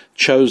not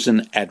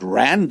chosen at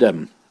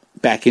random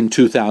back in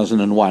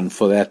 2001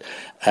 for that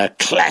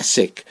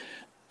classic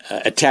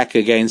attack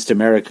against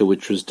America,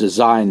 which was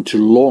designed to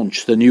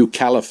launch the new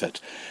caliphate.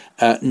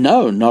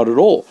 No, not at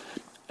all.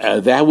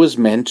 That was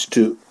meant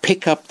to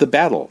pick up the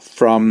battle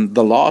from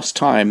the last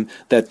time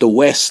that the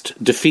West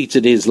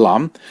defeated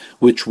Islam,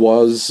 which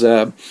was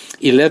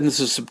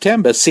 11th of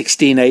September,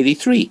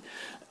 1683.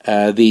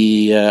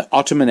 The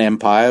Ottoman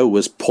Empire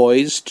was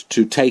poised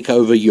to take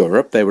over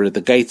Europe. They were at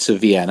the gates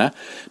of Vienna.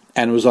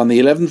 And it was on the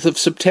 11th of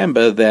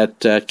September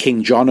that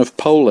King John of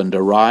Poland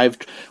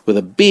arrived with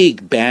a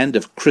big band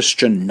of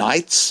Christian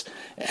knights,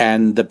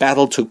 and the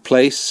battle took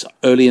place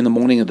early in the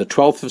morning of the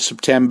 12th of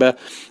September,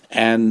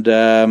 and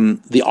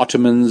the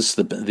Ottomans,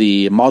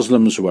 the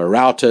Muslims were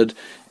routed,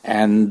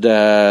 and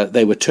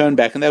they were turned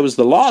back, and that was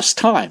the last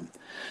time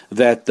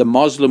that the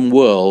Muslim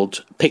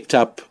world picked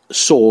up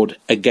sword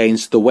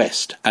against the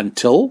West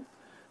until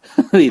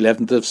the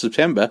 11th of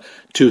September,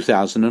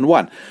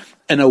 2001.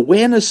 An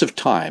awareness of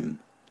time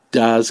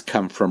does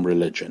come from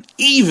religion,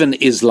 even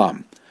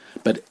Islam,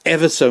 but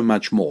ever so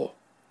much more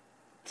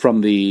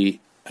from the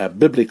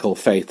biblical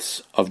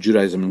faiths of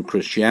Judaism and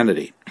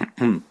Christianity.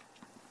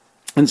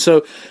 And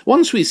so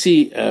once we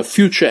see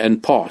future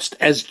and past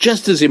as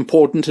just as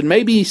important, and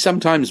maybe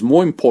sometimes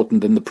more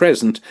important than the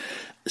present,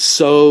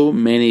 so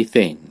many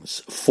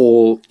things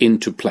fall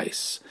into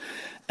place.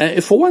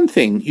 For one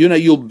thing,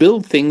 you'll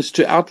build things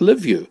to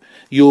outlive you.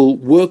 You'll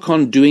work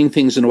on doing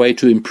things in a way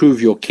to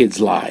improve your kids'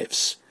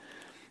 lives.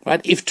 Right?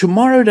 If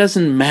tomorrow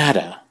doesn't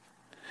matter,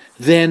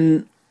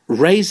 then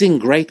raising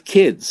great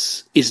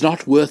kids is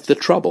not worth the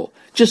trouble.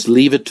 Just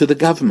leave it to the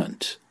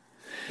government.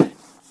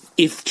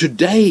 If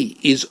today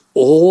is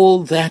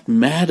all that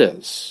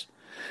matters,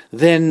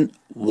 then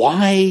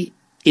why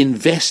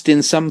invest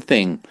in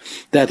something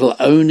that'll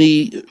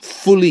only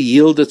fully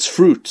yield its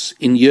fruits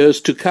in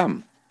years to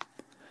come?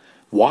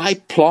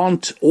 Why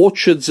plant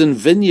orchards and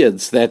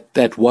vineyards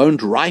that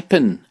won't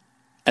ripen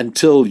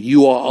until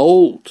you are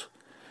old?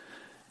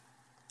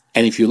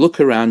 And if you look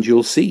around,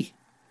 you'll see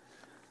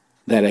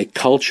that a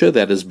culture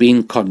that has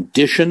been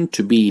conditioned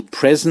to be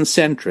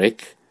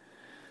present-centric,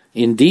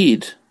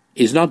 indeed,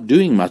 is not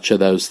doing much of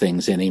those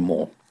things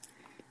anymore,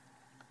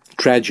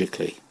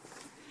 tragically.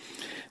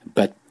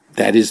 But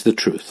that is the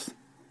truth.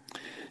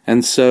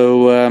 And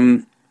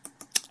so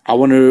I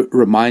want to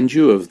remind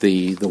you of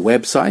the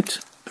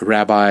website,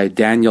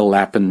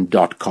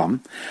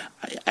 RabbiDanielLapin.com.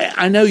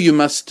 I know you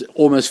must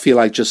almost feel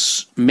like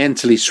just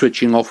mentally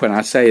switching off when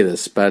I say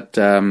this, but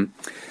I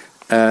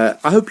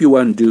hope you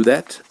won't do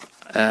that.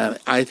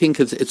 I think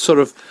it's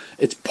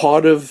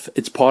part of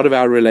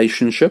our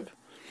relationship,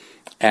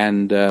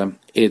 and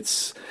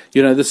this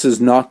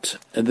is not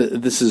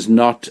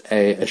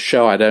a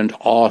show. I don't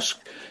ask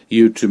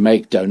you to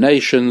make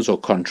donations or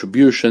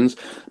contributions,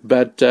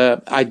 but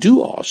I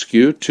do ask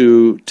you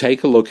to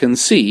take a look and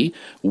see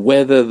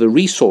whether the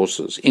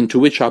resources into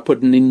which I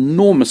put an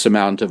enormous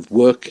amount of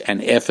work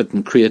and effort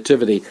and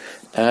creativity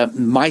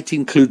might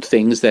include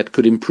things that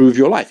could improve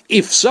your life.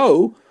 If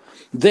so,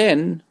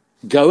 then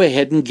go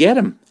ahead and get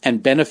them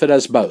and benefit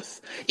us both.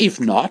 If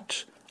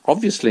not,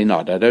 obviously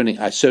not.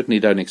 I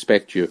certainly don't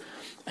expect you.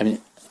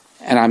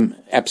 And I'm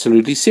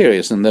absolutely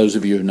serious, and those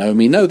of you who know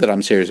me know that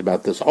I'm serious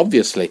about this,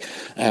 obviously.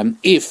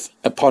 If,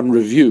 upon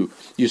review,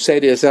 you say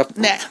to yourself,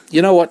 nah,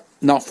 you know what,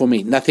 not for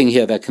me, nothing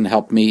here that can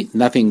help me,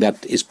 nothing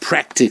that is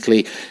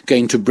practically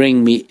going to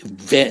bring me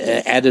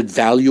added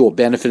value or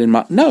benefit in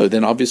my... No,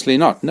 then obviously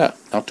not. No,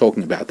 not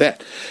talking about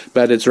that.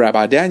 But it's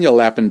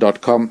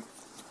RabbiDanielLapin.com,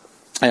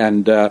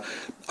 and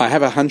I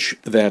have a hunch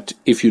that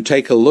if you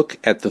take a look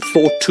at the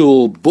Thought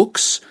Tool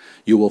books,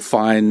 you will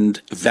find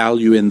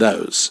value in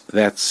those.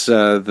 That's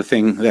the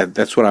thing,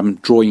 that's what I'm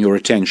drawing your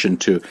attention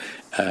to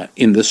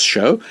in this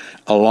show,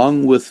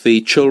 along with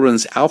the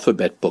Children's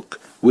Alphabet book,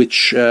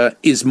 which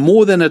is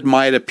more than it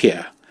might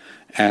appear.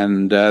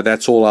 And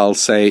that's all I'll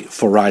say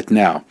for right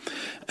now.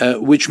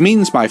 Which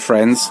means, my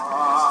friends,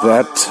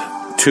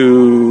 that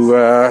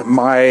to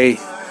my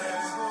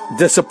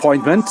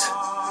disappointment,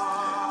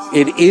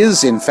 it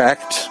is, in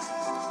fact,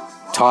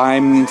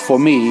 time for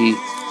me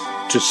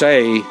to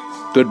say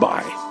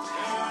goodbye.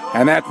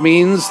 And that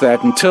means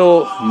that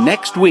until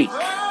next week,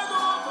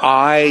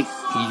 I,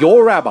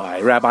 your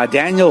rabbi, Rabbi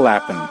Daniel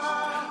Lapin,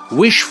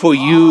 wish for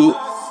you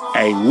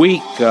a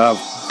week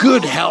of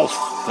good health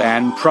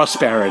and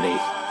prosperity.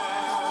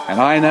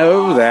 And I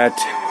know that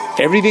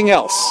everything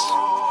else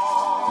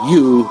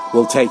you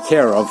will take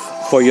care of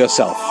for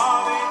yourself.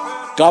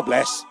 God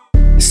bless.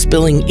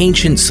 Spilling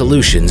ancient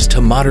solutions to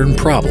modern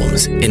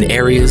problems in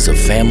areas of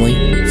family,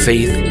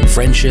 faith,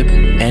 friendship,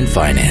 and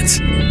finance.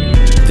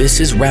 This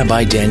is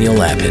Rabbi Daniel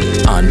Lapin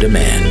On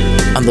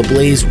Demand on the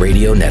Blaze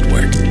Radio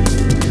Network.